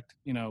contract.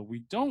 We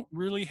don't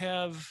really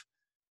have,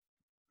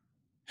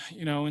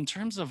 in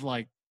terms of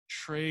like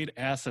trade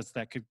assets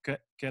that could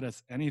get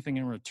us anything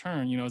in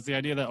return, is the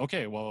idea that,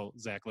 okay, well,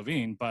 Zach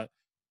LaVine, but,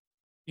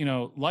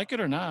 like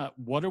it or not,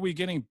 what are we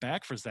getting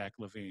back for Zach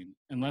LaVine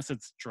unless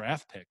it's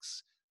draft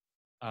picks?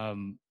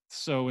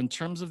 So in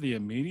terms of the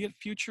immediate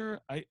future,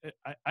 I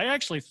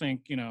actually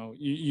think,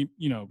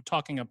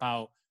 talking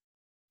about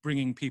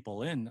bringing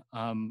people in,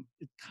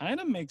 it kind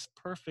of makes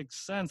perfect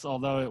sense,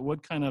 although it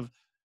would kind of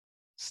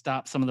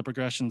stop some of the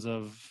progressions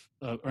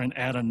and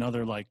add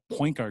another like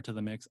point guard to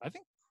the mix. I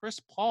think Chris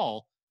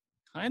Paul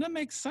kind of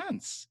makes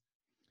sense.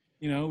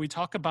 We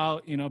talk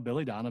about,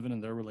 Billy Donovan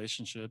and their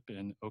relationship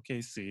in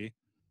OKC.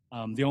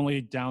 The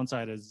only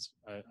downside is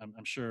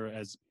I'm sure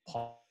as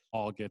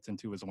Paul gets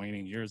into his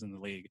waning years in the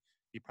league,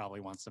 he probably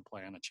wants to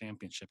play on a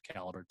championship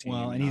caliber team.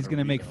 Well, and he's going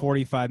to make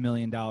 $45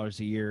 million a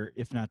year,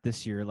 if not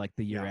this year, like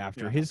the year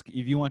after. Yeah.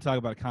 If you want to talk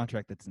about a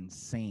contract that's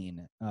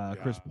insane,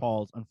 Chris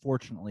Paul's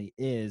unfortunately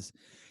is.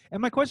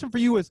 And my question for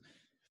you is,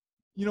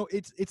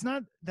 it's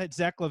not that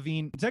Zach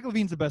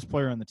LaVine's the best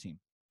player on the team.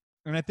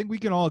 And I think we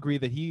can all agree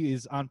that he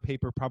is on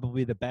paper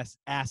probably the best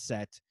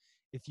asset.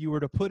 If you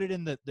were to put it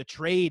in the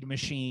trade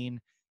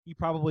machine, he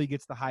probably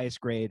gets the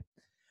highest grade.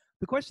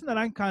 The question that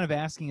I'm kind of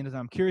asking, and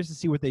I'm curious to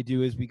see what they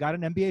do, is we got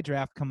an NBA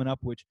draft coming up,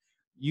 which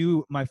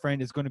you, my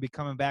friend, is going to be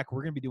coming back.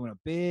 We're going to be doing a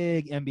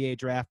big NBA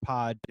draft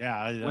pod.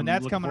 Yeah, when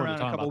that's coming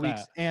around in a couple of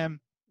weeks. And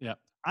yeah,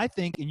 I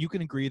think, and you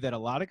can agree, that a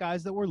lot of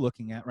guys that we're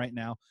looking at right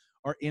now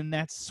are in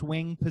that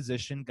swing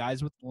position,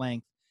 guys with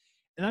length.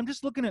 And I'm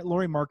just looking at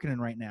Lauri Markkanen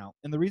right now.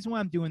 And the reason why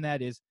I'm doing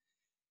that is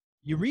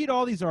you read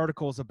all these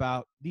articles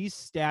about these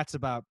stats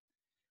about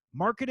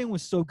Markkanen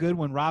was so good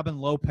when Robin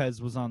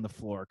Lopez was on the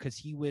floor because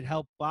he would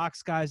help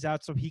box guys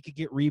out so he could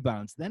get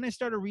rebounds. Then I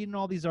started reading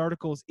all these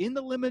articles in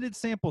the limited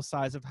sample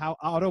size of how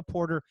Otto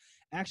Porter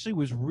actually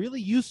was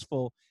really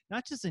useful,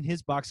 not just in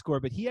his box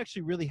score, but he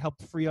actually really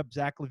helped free up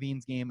Zach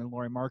LaVine's game and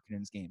Lauri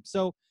Markkanen's game.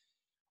 So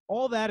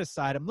all that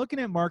aside, I'm looking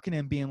at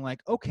Markkanen being like,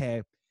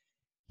 okay,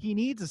 he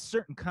needs a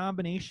certain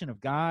combination of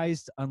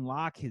guys to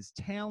unlock his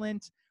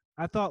talent.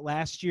 I thought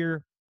last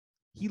year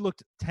he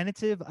looked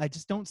tentative. I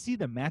just don't see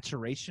the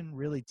maturation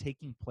really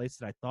taking place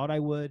that I thought I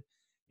would.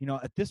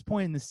 At this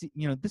point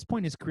this point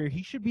in his career,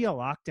 he should be a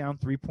lockdown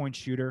 3-point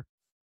shooter,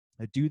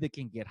 a dude that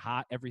can get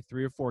hot every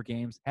 3 or 4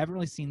 games. Haven't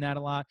really seen that a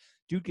lot.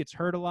 Dude gets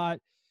hurt a lot,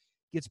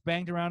 gets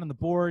banged around on the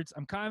boards.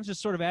 I'm kind of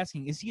just sort of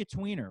asking, is he a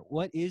tweener?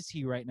 What is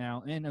he right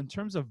now? And in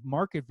terms of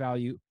market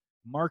value,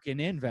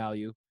 Markkanen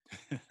value,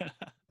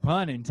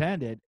 pun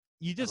intended,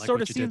 you just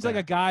sort of seems like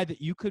a guy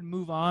that you could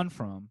move on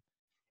from.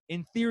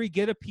 In theory,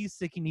 get a piece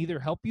that can either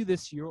help you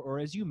this year or,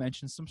 as you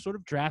mentioned, some sort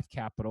of draft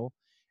capital.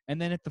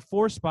 And then at the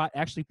 4 spot,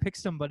 actually pick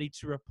somebody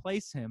to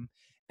replace him.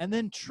 And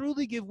then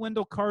truly give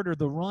Wendell Carter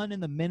the run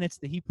and the minutes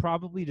that he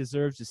probably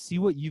deserves to see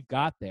what you've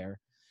got there.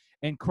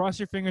 And cross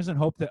your fingers and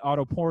hope that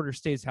Otto Porter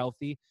stays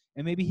healthy.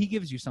 And maybe he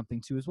gives you something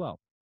too as well.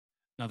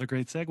 Another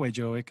great segue,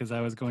 Joey, because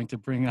I was going to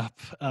bring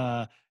up,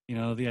 the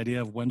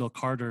idea of Wendell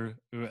Carter.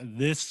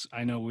 This,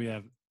 I know we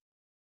have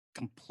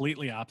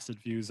completely opposite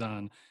views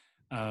on.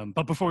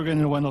 But before we get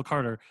into Wendell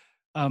Carter,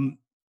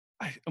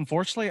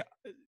 unfortunately,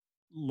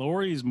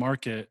 Lauri's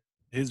market,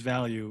 his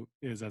value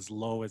is as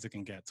low as it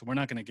can get. So we're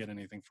not going to get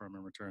anything from him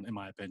in return, in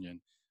my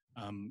opinion.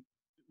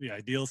 the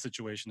ideal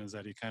situation is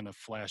that he kind of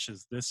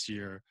flashes this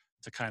year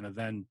to kind of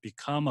then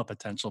become a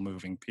potential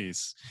moving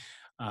piece.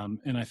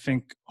 And I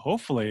think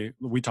hopefully,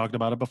 we talked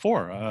about it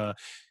before,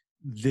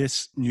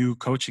 this new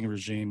coaching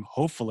regime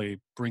hopefully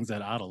brings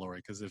that out of Laurie,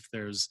 because if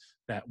there's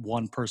that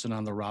one person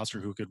on the roster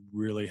who could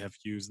really have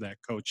used that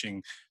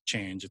coaching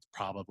change, it's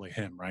probably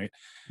him, right?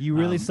 He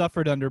really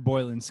suffered under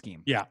Boylan's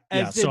scheme. Yeah,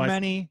 as did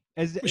many,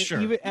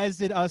 sure. even as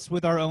did us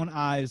with our own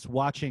eyes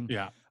watching.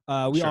 Yeah,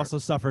 we sure. also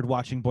suffered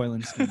watching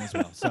Boylan's scheme as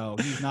well. So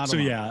he's not So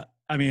alone. yeah,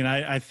 I mean,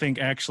 I think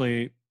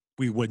actually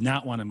we would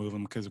not want to move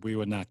him because we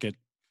would not get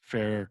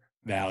fair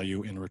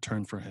value in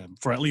return for him,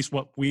 for at least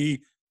what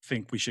we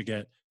think we should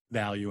get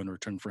value in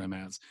return for him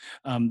as.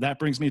 That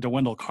brings me to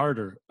Wendell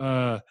Carter.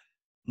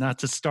 Not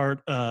to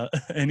start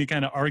any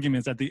kind of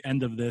arguments at the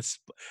end of this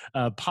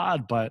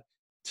pod, but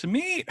to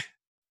me,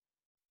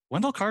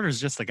 Wendell Carter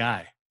is just a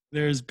guy.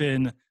 There's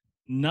been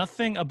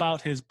nothing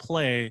about his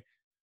play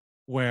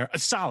where a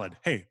solid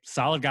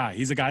guy.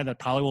 He's a guy that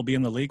probably will be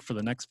in the league for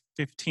the next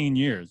 15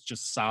 years.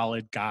 Just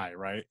solid guy,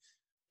 right?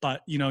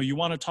 But, you know, you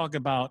want to talk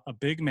about a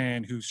big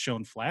man who's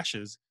shown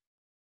flashes,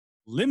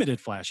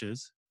 limited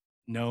flashes.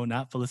 No,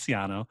 not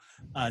Feliciano.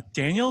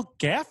 Daniel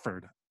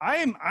Gafford.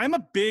 I'm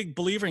a big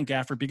believer in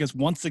Gafford because,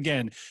 once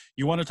again,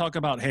 you want to talk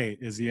about, hey,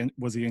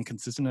 was he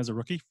inconsistent as a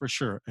rookie? For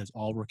sure, as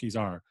all rookies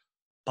are.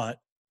 But,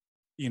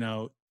 you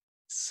know,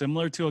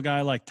 similar to a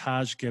guy like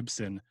Taj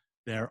Gibson,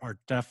 there are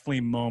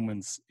definitely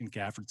moments in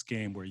Gafford's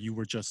game where you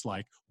were just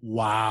like,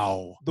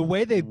 wow.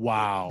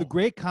 The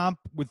great comp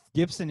with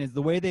Gibson is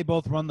the way they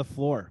both run the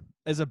floor.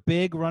 As a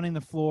big running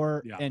the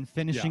floor and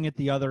finishing at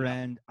the other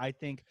end, I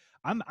think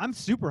I'm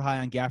super high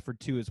on Gafford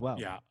too as well.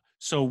 Yeah.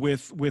 So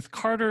with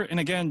Carter, and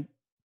again,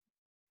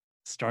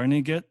 starting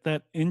to get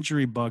that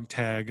injury bug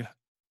tag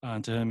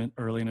onto him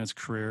early in his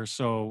career.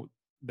 So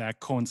that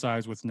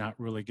coincides with not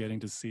really getting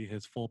to see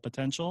his full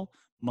potential,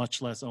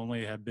 much less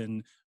only have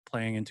been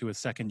playing into his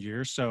second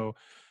year. So,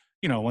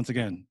 you know, once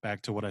again,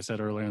 back to what I said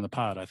earlier in the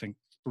pod, I think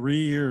 3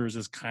 years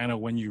is kind of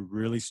when you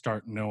really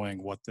start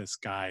knowing what this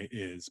guy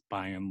is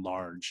by and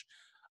large.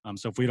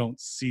 So if we don't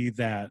see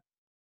that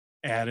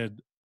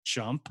added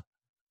jump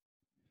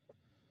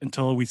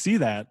until we see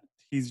that,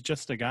 he's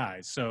just a guy.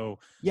 So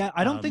yeah,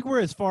 I don't think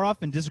we're as far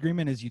off in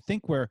disagreement as you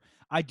think. Where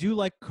I do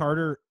like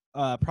Carter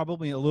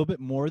probably a little bit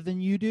more than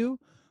you do,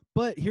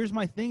 but here's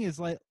my thing: is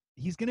like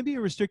he's going to be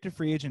a restricted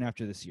free agent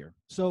after this year.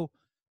 So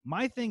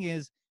my thing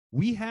is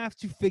we have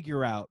to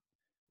figure out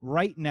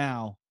right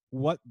now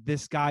what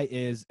this guy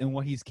is and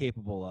what he's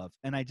capable of.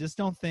 And I just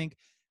don't think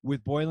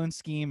with Boylan's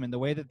scheme and the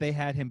way that they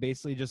had him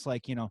basically just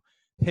like, you know,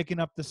 picking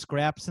up the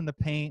scraps in the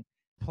paint,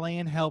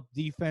 playing help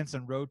defense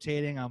and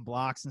rotating on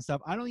blocks and stuff.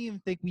 I don't even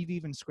think we've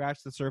even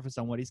scratched the surface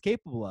on what he's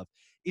capable of.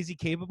 Is he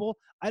capable?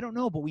 I don't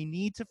know, but we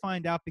need to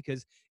find out,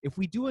 because if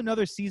we do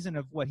another season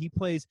of what he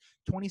plays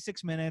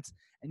 26 minutes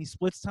and he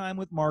splits time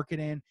with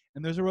Markkanen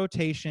and there's a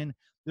rotation,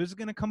 there's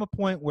going to come a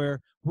point where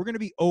we're going to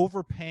be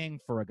overpaying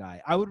for a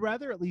guy. I would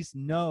rather at least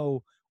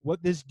know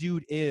what this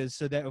dude is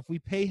so that if we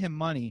pay him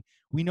money,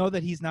 we know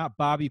that he's not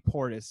Bobby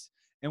Portis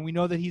and we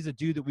know that he's a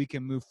dude that we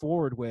can move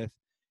forward with.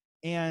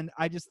 And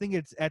I just think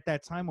it's at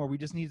that time where we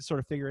just need to sort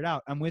of figure it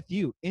out. I'm with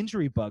you.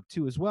 Injury bug,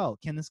 too, as well.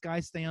 Can this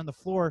guy stay on the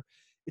floor?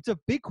 It's a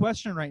big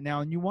question right now,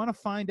 and you want to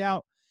find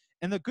out.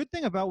 And the good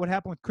thing about what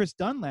happened with Chris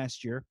Dunn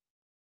last year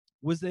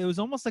was that it was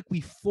almost like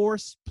we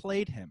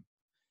force-played him.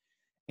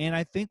 And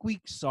I think we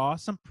saw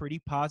some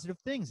pretty positive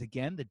things.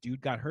 Again, the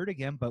dude got hurt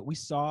again, but we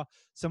saw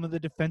some of the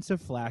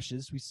defensive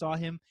flashes. We saw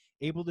him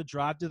able to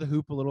drive to the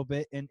hoop a little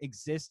bit and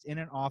exist in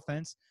an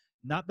offense.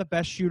 Not the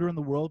best shooter in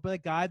the world, but a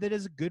guy that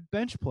is a good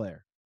bench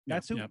player.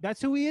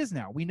 That's who he is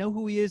now. We know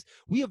who he is.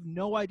 We have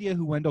no idea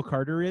who Wendell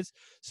Carter is.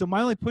 So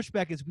my only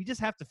pushback is we just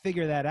have to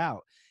figure that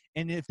out.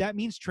 And if that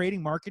means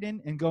trading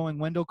Markkanen and going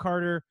Wendell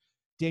Carter,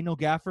 Daniel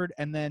Gafford,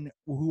 and then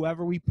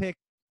whoever we pick,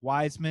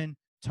 Wiseman,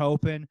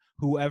 Topin,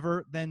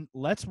 whoever, then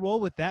let's roll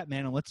with that,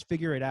 man, and let's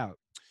figure it out.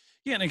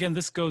 Yeah, and again,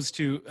 this goes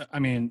to, I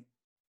mean,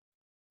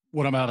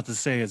 what I'm about to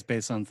say is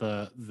based on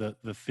the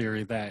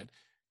theory that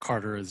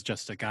Carter is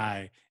just a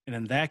guy. And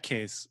in that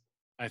case,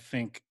 I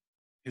think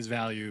his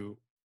value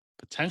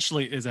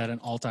potentially is at an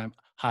all-time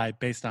high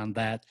based on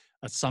that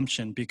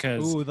assumption,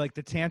 because like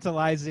the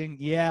tantalizing.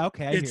 Yeah.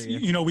 Okay. It's,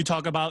 you know, we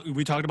talked about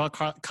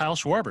Kyle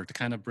Schwarber to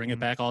kind of bring it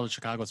back all to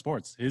Chicago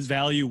sports. His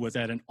value was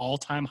at an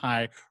all-time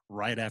high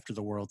right after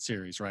the World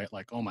Series, right?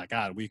 Like, oh my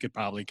God, we could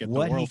probably get the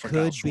world for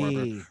Kyle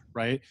Schwarber,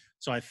 right?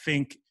 So I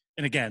think,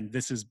 and again,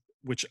 this is,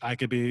 which I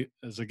could be,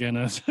 as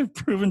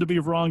proven to be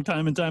wrong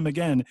time and time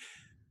again,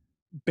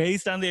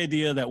 based on the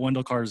idea that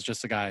Wendell Carter is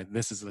just a guy,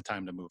 this is the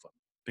time to move him.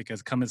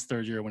 Because come his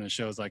third year, when it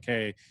shows like,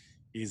 hey,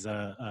 he's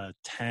a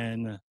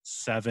 10,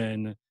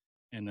 7,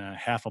 and a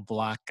half a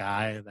block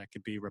guy that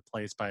could be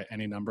replaced by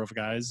any number of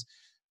guys,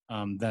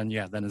 then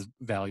his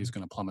value is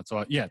going to plummet.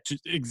 So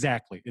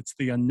exactly. It's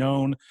the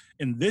unknown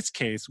in this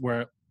case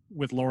where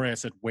with Laurie, I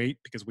said, wait,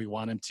 because we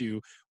want him to,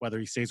 whether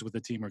he stays with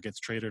the team or gets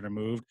traded or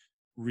moved,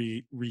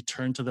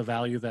 return to the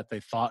value that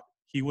they thought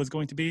he was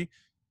going to be.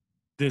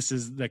 This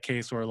is the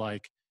case where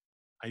like,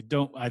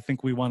 I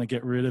think we want to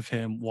get rid of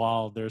him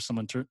while there's some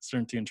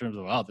uncertainty in terms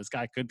of, oh, this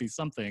guy could be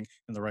something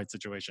in the right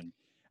situation.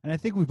 And I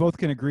think we both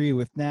can agree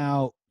with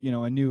now,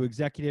 a new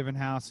executive in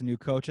house, a new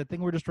coach. I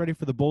think we're just ready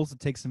for the Bulls to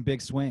take some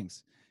big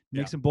swings,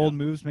 make some bold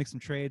moves, make some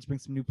trades, bring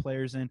some new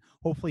players in,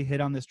 hopefully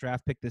hit on this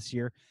draft pick this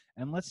year.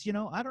 And let's,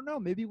 I don't know,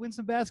 maybe win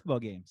some basketball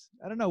games.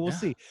 I don't know. We'll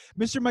see.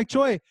 Mr. Mike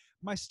Choi,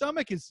 my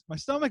stomach is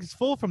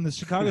full from the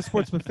Chicago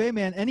Sports Buffet,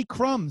 man. Any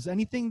crumbs,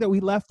 anything that we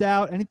left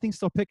out, anything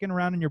still picking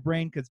around in your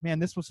brain? Because, man,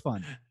 this was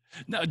fun.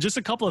 No, just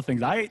a couple of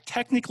things. I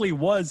technically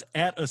was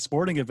at a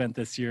sporting event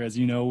this year, as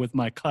you know, with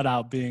my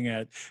cutout being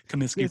at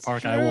Comiskey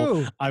Park.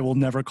 True. I will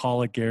never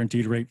call it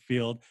Guaranteed Rate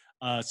Field.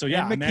 So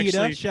yeah, and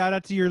Makita, shout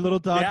out to your little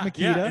dog, Makita.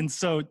 Yeah, and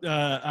so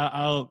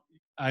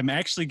I'm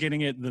actually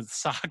getting it. The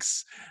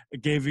Sox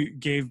gave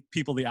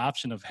people the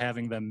option of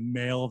having them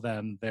mail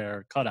them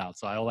their cutouts.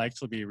 So I will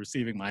actually be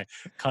receiving my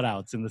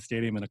cutouts in the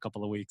stadium in a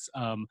couple of weeks.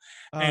 And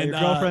your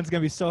girlfriend's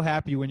gonna be so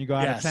happy when you go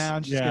out of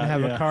town. She's gonna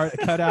have a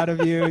cutout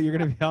of you. You're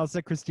gonna be all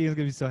set. Christina's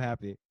gonna be so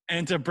happy.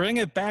 And to bring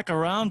it back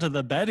around to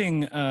the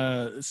betting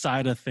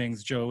side of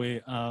things,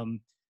 Joey.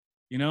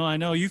 I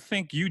know you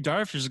think Yu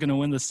Darvish is going to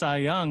win the Cy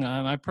Young.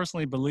 I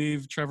personally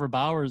believe Trevor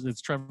Bauer. It's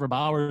Trevor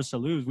Bauer to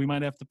lose. We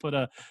might have to put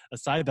a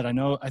side bet.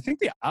 I think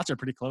the odds are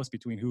pretty close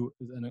between who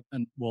and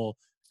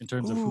in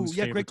terms of who's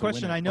favorite. Great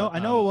question. To win it. I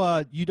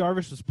know Yu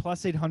Darvish was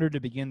plus 800 to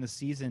begin the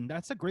season.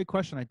 That's a great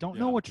question. I don't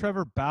know what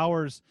Trevor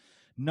Bauer's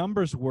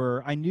numbers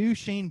were. I knew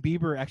Shane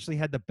Bieber actually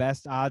had the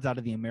best odds out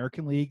of the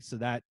American League, so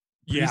that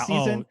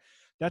preseason,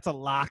 that's a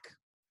lock.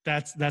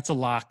 That's a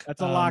lock. That's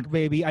a lock,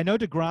 baby. I know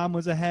DeGrom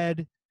was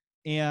ahead.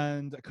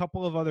 And a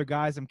couple of other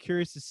guys. I'm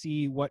curious to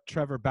see what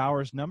Trevor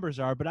Bauer's numbers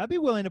are, but I'd be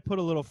willing to put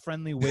a little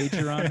friendly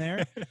wager on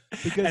there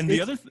because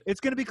it's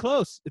going to be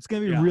close. It's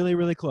going to be really,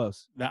 really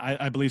close.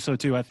 I believe so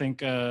too. I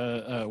think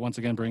once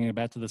again, bringing it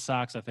back to the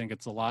Sox, I think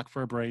it's a lock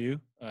for Abreu.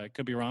 I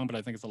could be wrong, but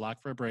I think it's a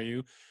lock for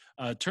Abreu.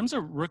 In terms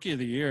of Rookie of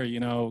the Year,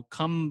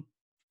 come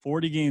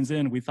 40 games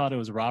in, we thought it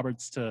was Robert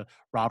to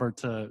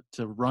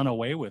run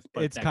away with,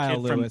 but it's Kyle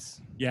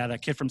Lewis.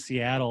 That kid from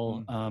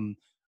Seattle.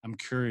 I'm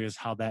curious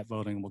how that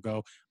voting will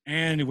go.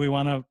 And we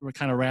want to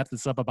kind of wrap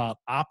this up about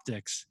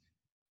optics.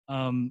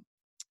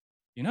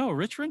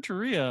 Rich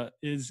Renteria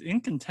is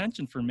in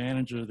contention for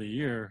Manager of the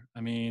Year.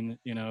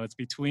 It's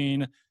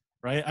between,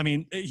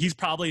 right? He's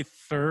probably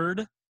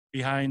third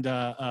behind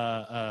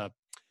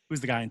who's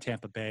the guy in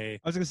Tampa Bay?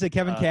 I was going to say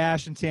Kevin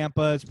Cash in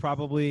Tampa is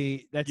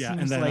probably that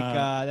seems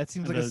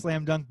like a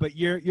slam dunk. But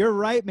you're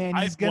right, man.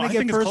 He's going to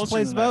get first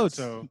place votes.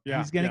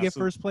 He's going to get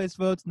first place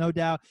votes, no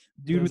doubt.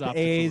 Dude with the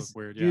A's,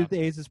 with the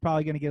A's is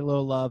probably going to get a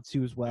little love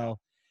too as well.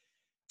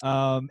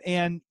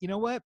 And you know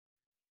what?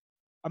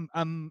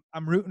 I'm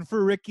rooting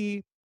for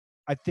Ricky.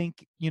 I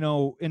think in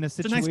a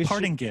situation, it's a nice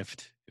parting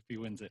gift if he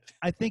wins it.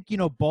 I think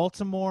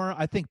Baltimore.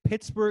 I think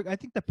Pittsburgh. I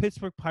think the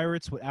Pittsburgh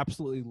Pirates would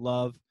absolutely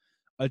love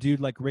a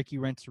dude like Ricky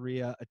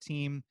Renteria, a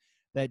team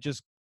that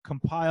just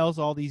compiles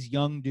all these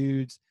young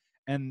dudes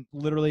and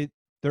literally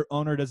their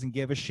owner doesn't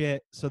give a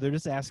shit. So they're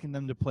just asking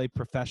them to play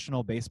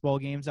professional baseball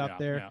games out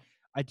there. Yeah.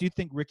 I do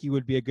think Ricky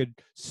would be a good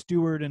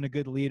steward and a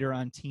good leader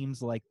on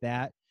teams like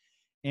that.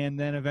 And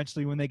then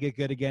eventually when they get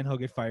good again, he'll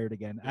get fired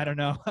again. Yeah. I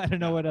don't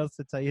know what else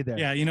to tell you there.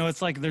 Yeah.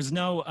 It's like there's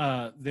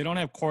no, they don't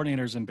have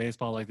coordinators in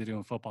baseball like they do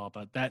in football,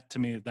 but that to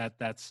me,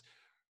 that's,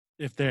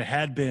 if there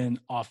had been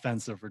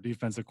offensive or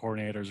defensive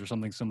coordinators or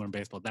something similar in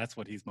baseball, that's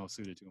what he's most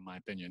suited to, in my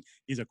opinion.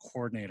 He's a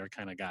coordinator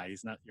kind of guy.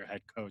 He's not your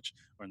head coach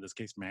or in this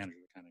case, manager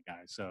kind of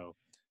guy. So,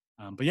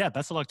 but yeah,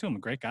 best of luck to him. A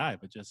great guy,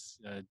 but just,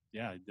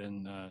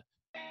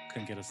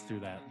 couldn't get us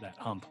through that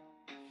hump.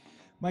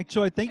 Mike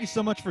Choi, thank you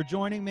so much for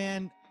joining,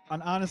 man.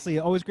 And honestly,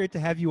 always great to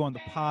have you on the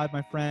pod,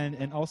 my friend.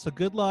 And also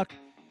good luck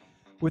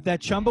with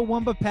that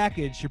Chumbawamba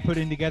package you're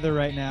putting together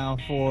right now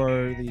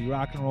for the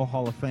Rock and Roll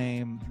Hall of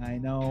Fame. I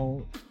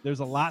know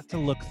there's a lot to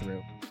look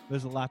through.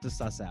 There's a lot to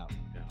suss out.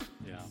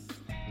 Yeah.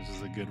 This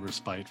is a good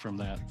respite from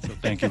that. So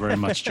thank you very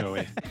much,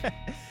 Joey.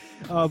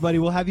 Oh, buddy,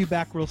 we'll have you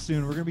back real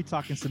soon. We're going to be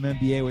talking some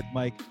NBA with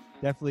Mike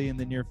definitely in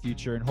the near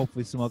future and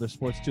hopefully some other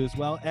sports too, as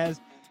well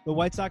as the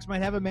White Sox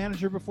might have a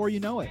manager before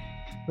you know it.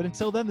 But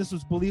until then, this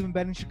was Believe in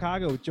Betting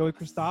Chicago with Joey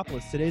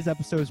Christopoulos. Today's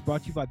episode is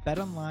brought to you by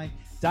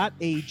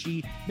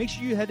BetOnline.ag. Make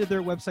sure you head to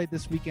their website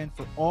this weekend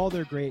for all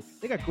their they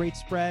got great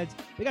spreads.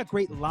 They got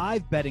great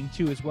live betting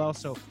too as well.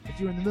 So if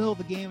you're in the middle of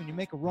the game and you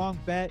make a wrong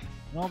bet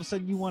and all of a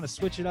sudden you want to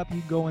switch it up,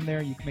 you can go in there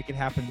and you can make it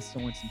happen and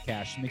still win some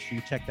cash. So make sure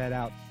you check that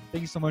out.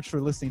 Thank you so much for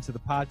listening to the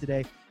pod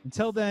today.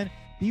 Until then,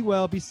 be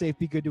well, be safe,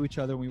 be good to each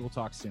other, and we will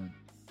talk soon.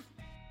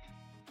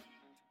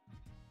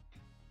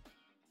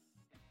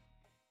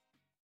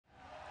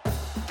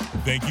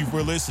 Thank you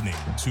for listening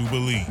to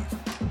Believe.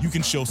 You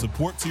can show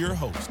support to your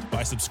host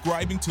by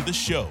subscribing to the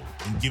show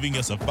and giving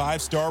us a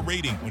 5-star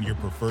rating on your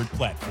preferred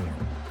platform.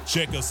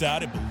 Check us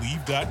out at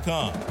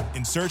Believe.com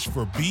and search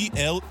for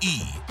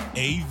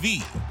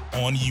BLEAV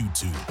on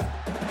YouTube.